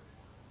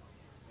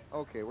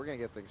 Okay, we're going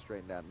to get things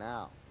straightened out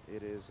now.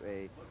 It is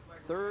a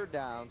third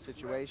down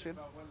situation.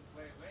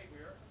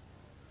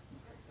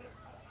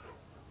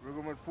 We're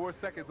going 4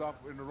 seconds off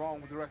in the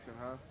wrong direction,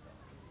 huh?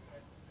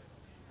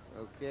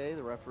 Okay,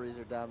 the referees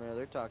are down there.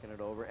 They're talking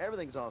it over.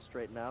 Everything's all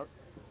straightened out.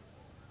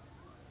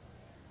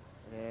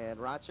 And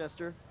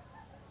Rochester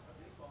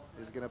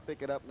is going to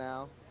pick it up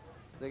now.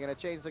 They're going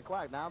to change the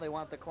clock. Now they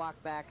want the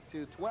clock back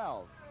to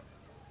 12.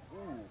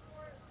 Ooh.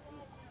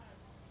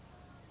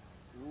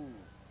 Ooh.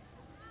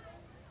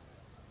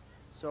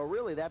 So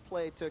really, that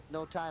play took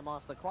no time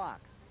off the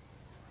clock,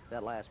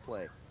 that last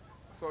play.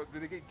 So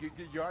did they get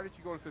yardage?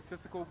 You go to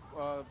statistical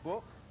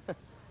book?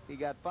 He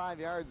got 5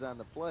 yards on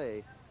the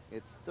play.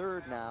 It's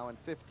third now and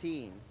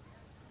 15.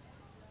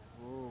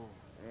 Ooh.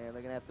 And they're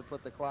going to have to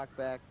put the clock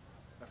back.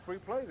 A free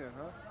play then,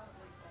 huh?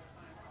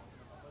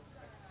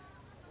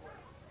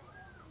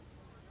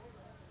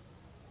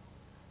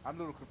 I'm a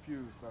little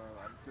confused.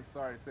 I'm just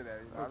sorry to say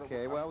that.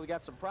 Okay, well, we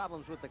got some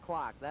problems with the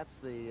clock. That's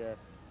the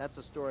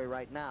story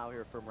right now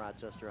here from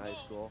Rochester High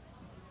School.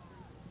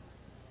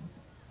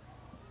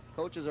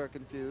 Coaches are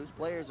confused.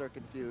 Players are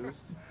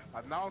confused.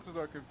 Announcers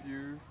are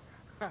confused.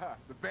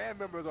 The band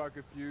members are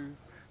confused.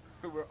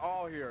 We're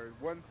all here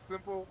in one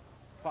simple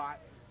pot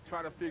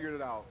trying to figure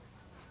it out.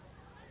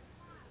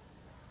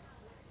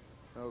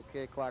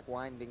 Okay, clock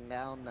winding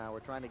down now. We're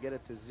trying to get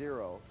it to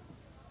 0.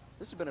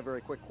 This has been a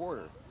very quick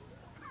quarter.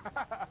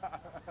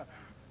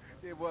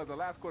 It was. The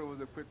last quarter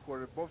was a quick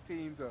quarter. Both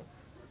teams are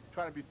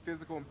trying to be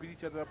physical and beat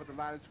each other up at the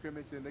line of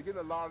scrimmage, and they're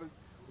getting a lot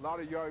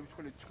of yards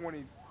between the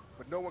 20s,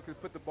 but no one can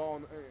put the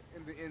ball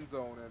in the end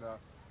zone. And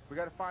we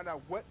got to find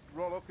out what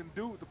Rollo can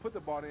do to put the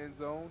ball in the end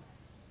zone.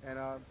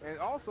 And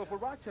also for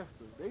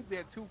Rochester, they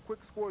had 2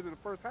 quick scores in the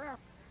first half,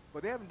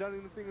 but they haven't done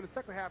anything in the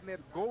second half, and they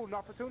had golden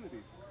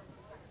opportunities.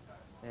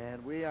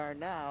 And we are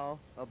now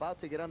about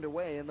to get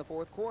underway in the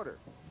fourth quarter.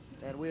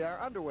 And we are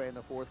underway in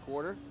the fourth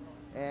quarter.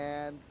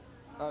 And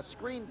a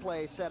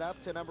screenplay set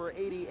up to number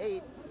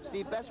 88,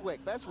 Steve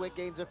Beswick. Beswick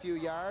gains a few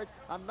yards.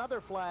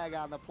 Another flag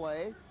on the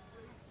play.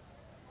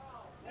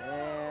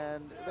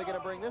 And they're going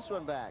to bring this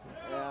one back.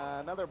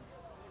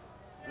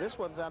 This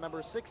one's on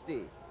number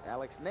 60,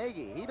 Alex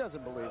Nagy. He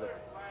doesn't believe it.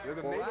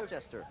 For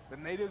Rochester. The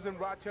natives in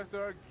Rochester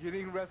are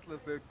getting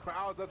restless. The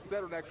crowd's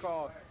upset on that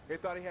call. They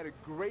thought he had a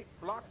great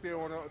block there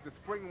on the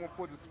spring one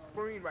for the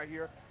screen right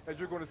here, as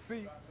you're going to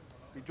see.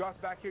 He drops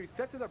back here. He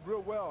sets it up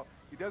real well.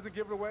 He doesn't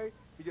give it away.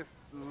 He just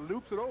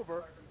loops it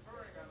over.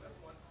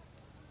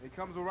 He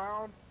comes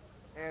around,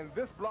 and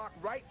this block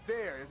right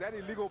there is that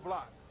illegal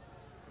block.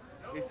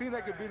 It seemed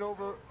like it beat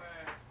over.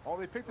 Oh,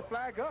 they picked the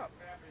flag up.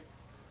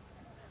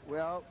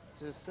 Well,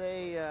 to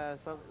say,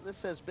 so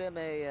this has been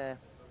a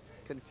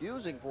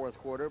confusing fourth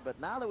quarter, but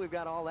now that we've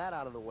got all that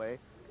out of the way,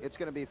 it's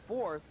going to be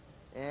fourth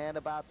and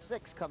about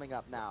 6 coming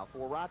up now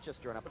for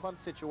Rochester in a punt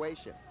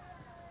situation.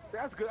 See,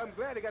 that's good. I'm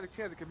glad they got a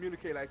chance to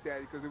communicate like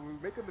that, because if we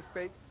make a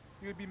mistake,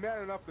 you'd be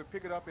mad enough to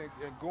pick it up and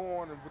go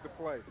on with the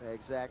play.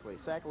 Exactly.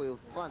 Sackley will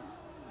punt,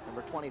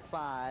 number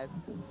 25.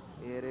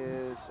 It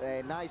is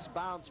a nice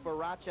bounce for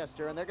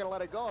Rochester, and they're going to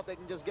let it go if they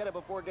can just get it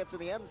before it gets in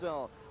the end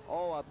zone.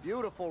 Oh, a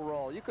beautiful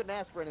roll. You couldn't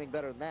ask for anything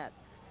better than that.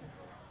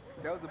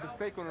 That was a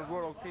mistake on the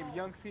Royal team.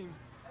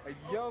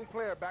 A young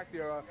player back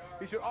there,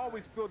 he should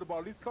always field the ball.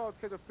 At least call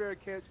catch a fair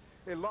catch.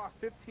 They lost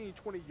 15,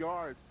 20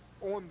 yards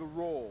on the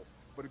roll.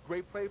 But a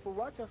great play for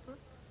Rochester.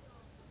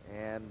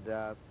 And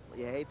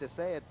you hate to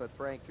say it, but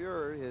Frank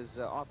Fuhrer, his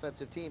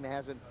offensive team,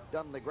 hasn't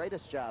done the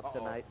greatest job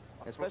tonight,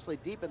 especially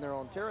deep in their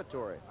own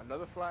territory.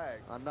 Another flag.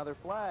 Another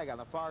flag on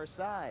the far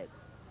side.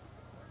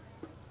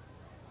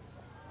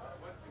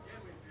 Once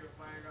again, we see a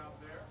flag out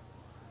there.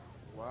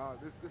 Wow,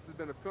 this has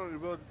been a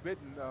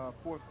penalty-ridden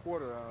fourth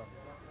quarter.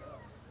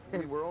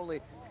 And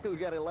we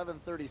got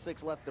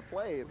 11:36 left to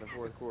play in the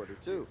fourth quarter,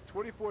 too.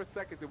 24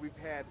 seconds that we've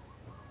had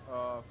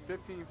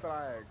 15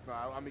 flags. No,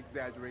 I'm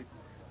exaggerating,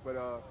 but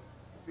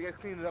we got to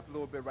clean it up a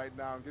little bit right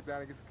now and get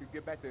down and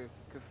get back to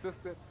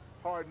consistent,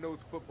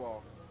 hard-nosed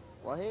football.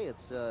 Well, hey,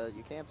 it's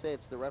you can't say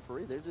it's the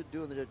referee. They're just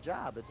doing their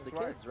job. It's the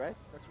kids, right?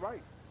 That's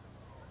right.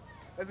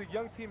 As a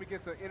young team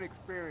against an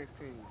inexperienced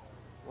team.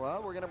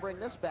 Well, we're going to bring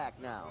this back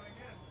now.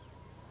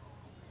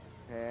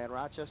 And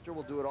Rochester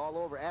will do it all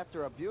over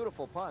after a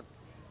beautiful punt.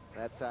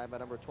 That time by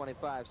number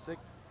 25,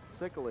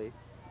 Sickley,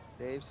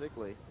 Dave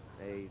Sickley,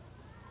 a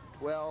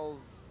 12,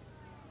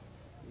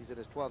 he's in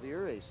his 12th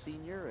year, a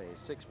senior,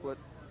 a 6'8"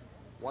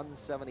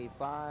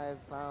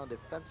 175-pound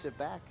defensive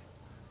back.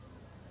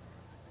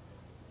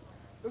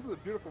 This is a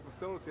beautiful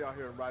facility out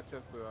here in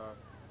Rochester.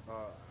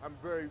 I'm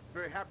very,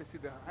 very happy to see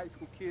the high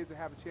school kids that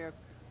have a chance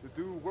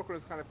to work on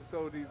this kind of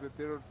facilities, that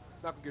they're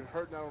not going to get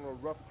hurt, not on a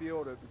rough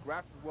field, that the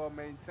grass is well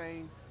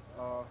maintained.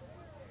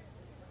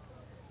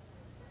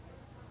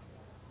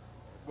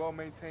 Well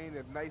maintained,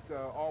 a nice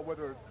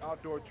all-weather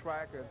outdoor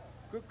track, and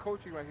good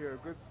coaching right here.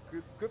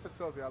 Good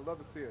facility. I love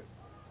to see it.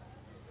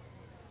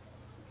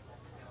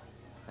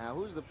 Now,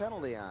 who's the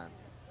penalty on?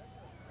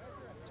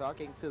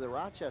 Talking to the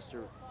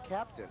Rochester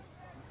captain.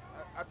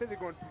 I think they're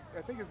going.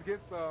 I think it's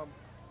against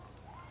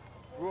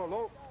Royal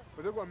Oak,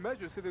 but they're going to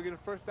measure, see if they're getting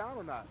a first down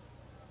or not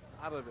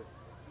out of it.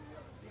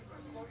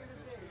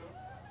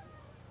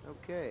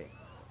 Okay.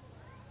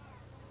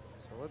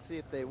 So let's see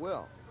if they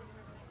will.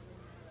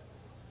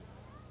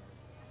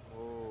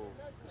 Oh,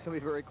 It's going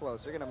to be very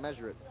close. They're going to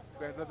measure it.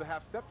 he had another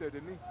half step there,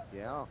 didn't he?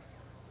 Yeah.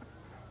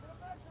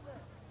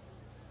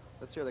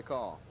 Let's hear the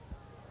call.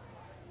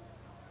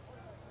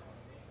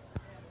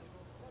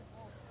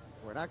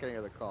 We're not going to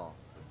hear the call.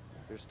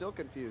 They're still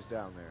confused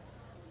down there.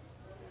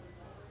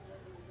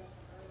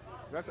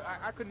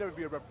 I could never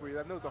be a referee.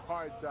 I know it's a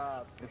hard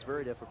job. It's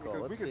very difficult.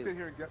 Because we Let's can see. sit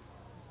here and guess.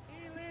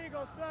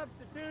 Illegal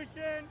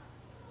substitution,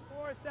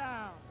 4th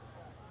down.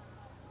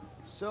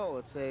 So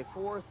it's a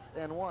 4th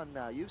and 1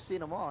 now. You've seen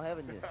them all,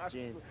 haven't you,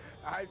 Gene?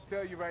 I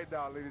tell you right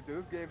now, ladies and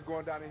gentlemen, this game's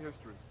going down in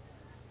history.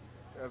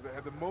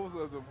 At the most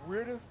of the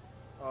weirdest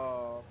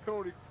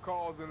penalty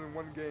calls in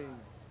one game.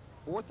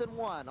 4th and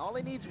 1. All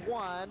he needs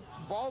 1.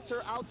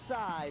 Balter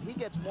outside. He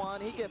gets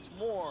 1. He gets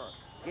more.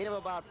 Gain of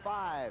about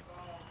 5.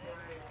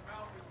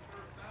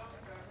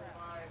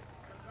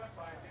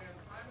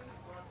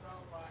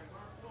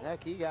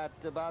 Heck, he got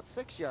about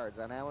 6 yards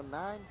on that one.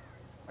 9.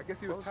 I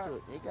guess he was Close tired. to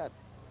it. He got.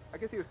 I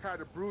guess he was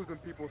tired of bruising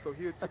people, so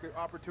he took an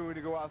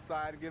opportunity to go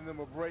outside and give them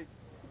a break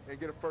and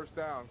get a first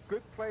down.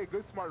 Good play,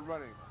 good smart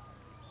running.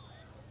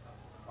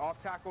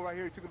 Off tackle right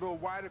here. He took a little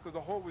wider because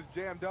the hole was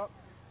jammed up.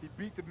 He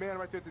beat the man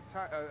right there at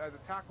the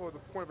tackle at the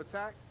point of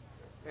attack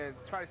and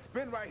tried to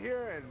spin right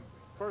here and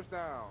first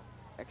down.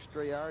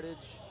 Extra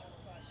yardage.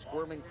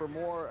 Squirming for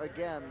more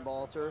again,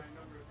 Balter.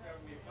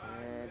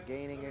 And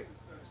gaining it.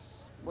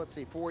 Let's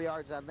see, 4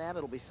 yards on that.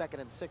 It'll be 2nd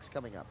and 6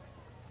 coming up.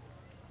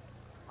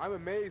 I'm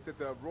amazed that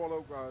the Royal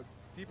Oak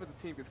defensive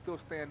team can still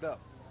stand up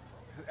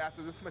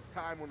after this much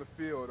time on the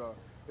field.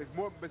 It's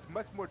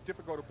much more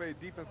difficult to play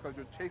defense because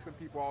you're chasing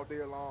people all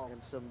day long.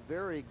 And some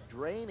very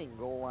draining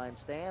goal line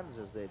stands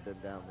as they've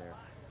been down there,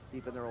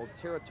 deep in their old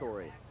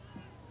territory.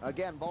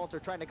 Again,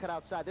 Balter trying to cut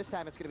outside. This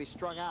time it's going to be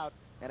strung out,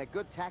 and a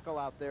good tackle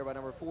out there by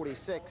number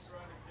 46.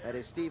 That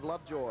is Steve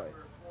Lovejoy.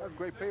 That's a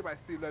great play by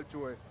Steve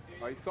Lovejoy.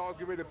 He saw him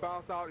get ready to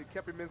bounce out. He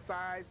kept him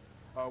inside.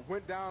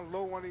 Went down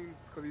low on him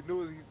because he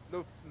knew he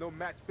no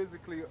match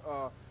physically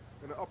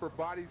in the upper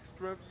body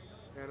strength,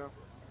 and a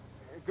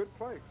good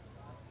play.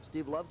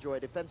 Steve Lovejoy,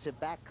 defensive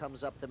back,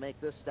 comes up to make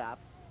this stop.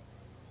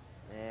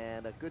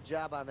 And a good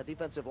job on the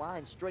defensive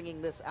line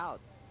stringing this out.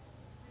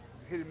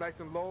 Hit him nice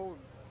and low.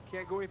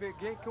 Can't go anything.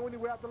 Can't go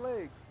anywhere out the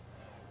legs.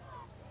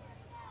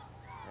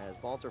 As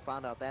Balter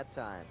found out that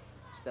time.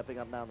 Stepping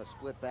up down the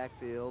split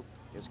backfield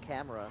is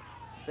Camera.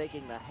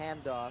 Faking the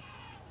handoff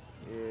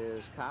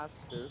is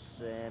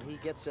Costas, and he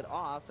gets it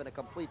off in a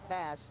complete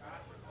pass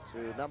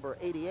to number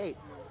 88,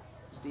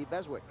 Steve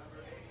Beswick.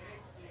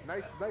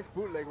 Nice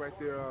bootleg right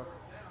there.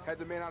 Had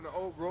the man on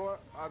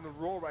the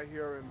roll right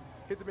here and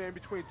hit the man in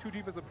between two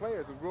defensive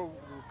players and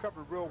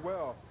recovered real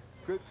well.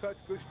 Good touch,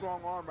 good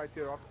strong arm right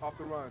there off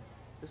the run.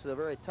 This is a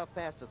very tough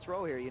pass to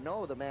throw here. You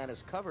know the man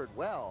is covered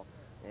well,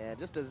 and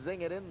just to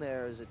zing it in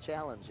there is a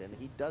challenge, and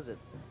he does it.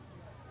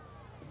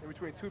 In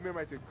between two men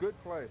right there,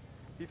 good play.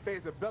 He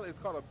fakes a belly, it's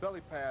called a belly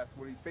pass,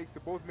 when he fakes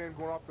the both men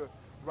going off the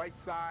right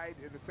side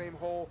in the same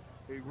hole.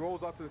 He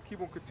rolls out to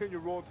keep on continue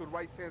rolling to the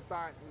right hand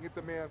side and get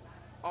the man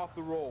off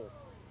the roll.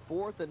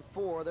 4th and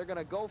 4, they're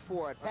gonna go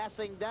for it.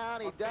 Passing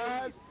down, he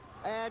does,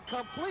 and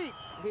complete.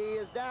 He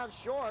is down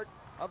short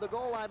of the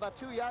goal line, about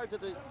 2 yards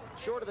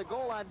short of the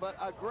goal line, but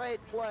a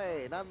great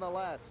play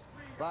nonetheless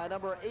by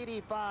number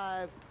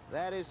 85.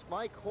 That is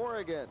Mike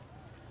Horrigan.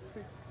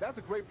 See, that's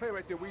a great play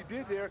right there. We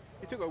did there.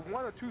 He took a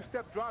 1 or 2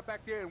 step drop back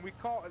there, and we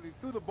caught, and he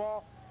threw the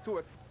ball to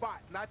a spot,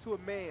 not to a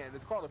man.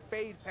 It's called a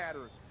fade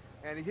pattern,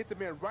 and he hit the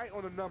man right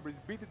on the numbers.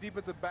 Beat the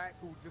defensive back,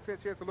 who just had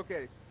a chance to look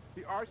at it.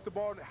 He arched the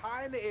ball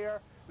high in the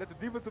air, let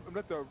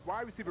the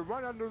wide receiver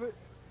run under it,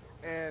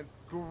 and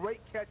great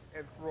catch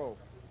and throw.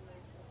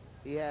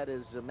 He had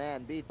his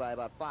man beat by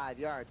about 5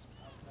 yards.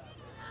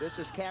 This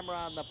is Camera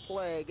on the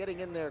play,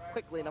 getting in there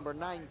quickly, number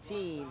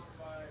 19,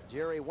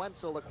 Jerry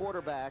Wenzel, the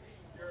quarterback.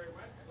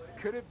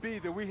 Could it be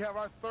that we have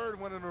our 3rd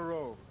one in a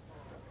row?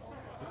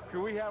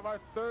 Could we have our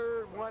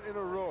 3rd one in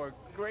a row? A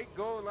great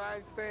goal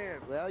line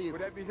stand. Well,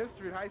 would that be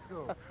history in high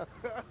school?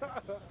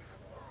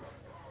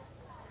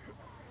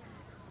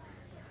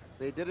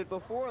 They did it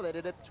before. They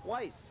did it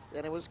twice,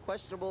 and it was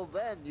questionable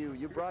then.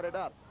 You brought it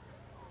up,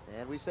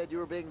 and we said you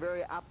were being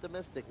very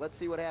optimistic. Let's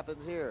see what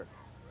happens here.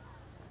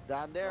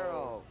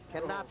 Dondero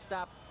cannot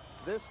stop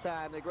this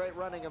time, the great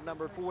running of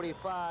number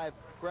 45,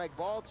 Greg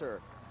Balter.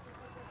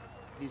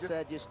 He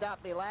said, you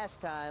stopped me last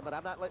time, but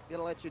I'm not going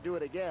to let you do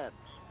it again.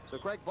 So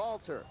Greg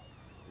Balter,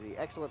 the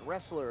excellent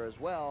wrestler as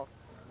well,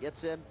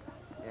 gets in.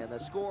 And the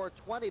score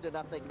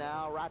 20-0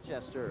 now,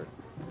 Rochester.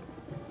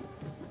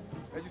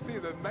 And you see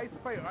the nice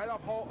play right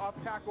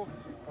off tackle.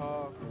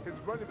 His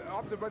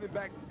opposite running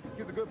back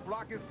gets a good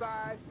block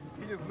inside.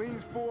 He just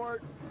leans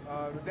forward.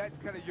 That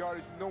kind of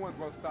yardage, no one's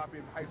going to stop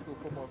him in high school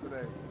football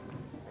today.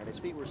 And his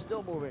feet were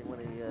still moving when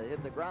he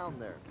hit the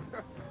ground there.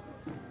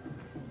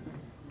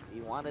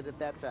 He wanted it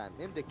that time.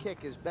 In to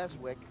kick is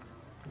Beswick.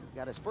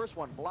 Got his first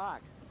one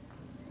blocked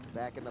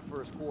back in the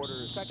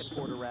second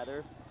quarter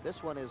rather.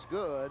 This one is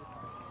good.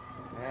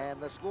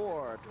 And the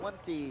score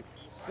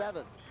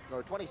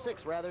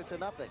 26 rather to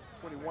nothing.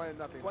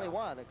 21-0.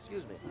 21,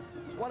 excuse me.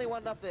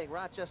 21-0.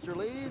 Rochester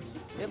leads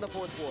in the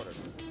fourth quarter.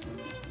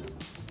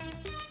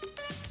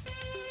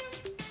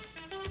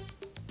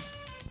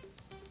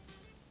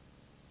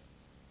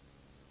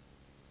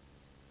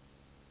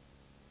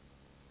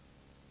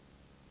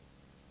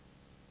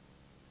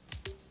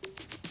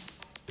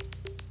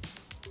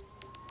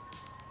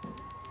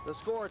 The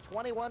score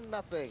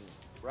 21-0.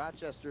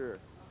 Rochester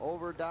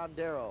over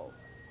Dondero.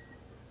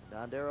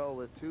 Dondero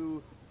with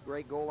 2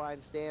 great goal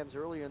line stands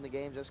earlier in the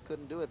game, just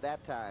couldn't do it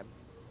that time.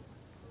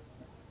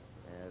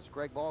 As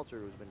Greg Balter,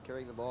 who's been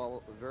carrying the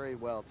ball very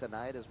well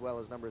tonight, as well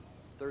as number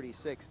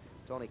 36,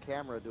 Tony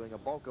Camera, doing a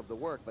bulk of the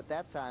work. But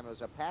that time it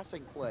was a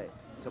passing play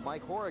to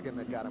Mike Horrigan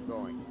that got him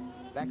going.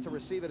 Back to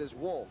receive it is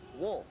Wolf.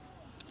 Wolf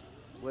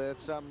with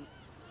some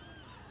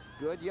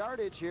good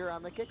yardage here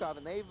on the kickoff,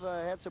 and they've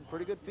had some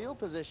pretty good field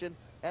position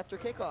after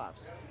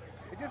kickoffs.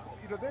 It just,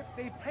 you know,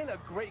 they played a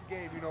great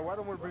game. You know, I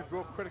don't want to be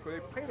real critical. They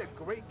played a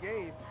great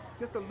game.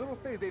 Just the little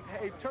things.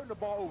 They've turned the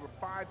ball over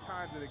 5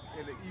 times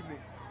in the evening,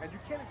 and you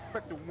can't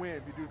expect to win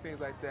if you do things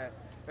like that.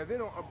 And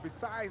then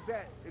besides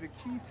that, in the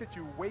key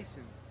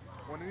situations,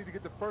 when they need to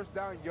get the first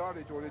down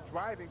yardage or they're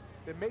driving,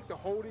 they make the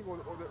holding or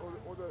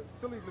the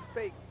silly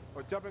mistake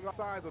or jumping off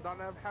sides or not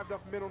have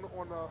enough men on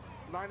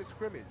the line of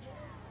scrimmage.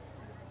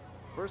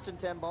 1st and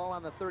 10 ball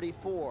on the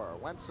 34.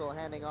 Wenzel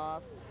handing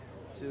off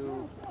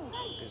to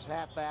his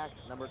halfback,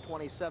 number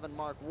 27,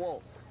 Mark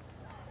Wolf.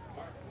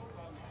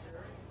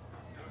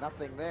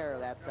 Nothing there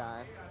that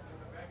time.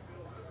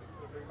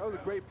 That was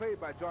a great play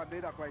by John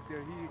Daydock right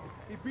there.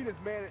 He beat his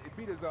man, he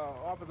beat his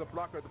offensive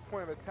blocker at the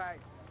point of attack,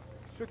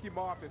 shook him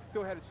off, and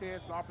still had a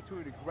chance, an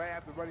opportunity to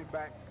grab the running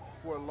back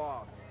for a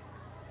loss.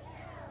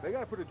 They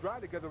got to put a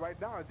drive together right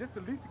now, just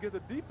at least to give the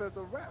defense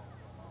a rest.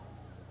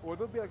 Or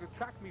they'll be like a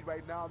track meet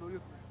right now.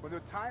 When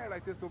they're tired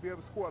like this, they'll be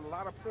able to score a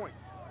lot of points.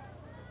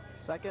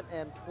 2nd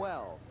and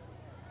 12.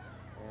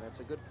 And it's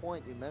a good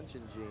point you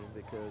mentioned, Gene,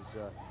 because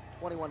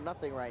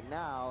 21-0 right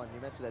now, and you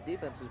mentioned that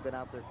defense has been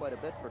out there quite a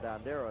bit for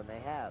Dondero, and they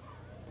have.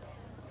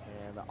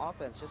 And the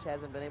offense just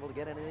hasn't been able to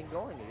get anything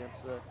going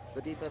against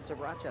the defense of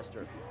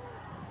Rochester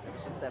ever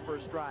since that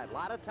first drive. A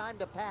lot of time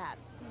to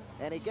pass,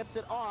 and he gets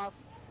it off,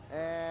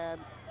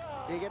 and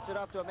he gets it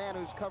off to a man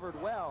who's covered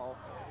well.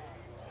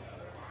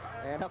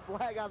 And a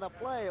flag on the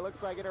play. It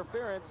looks like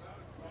interference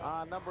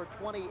on number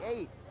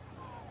 28,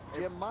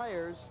 Jim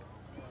Myers.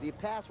 The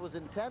pass was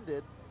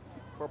intended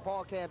for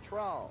Paul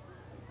Cantrell.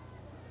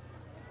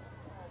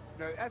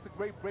 Now, that's a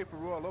great break for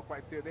Royal Oak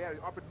right there. They had an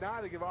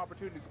opportunity to give an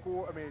opportunity to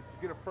score, to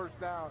get a first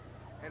down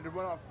and to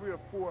run off 3 or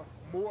 4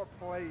 more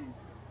plays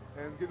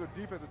and give the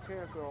defense a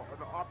chance or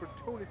an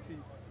opportunity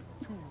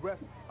to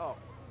rest up.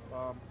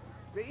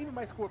 They even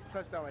might score a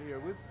touchdown right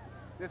here.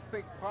 Let's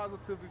think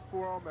positively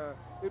for them.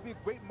 It'd be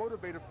a great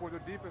motivator for their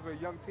defense or a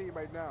young team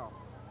right now.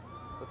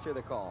 Let's hear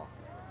the call.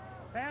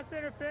 Pass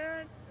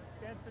interference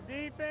against the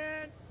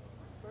defense.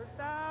 First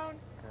down.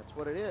 That's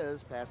what it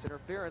is. Pass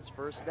interference.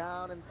 First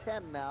down and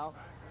 10 now.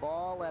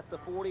 Ball at the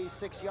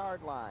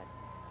 46-yard line.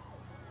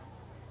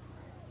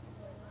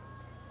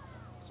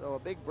 So a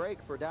big break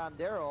for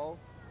Dondero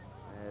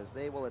as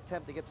they will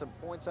attempt to get some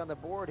points on the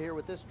board here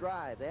with this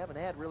drive. They haven't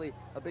had really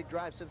a big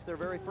drive since their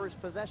very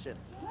first possession.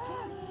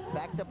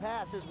 Back to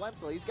pass is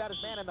Wenzel. He's got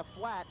his man in the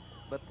flat,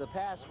 but the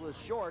pass was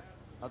short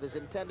of his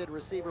intended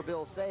receiver,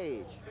 Bill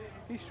Sage.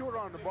 He's short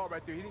on the ball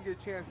right there. He didn't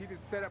get a chance. He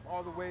didn't set up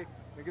all the way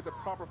and get the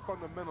proper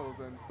fundamentals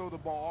and throw the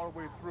ball all the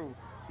way through.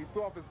 He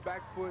threw off his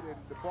back foot and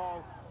the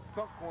ball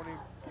sunk on him,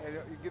 and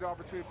you get an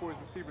opportunity for his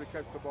receiver to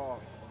catch the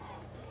ball.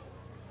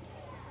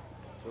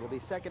 So it'll be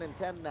 2nd and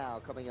 10 now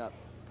coming up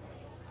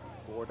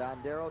for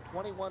Dondero.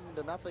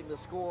 21-0 the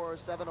score.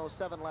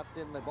 7:07 left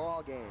in the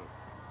ball game.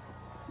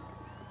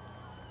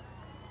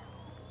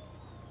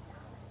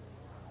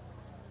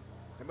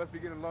 They must be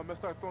getting low. Must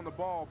start throwing the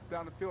ball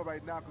down the field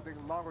right now because they're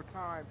taking a longer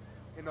time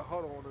in the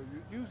huddle.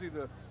 Usually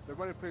the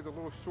running play is a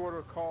little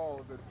shorter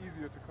call, but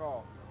easier to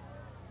call.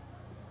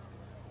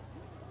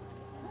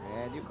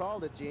 And you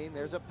called it, Gene.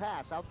 There's a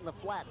pass out in the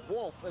flat.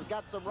 Wolf has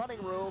got some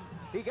running room.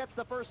 He gets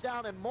the first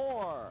down and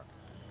more.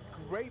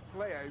 Great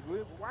play.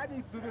 Why did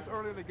he do this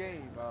early in the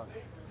game?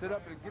 Set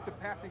up and get the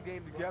passing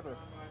game together.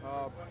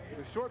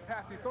 The short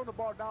pass, he's throwing the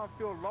ball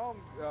downfield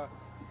long,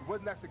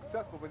 wasn't that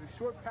successful, but his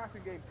short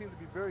passing game seems to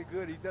be very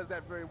good. He does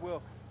that very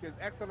well. He has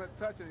excellent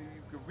touch, and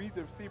you can read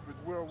the receivers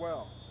real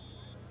well.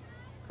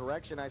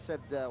 Correction, I said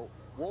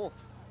Wolf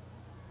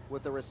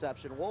with the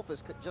reception. Wolf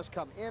has just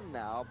come in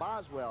now.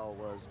 Boswell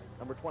was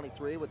number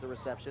 23 with the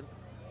reception.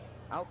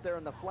 Out there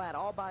in the flat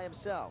all by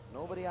himself.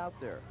 Nobody out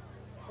there.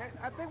 And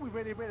I think he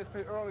ran this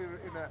play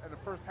earlier in the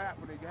first half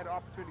when they had an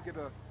opportunity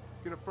to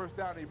get a first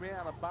down. He ran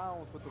out of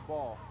bounds with the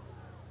ball.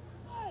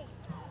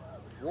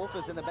 Wolf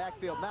is in the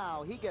backfield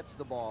now. He gets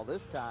the ball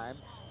this time.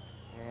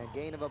 And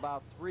gain of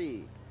about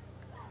 3.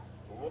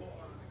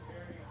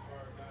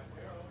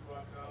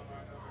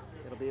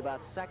 It'll be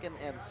about 2nd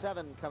and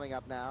 7 coming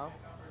up now.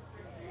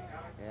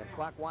 And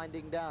clock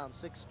winding down.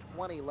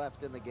 6:20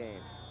 left in the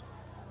game.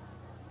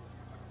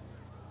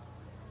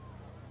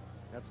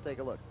 Let's take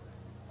a look.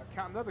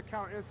 Another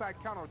counter, inside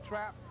counter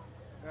trap.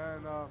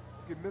 And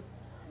he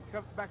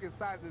comes back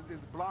inside his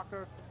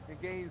blocker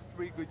and gains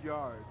 3 good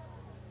yards.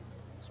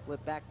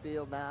 Split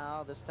backfield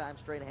now. This time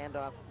straight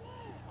handoff.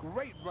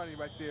 Great running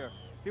right there.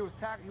 He was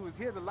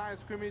here at the line of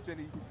scrimmage, and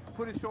he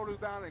put his shoulders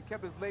down and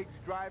kept his legs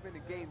driving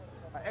and gained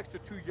an extra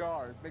 2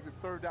 yards. Makes it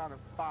 3rd down and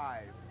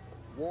 5.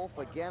 Wolf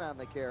again on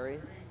the carry.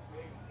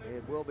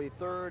 It will be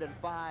 3rd and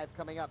 5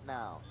 coming up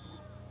now.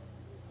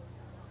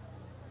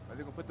 Are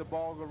they going to put the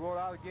ball, roll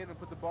out again and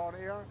put the ball in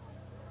the air?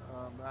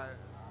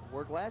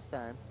 Worked last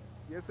time.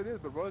 Yes, it is,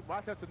 but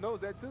Rochester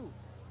knows that too.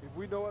 If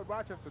we know it,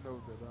 Rochester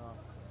knows it.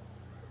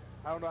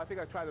 I don't know. I think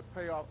I try to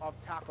play off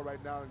tackle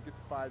right now and get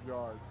to 5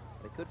 yards.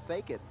 They could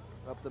fake it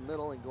up the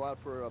middle and go out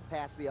for a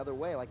pass the other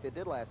way like they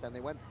did last time.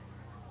 They went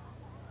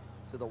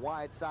to the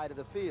wide side of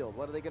the field.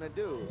 What are they going to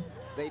do?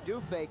 They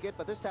do fake it,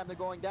 but this time they're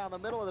going down the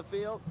middle of the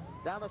field,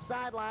 down the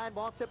sideline.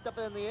 Ball tipped up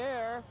in the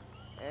air,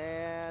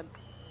 and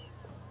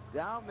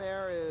down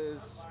there is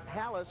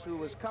Hallis, who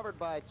was covered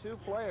by 2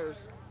 players,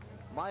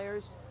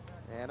 Myers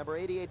and number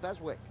 88,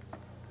 Beswick.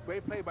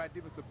 Great play by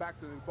defensive backs.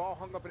 So the ball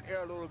hung up in the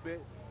air a little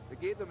bit. They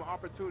gave them an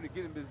opportunity to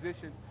get in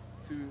position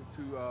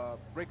to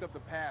break up the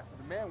pass.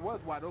 The man was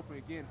wide open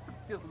again.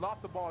 Just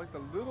lost the ball. He's a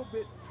little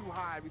bit too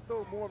high. If he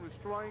threw more of a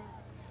string,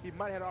 he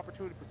might have had an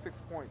opportunity for 6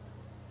 points.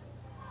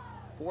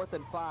 4th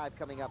and 5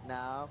 coming up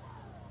now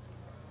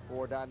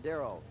for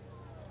Dondero.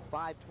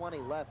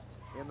 5:20 left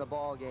in the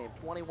ball game.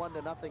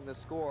 21-0 the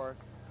score.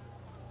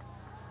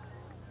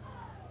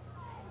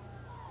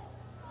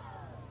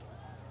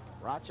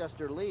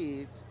 Rochester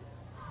leads.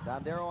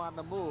 Dondero on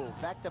the move.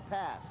 Back to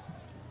pass.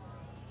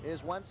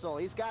 Is Wenzel.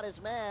 He's got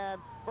his man.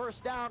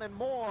 1st down and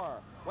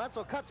more.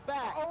 Wenzel cuts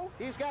back.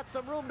 He's got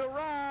some room to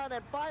run,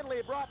 and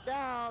finally brought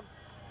down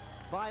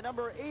by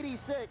number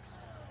 86,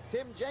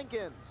 Tim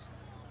Jenkins.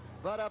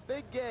 But a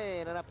big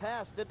gain and a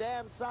pass to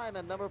Dan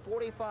Simon, number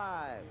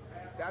 45.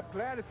 I'm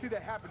glad to see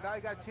that happen. Now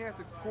he got a chance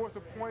to score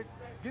some points,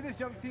 give this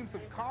young team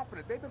some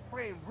confidence. They've been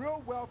playing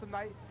real well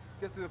tonight.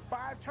 Just the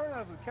 5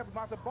 turnovers that kept them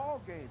out of the ball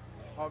game.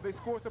 They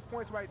scored some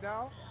points right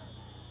now.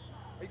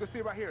 You can see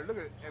it right here. Look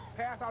at it.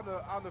 Pass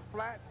on the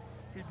flats.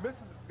 They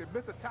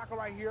missed a tackle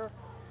right here.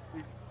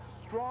 He's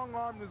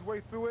strong-armed his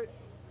way through it,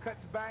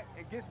 cuts back,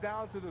 and gets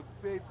down to the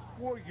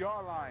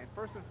 4-yard line.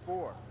 1st and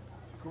 4.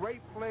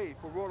 Great play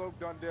for Royal Oak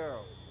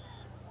Dondero.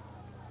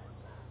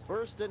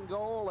 1st and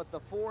goal at the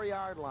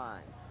 4-yard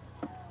line.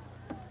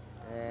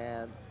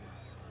 And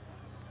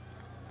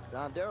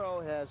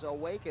Dondero has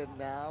awakened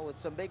now with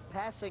some big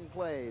passing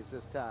plays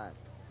this time.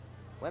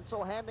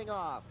 Wenzel handing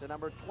off to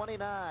number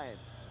 29.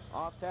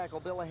 Off tackle,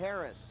 Bill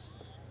Harris.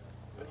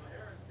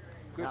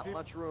 Not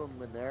much room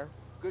in there.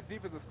 Good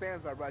defensive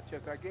stands by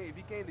Rochester. If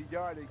he gained a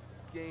yard, they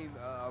gained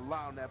a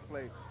lot on that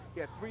play. He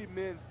had 3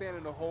 men standing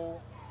in the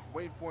hole,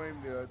 waiting for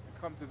him to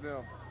come to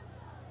them.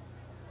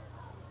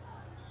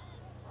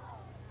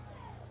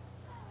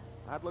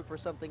 I'd look for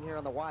something here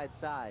on the wide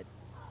side.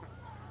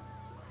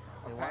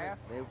 Pass?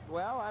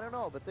 Well, I don't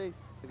know, but they've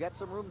got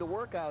some room to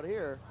work out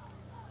here.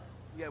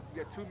 Yeah,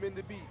 we got 2 men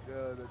to beat.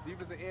 The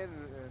defensive end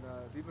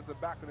and defensive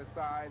back on the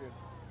side.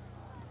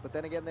 But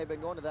then again, they've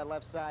been going to that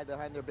left side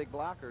behind their big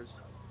blockers.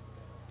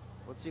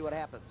 Let's see what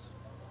happens.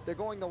 They're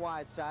going the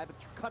wide side, but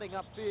cutting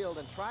upfield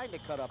and trying to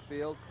cut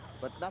upfield,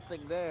 but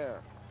nothing there.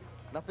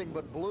 Nothing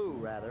but blue,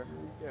 rather.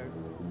 Yeah,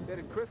 they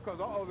had a crisscross.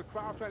 The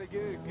crowd trying to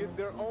get in and get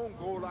their own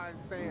goal line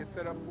stand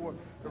set up for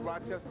the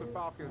Rochester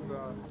Falcons.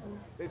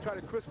 They tried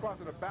to crisscross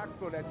in the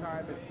backfield that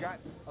time and got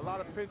a lot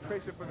of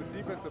penetration from the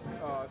defensive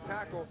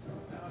tackle.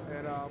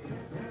 And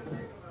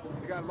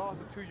they got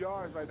lost of 2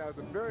 yards right now. It's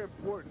very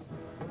important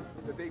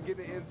that they get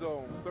in the end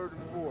zone, 3rd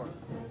and 4.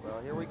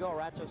 Well, here we go.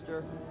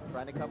 Rochester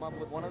trying to come up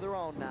with one of their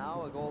own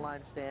now, a goal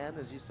line stand,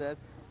 as you said.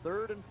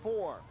 3rd and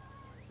 4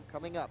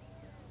 coming up.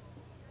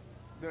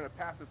 They're in a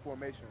passive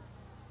formation.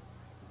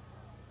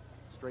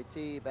 Straight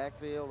T,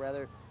 backfield,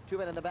 rather. 2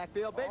 men in the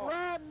backfield. Big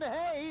run.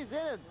 Hey, he's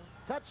in.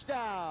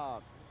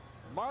 Touchdown.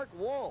 Mark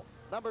Wolf,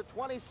 number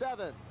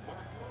 27.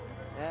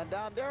 And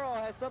Dondero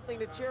has something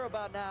to cheer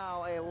about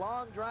now. A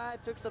long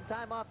drive, took some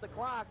time off the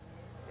clock,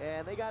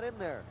 and they got in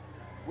there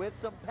with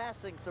some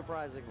passing,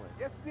 surprisingly.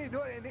 Yes, they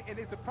did. And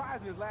they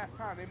surprised me last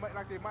time. They might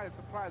have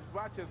surprised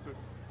Rochester.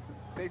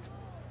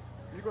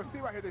 You're going to see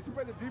right here, they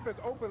spread the defense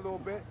open a little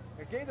bit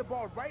and gave the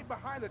ball right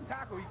behind the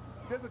tackle. He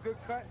does a good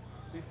cut.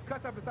 He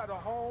cuts up inside the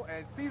hole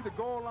and sees the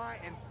goal line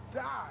and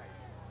dives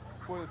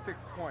for the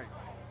 6 points.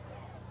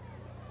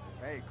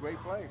 Hey, great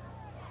play.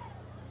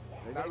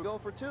 They're going to go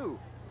for 2.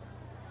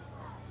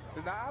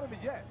 They're not out of it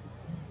yet.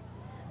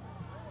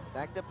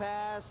 Back to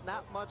pass,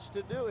 not much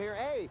to do here.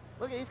 Hey,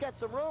 look, he's got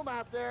some room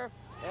out there,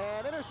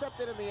 and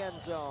intercepted in the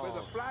end zone.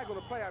 There's a flag on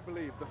the play, I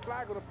believe. The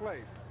flag on the play.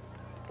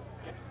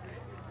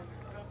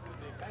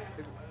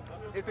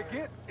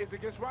 It's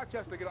against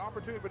Rochester. They get an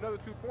opportunity for another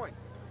 2 points.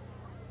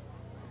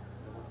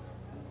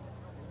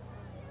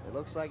 It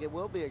looks like it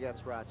will be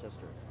against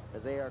Rochester,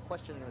 as they are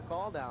questioning the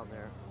call down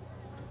there.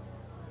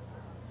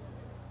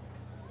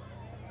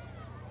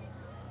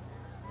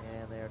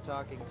 And they are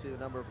talking to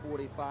number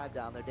 45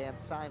 down there, Dan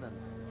Simon,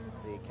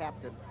 the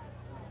captain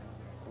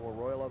for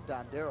Royal Oak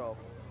Dondero.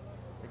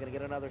 They're going to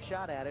get another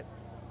shot at it.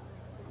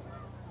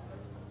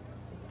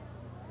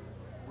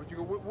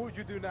 What would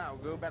you do now?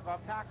 Go back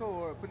off tackle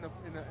or put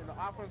in the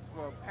offense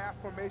for pass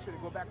formation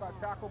and go back off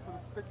tackle for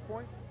the 6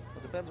 points?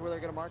 It depends where they're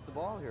going to mark the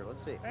ball here.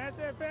 Let's see. Pass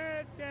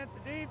interference against the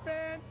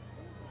defense.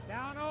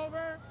 Down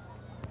over.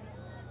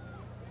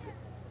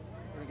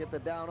 Going to get the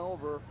down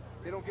over.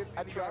 They don't get.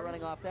 I'd try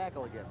running off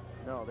tackle again.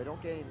 No, they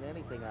don't gain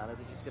anything on it.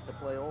 They just get to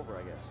play over,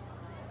 I guess.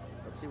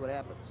 Let's see what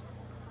happens.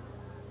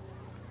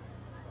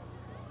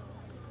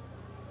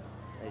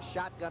 A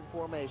shotgun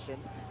formation.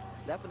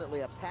 Definitely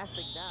a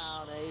passing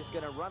down. He's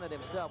going to run it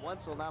himself.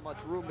 Wenzel, not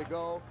much room to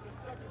go.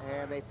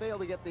 And they fail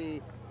to get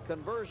the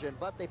conversion,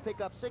 but they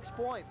pick up 6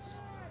 points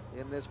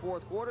in this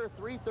fourth quarter.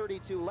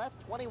 3:32 left,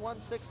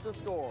 21-6 to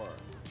score.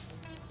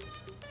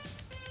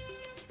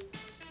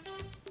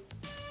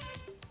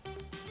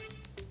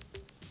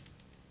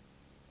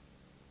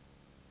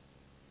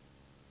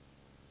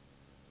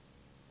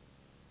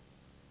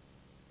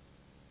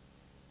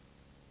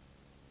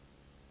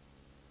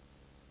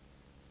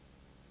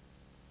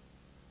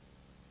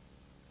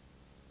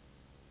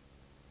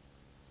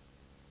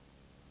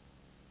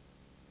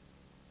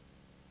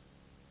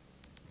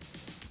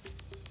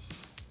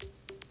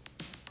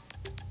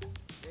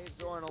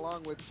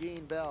 Along with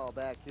Gene Bell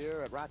back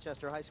here at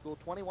Rochester High School,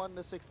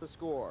 21-6 the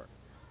score.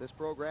 This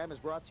program is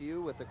brought to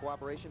you with the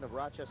cooperation of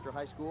Rochester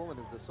High School and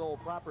is the sole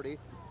property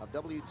of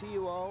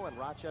WTUO and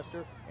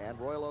Rochester and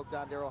Royal Oak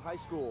Dondero High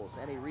Schools.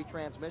 Any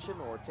retransmission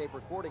or tape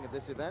recording of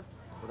this event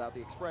without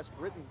the express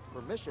written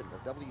permission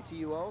of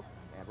WTUO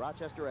and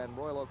Rochester and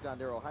Royal Oak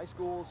Dondero High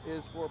Schools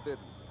is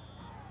forbidden.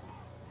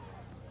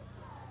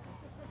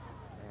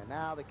 And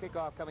now the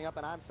kickoff coming up,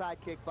 an onside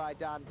kick by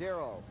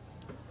Dondero.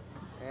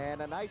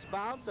 And a nice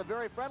bounce, a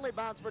very friendly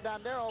bounce for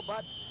Dondero,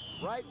 but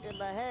right in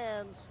the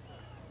hands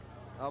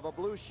of a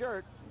blue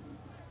shirt.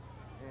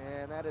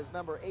 And that is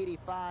number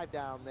 85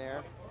 down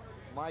there,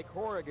 Mike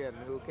Horrigan,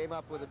 who came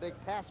up with a big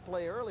pass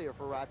play earlier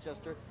for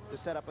Rochester to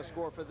set up a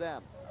score for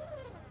them.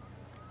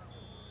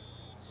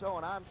 So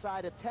an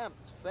onside attempt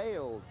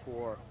failed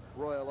for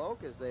Royal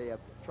Oak as they have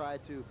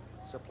tried to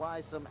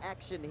supply some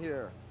action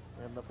here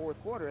in the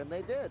fourth quarter, and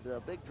they did. A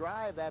big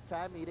drive that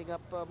time, eating up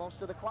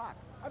most of the clock.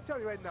 I'm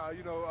telling you right now,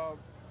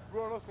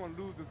 Royal Oak's going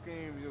to lose this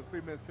game.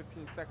 3 minutes,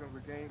 15 seconds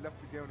of the game, left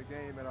to go in the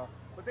game. And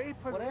but they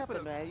put. What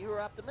happened, man? You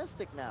were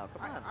optimistic now.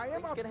 Come on,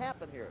 things can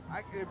happen here.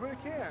 It really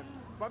can.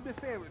 But I'm just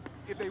saying,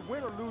 if they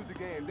win or lose the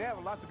game, they have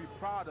a lot to be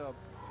proud of.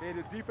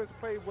 The defense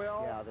played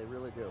well. Yeah, they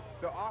really do.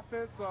 The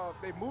offense,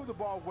 they moved the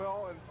ball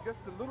well, and just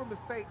the little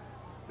mistakes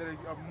that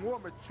a more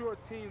mature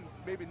team,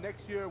 maybe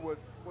next year with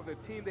the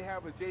team they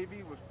have with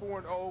JV was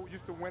 4-0,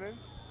 used to winning.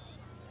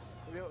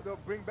 They'll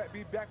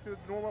be back to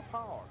normal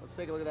power. Let's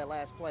take a look at that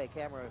last play.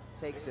 Camera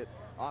takes it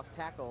off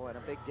tackle and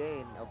a big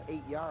gain of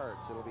 8 yards.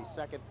 It'll be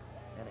 2nd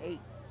and 8.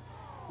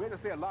 We have to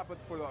say a lot, but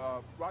for the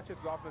Rochester's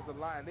offensive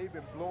line, they've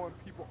been blowing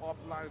people off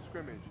the line of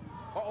scrimmage.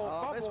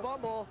 Missed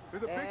fumble.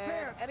 There's a big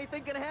chance.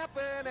 Anything can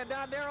happen, and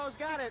Dondero's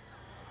got it.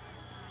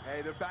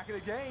 Hey, they're back in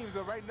the game.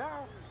 So right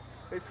now,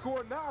 they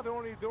scored now.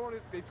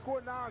 They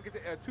scored now and get the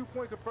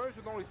 2-point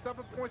conversion, only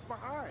 7 points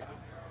behind.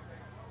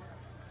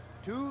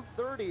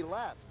 2:30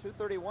 left,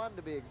 2:31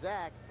 to be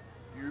exact.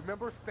 You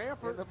remember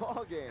Stanford in the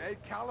ball game? Hey,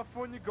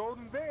 California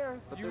Golden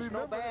Bears. But there's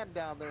no band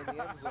down there in the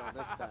end zone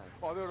this time.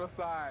 On the other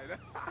side.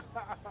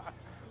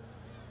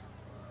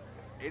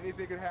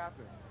 Anything can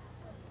happen.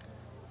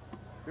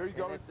 There you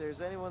go. And if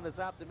there's anyone that's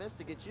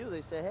optimistic, it's you.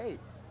 They say, hey,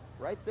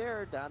 right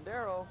there,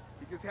 Dondero.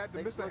 He just had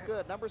to things look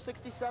good. Number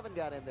 67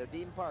 got in there,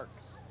 Dean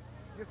Parks.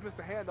 He just missed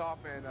the handoff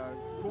and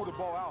pulled the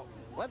ball out.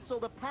 Wenzel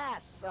to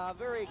pass. A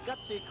very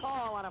gutsy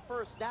call on a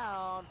first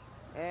down.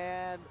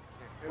 And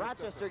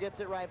Rochester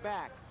gets it right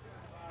back.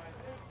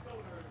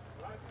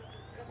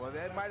 Well,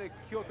 that might have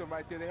killed them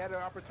right there. They had an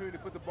opportunity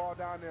to put the ball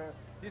down there.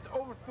 He just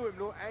overthrew him, a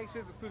little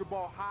anxious, and threw the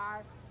ball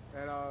high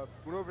and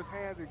went over his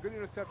hands. A good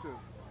interception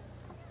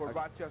for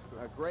Rochester.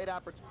 A great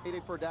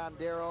opportunity for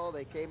Dondero.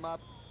 They came up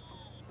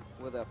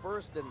with a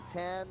 1st and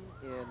 10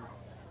 in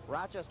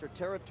Rochester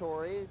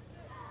territory,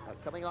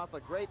 coming off a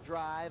great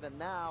drive, and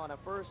now on a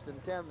 1st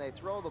and 10, they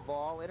throw the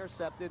ball,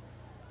 intercepted,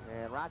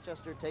 and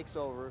Rochester takes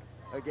over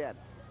again.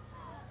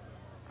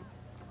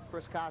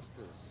 Chris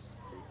Costas,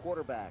 the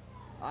quarterback.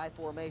 I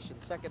formation,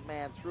 second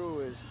man through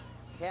his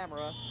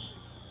camera,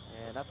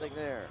 and nothing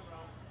there.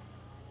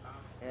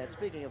 And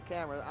speaking of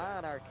camera,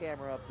 on our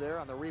camera up there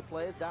on the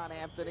replay, Don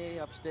Anthony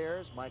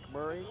upstairs, Mike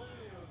Murray,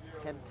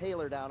 Ken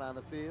Taylor down on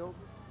the field.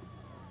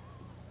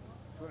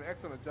 Doing an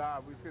excellent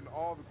job. We've seen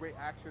all the great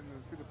action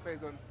and see the plays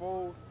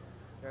unfold,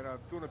 and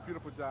doing a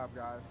beautiful job,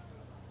 guys.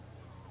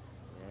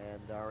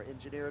 And our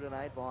engineer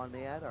tonight, Vaughn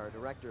Miat, our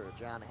director,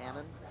 John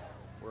Hammond,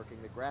 working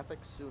the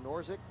graphics, Sue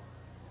Norzik.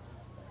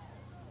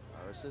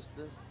 Our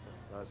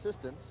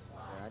assistants,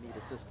 I need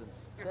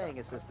assistants, saying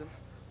assistants,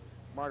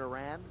 Marta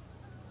Rand,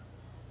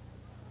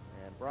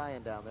 and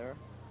Brian down there.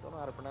 Don't know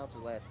how to pronounce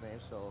his last name,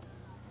 so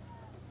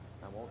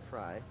I won't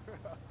try.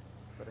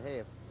 But hey,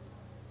 if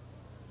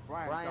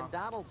Brian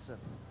Donaldson,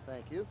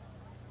 thank you,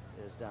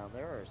 is down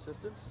there, our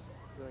assistants,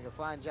 doing a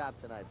fine job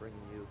tonight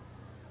bringing you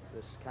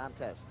this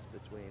contest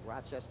between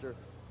Rochester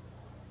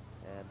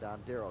and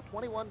Dondero.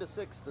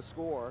 21-6 the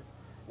score,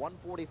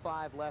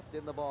 1:45 left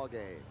in the ball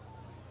game.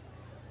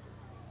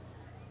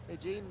 Hey,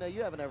 Gene,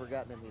 you haven't ever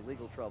gotten in any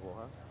legal trouble,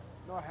 huh?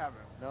 No, I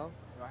haven't. No?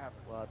 No, I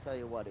haven't. Well, I'll tell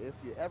you what, if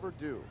you ever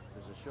do,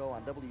 there's a show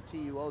on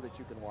WTUO that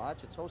you can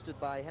watch. It's hosted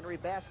by Henry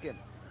Baskin.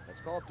 It's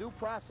called Due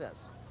Process.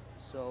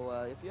 So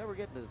if you ever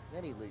get into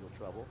any legal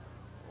trouble,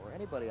 or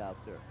anybody out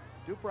there,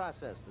 Due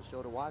Process, the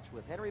show to watch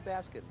with Henry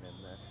Baskin.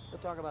 And they'll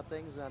talk about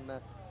things on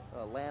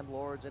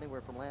landlords,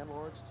 anywhere from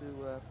landlords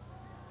to,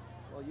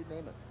 well, you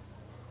name it.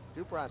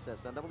 Due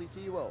Process on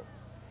WTUO.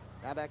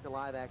 Now back to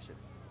live action.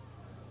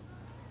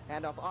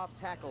 Handoff off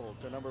tackle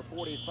to number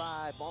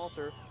 45,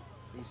 Balter.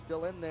 He's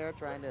still in there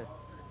trying to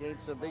gain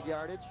some big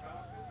yardage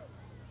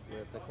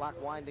with the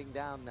clock winding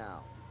down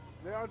now.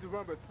 They ought to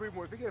run but 3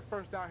 more. If they get a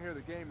first down here,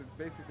 the game is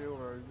basically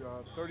over.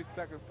 30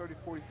 seconds, 30,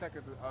 40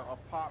 seconds a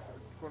pop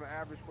is going to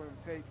average for them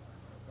to take,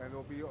 and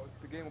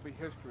the game will be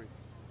history.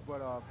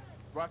 But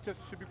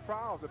Rochester should be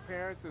proud of the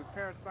parents. His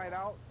parents night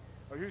out.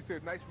 Here's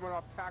a nice run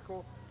off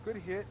tackle, good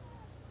hit,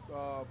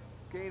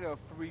 gain of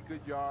 3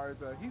 good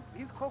yards.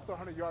 He's close to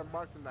 100-yard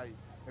mark tonight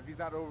if he's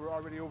not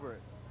already over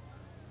it.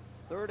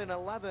 3rd and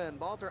 11.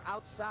 Balter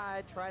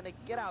outside, trying to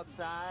get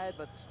outside,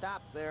 but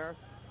stopped there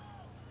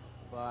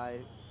by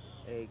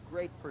a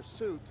great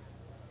pursuit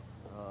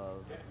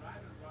of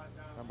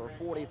number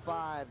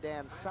 45,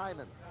 Dan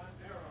Simon.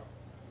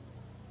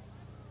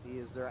 He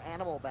is their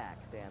animal back,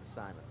 Dan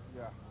Simon.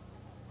 Yeah.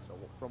 So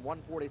from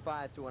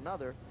 145 to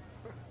another.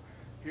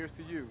 Here's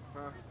to you,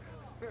 huh?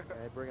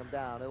 They bring him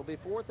down. It'll be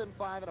 4th and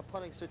 5 in a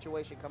punting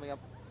situation coming up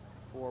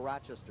for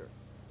Rochester.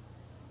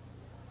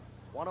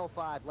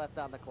 1:05 left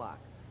on the clock.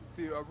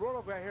 See,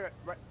 Roanoke right here,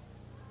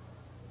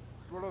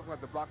 Roanoke going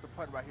to block the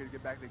punt right here to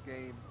get back to the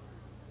game.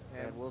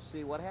 And we'll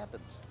see what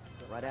happens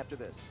right after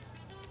this.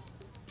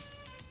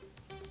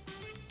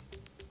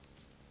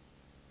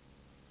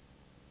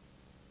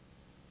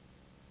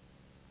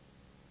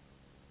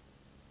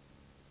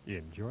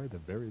 Enjoy the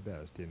very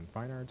best in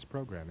fine arts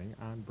programming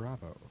on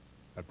Bravo,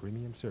 a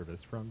premium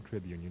service from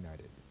Tribune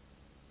United.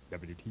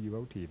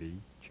 WTUO TV,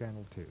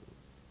 Channel 2.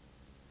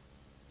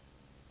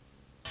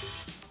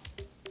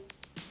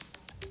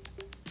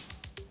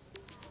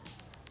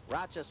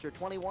 Rochester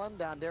 21,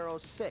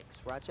 Dondero 6.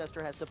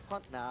 Rochester has to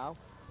punt now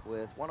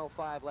with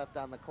 1:05 left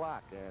on the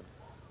clock. And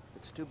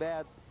it's too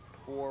bad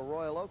for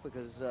Royal Oak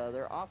because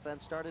their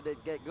offense started to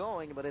get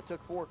going, but it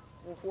took four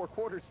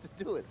quarters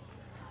to do it.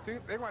 See,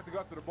 they're going to have to go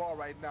after the ball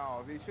right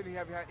now. They shouldn't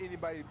have had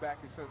anybody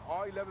back. They sent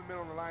all 11 men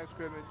on the line of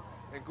scrimmage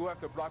and go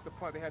after block the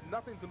punt. They had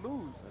nothing to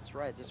lose. That's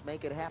right. Just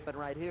make it happen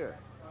right here.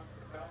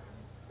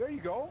 There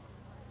you go.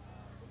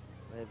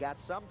 They've got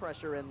some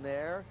pressure in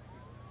there.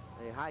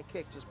 A high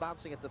kick just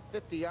bouncing at the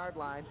 50-yard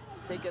line,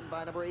 taken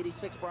by number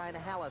 86, Brian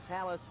Hallis.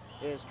 Hallis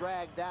is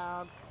dragged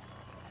down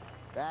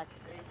back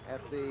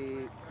at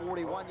the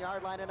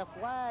 41-yard line, and a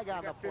flag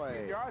on the play.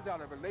 15 yards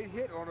out of it. Late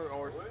hit on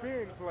or a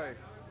spearing play.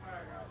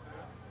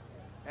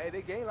 Hey,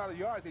 they gained a lot of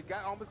yards. They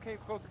almost came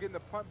close to getting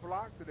the punt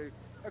blocked today.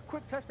 A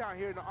quick touchdown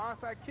here in the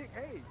onside kick.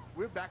 Hey,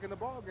 we're back in the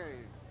ball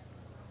game.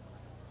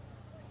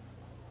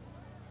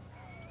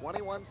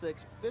 21-6,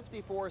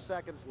 54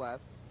 seconds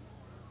left.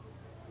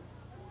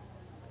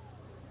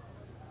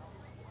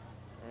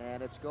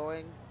 And it's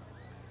going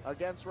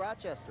against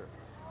Rochester.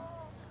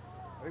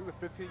 I think it's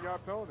a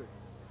 15-yard penalty.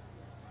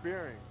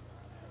 Spearing.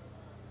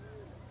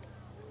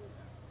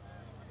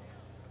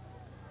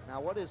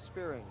 Now, what is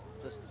spearing,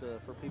 just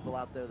for people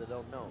out there that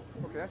don't know?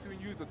 Okay, that's when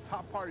you use the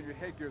top part of your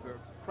headgear, the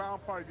crown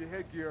part of your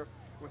headgear.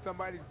 When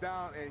somebody's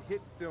down and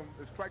hit them,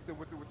 and strike them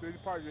with any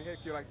part of your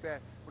headgear like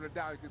that, when they're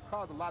down, it can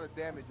cause a lot of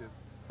damages,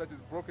 such as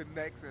broken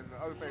necks and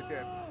other things like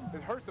that.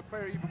 It hurts the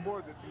player even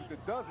more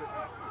that does it.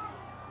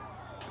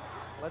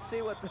 Let's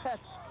see what that...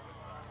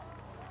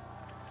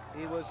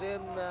 He was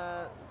in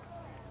the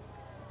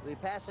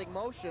passing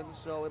motion,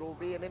 so it'll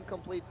be an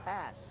incomplete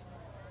pass.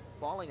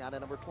 Falling on it,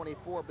 number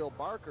 24, Bill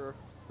Barker,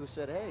 who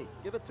said, hey,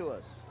 give it to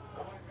us.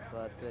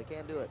 But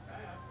can't do it.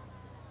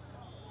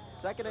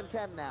 2nd and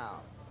 10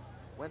 now.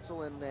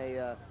 Wenzel in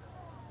a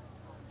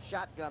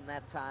shotgun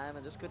that time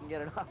and just couldn't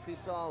get it off. He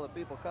saw all the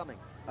people coming.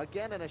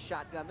 Again in a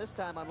shotgun. This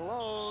time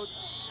unloads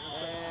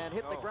and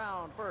hit the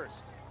ground first.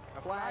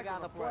 A Flag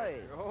on the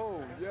play.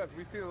 Oh, yes,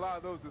 we've seen a lot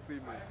of those this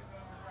evening.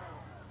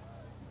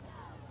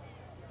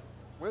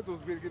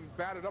 Wenzel's been getting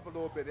battered up a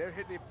little bit. They're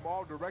hitting it from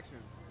all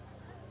directions.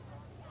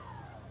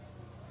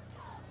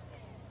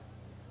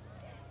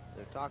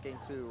 They're talking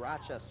to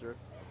Rochester.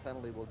 The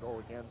penalty will go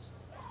against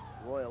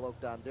Royal Oak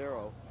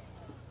Dondero.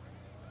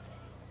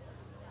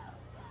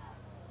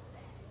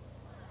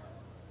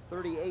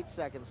 38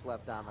 seconds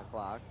left on the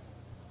clock.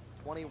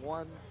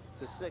 21-6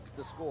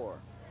 to score.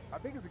 I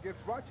think it's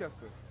against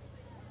Rochester.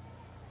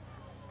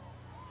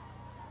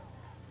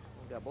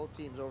 We've got both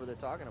teams over there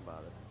talking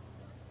about it.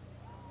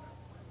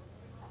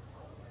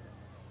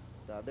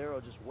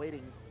 Dondero just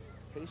waiting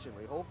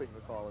patiently, hoping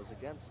the call is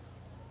against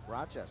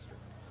Rochester.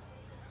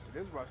 It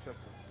is Rochester.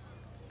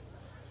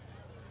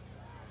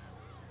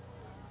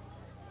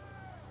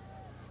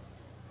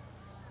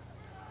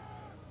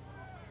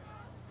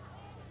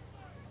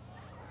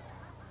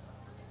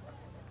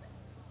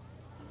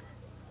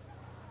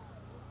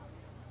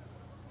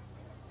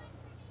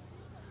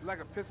 Like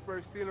a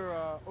Pittsburgh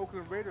Steelers,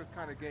 Oakland Raiders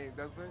kind of game,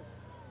 doesn't it?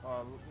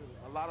 A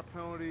lot of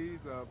penalties,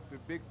 the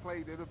big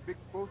play. They're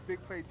both big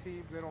play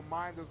teams. They don't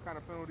mind those kind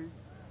of penalties.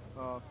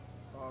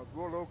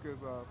 Royal Oak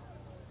is a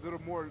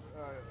little more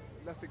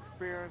less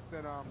experienced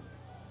than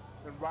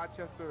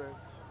Rochester, and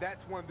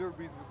that's one of the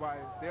reasons why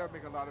they're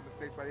making a lot of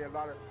mistakes. Right, they have a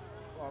lot of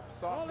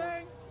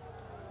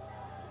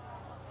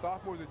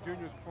sophomores and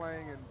juniors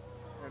playing, and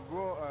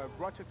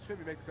Rochester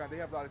shouldn't be making kind. They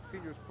have a lot of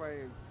seniors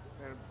playing,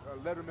 and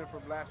lettermen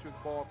from last year's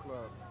ball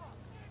club.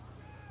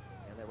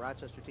 And the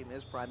Rochester team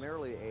is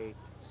primarily a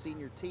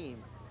senior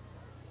team.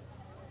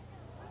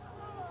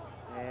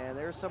 And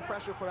there's some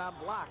pressure put on,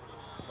 blocked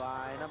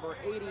by number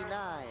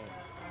 89.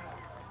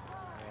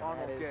 And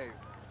Arnold Gay.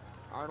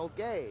 Arnold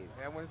Gay.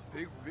 That one's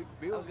big I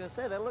Bill. was going to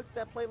say,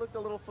 that play looked a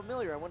little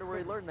familiar. I wonder where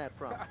he learned that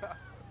from. I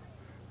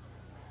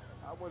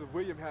wonder if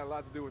William had a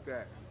lot to do with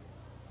that.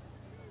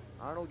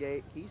 Arnold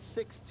Gay, he's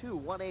 6'2",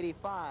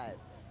 185.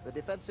 The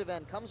defensive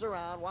end comes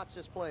around. Watch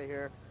this play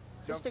here.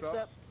 Just Jumps up.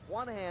 accept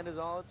one hand is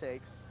all it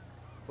takes.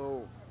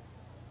 Boom.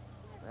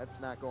 That's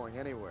not going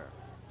anywhere.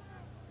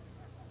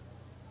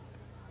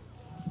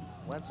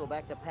 Wenzel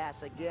back to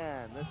pass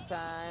again. This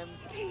time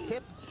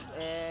tipped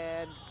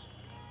and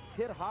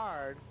hit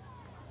hard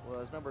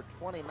was number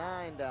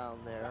 29 down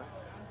there.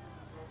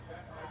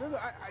 Maybe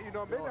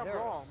Bill I'm Harris.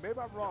 wrong. Maybe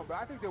I'm wrong, but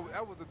I think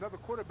that was another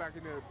quarterback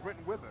in there,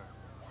 Brenton Wither.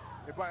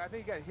 I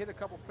think he got hit a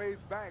couple plays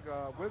back.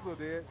 Winslow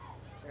did,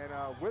 and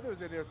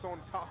Withers in there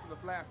tossing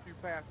the last few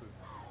passes.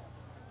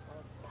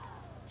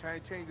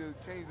 Trying to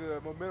change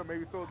the momentum,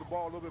 maybe throw the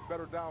ball a little bit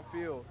better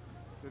downfield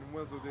than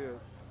Winslow did.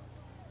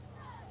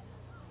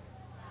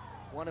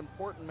 One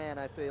important man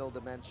I failed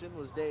to mention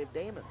was Dave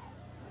Damon,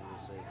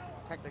 who's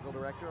a technical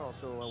director,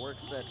 also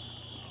works at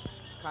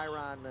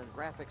Chiron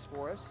Graphics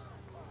for us.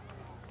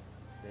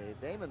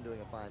 Dave Damon doing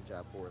a fine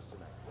job for us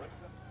tonight.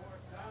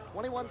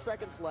 21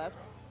 seconds left,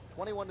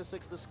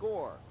 21-6 the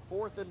score.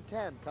 4th and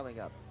 10 coming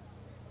up.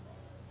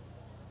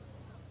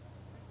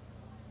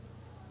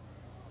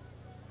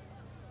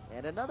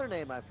 And another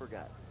name I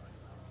forgot,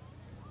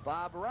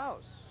 Bob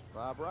Rouse.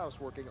 Bob Rouse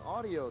working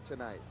audio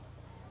tonight.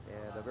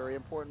 And a very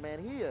important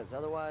man he is.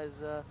 Otherwise,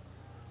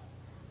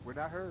 we're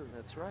not heard.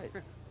 That's right.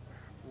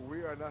 We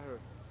are not heard.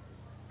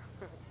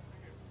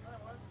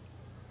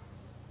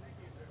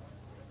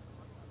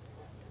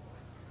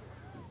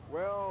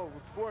 Well,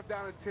 it's 4th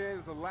down and 10.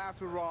 It's the last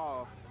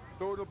hurrah.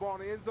 Throw the ball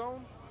in the end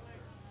zone.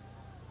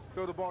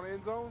 Throw the ball in the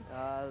end zone.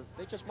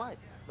 They just might.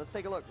 Let's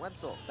take a look.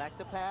 Wenzel back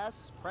to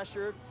pass,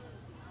 pressured,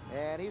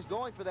 and he's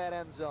going for that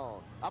end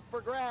zone. Up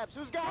for grabs.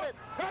 Who's got it?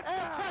 Touchdown!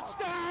 And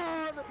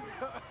touchdown!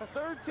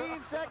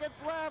 13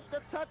 seconds left.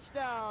 A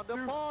touchdown to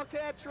Paul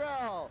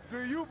Cantrell.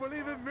 Do you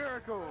believe in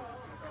miracles?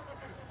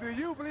 Do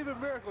you believe in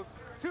miracles?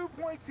 2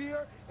 points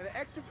here and an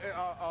extra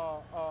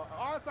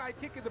onside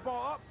kicking the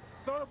ball up.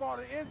 Throw the ball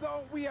in the end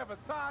zone. We have a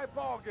tie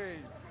ball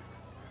game.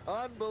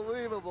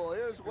 Unbelievable.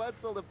 Here's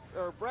Wenzel,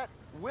 or Brett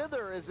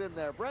Wither is in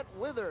there. Brett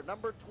Wither,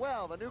 number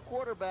 12, a new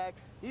quarterback.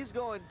 He's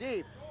going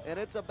deep, and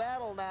it's a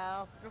battle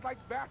now. Just like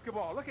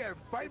basketball. Look at him,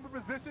 fighting for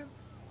position.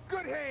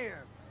 Good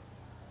hands.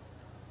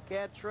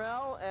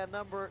 Cantrell and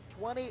number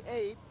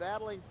 28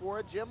 battling for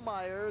it, Jim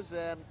Myers,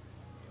 and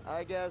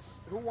I guess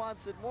who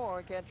wants it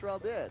more? Cantrell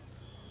did.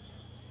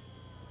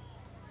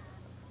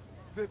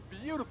 They're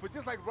beautiful,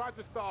 just like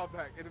Roger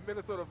Staubach in the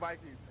Minnesota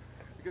Vikings.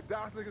 You get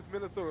down against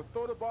Minnesota,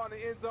 throw the ball in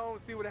the end zone,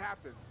 see what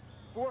happens.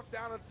 4th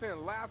down and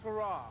 10, last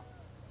hurrah.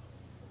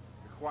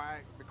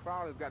 The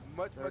crowd has got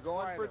much They're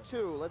going quieter. for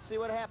 2. Let's see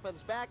what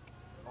happens. Back,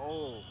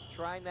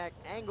 trying that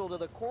angle to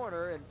the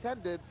corner,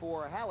 intended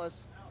for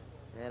Hallis,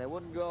 and it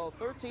wouldn't go.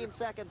 13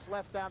 seconds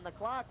left on the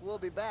clock. We'll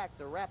be back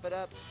to wrap it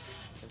up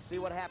and see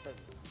what happens.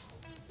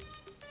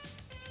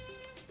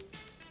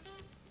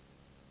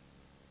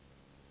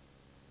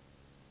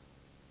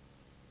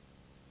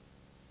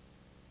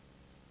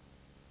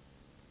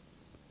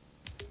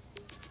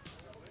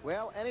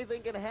 Well,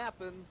 anything can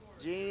happen,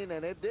 Gene,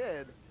 and it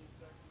did.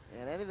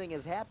 And anything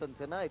has happened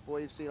tonight. Boy,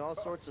 you've seen all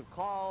sorts of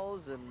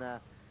calls, and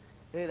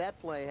hey, that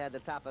play had to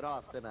top it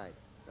off tonight.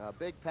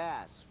 Big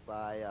pass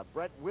by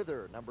Brent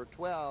Wither, number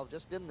 12,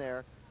 just in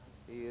there.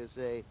 He is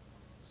a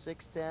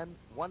 6'10",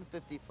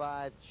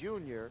 155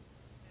 junior.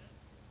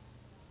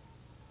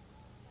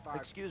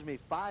 Excuse me,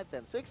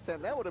 5'10",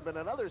 6'10". That would have been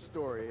another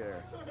story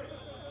here.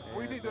 What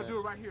do you think they'll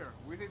do right here?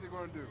 What do you think they're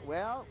going to do?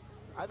 Well,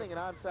 I think an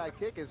onside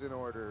kick is in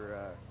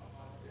order.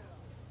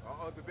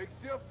 Uh-oh, the big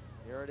shift.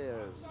 Here it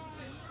is.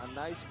 A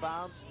nice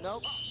bounce.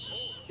 Nope.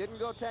 Didn't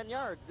go 10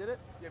 yards, did it?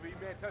 Yeah, but he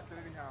may have touched it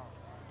anyhow.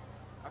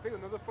 I think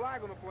another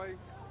flag on the play.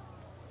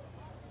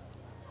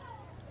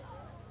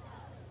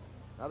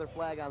 Another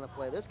flag on the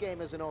play. This game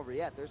isn't over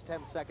yet. There's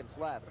 10 seconds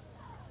left.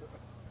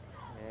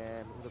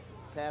 And the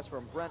pass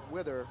from Brent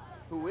Wither,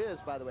 who is,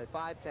 by the way,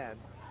 5'10",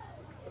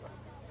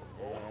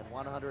 and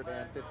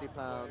 150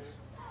 pounds.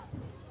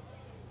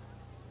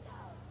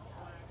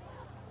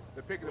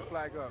 They're picking the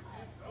flag up.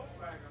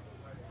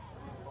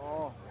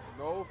 Oh,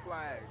 no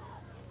flag.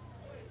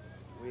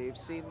 We've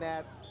seen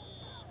that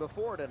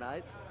before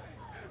tonight.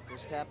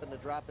 Just happened to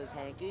drop his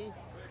hanky.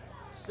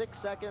 6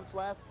 seconds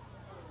left,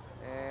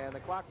 and the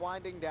clock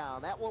winding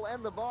down. That will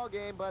end the ball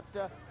game, but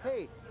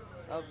hey,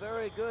 a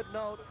very good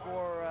note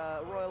for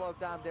Royal Oak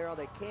Dondero.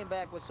 They came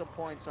back with some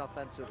points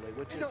offensively,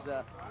 which is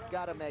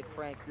got to make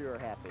Frank Fuhrer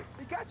happy.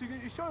 He got you.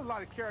 You showed a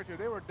lot of character.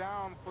 They were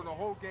down for the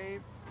whole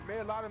game, made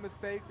a lot of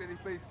mistakes, and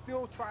they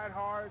still tried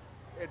hard.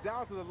 And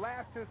down to the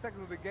last 10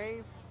 seconds of the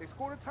game, they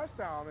scored a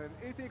touchdown, and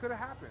anything could have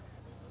happened.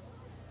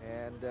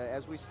 And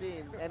as we've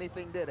seen,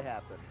 anything did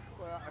happen.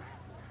 Well,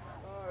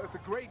 it's a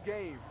great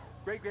game.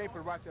 Great game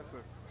for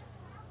Rochester.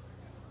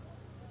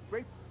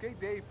 Great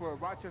day for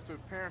Rochester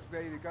Parents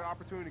Day. They got an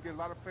opportunity to get a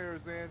lot of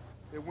players in.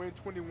 They win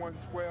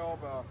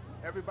 21-12.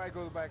 Everybody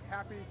goes back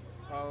happy.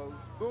 A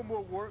little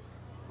more work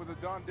for the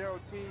Dondero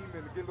team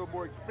and to get a little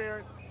more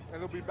experience,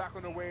 and they'll be back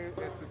on their way in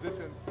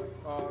tradition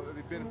that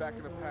they've been back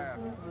in the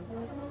past.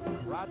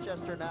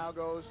 Rochester now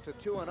goes to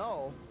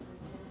 2-0,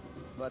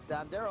 but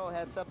Dondero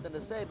had something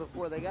to say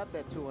before they got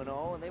that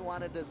 2-0, and they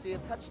wanted to see a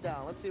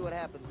touchdown. Let's see what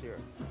happens here.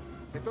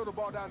 They throw the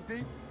ball down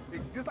deep.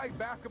 Just like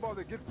basketball,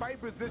 they get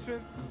fight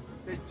position.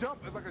 They jump.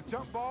 It's like a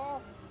jump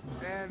ball,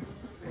 and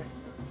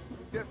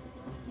just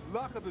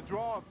luck of the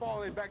draw and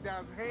falling back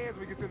down his hands.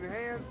 When he gets in the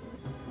hands,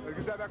 he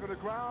gets that back on the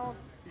ground.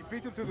 He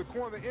beats him to the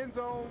corner of the end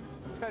zone.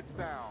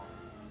 Touchdown.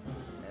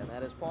 And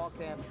that is Paul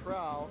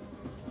Cantrell.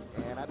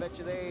 And I bet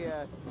you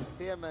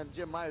him and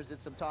Jim Myers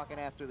did some talking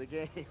after the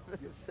game.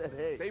 Said,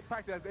 hey. They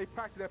practice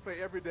that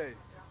play every day.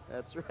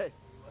 That's right.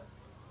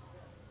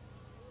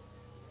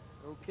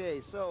 Okay,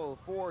 so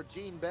for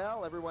Gene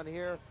Bell, everyone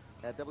here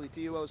at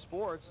WTUO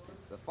Sports,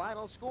 the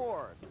final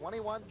score,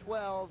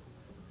 21-12.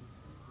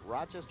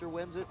 Rochester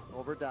wins it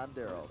over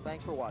Dondero.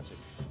 Thanks for watching.